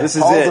 Yeah. This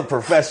is Hall's it. a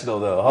professional,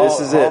 though. Hall, This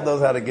is Hall it.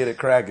 knows how to get it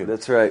cracking.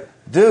 That's right.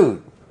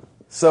 Dude,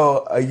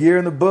 so a year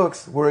in the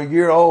books. We're a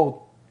year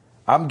old.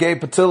 I'm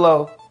Gabe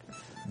Patillo.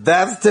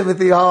 That's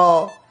Timothy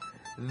Hall.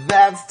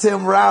 That's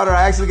Tim Router.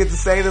 I actually get to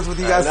say this with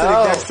you guys sitting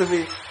know. next to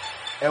me.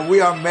 And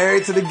we are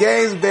married to the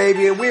games,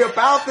 baby. And we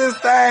about this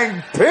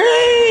thing.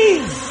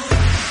 Peace!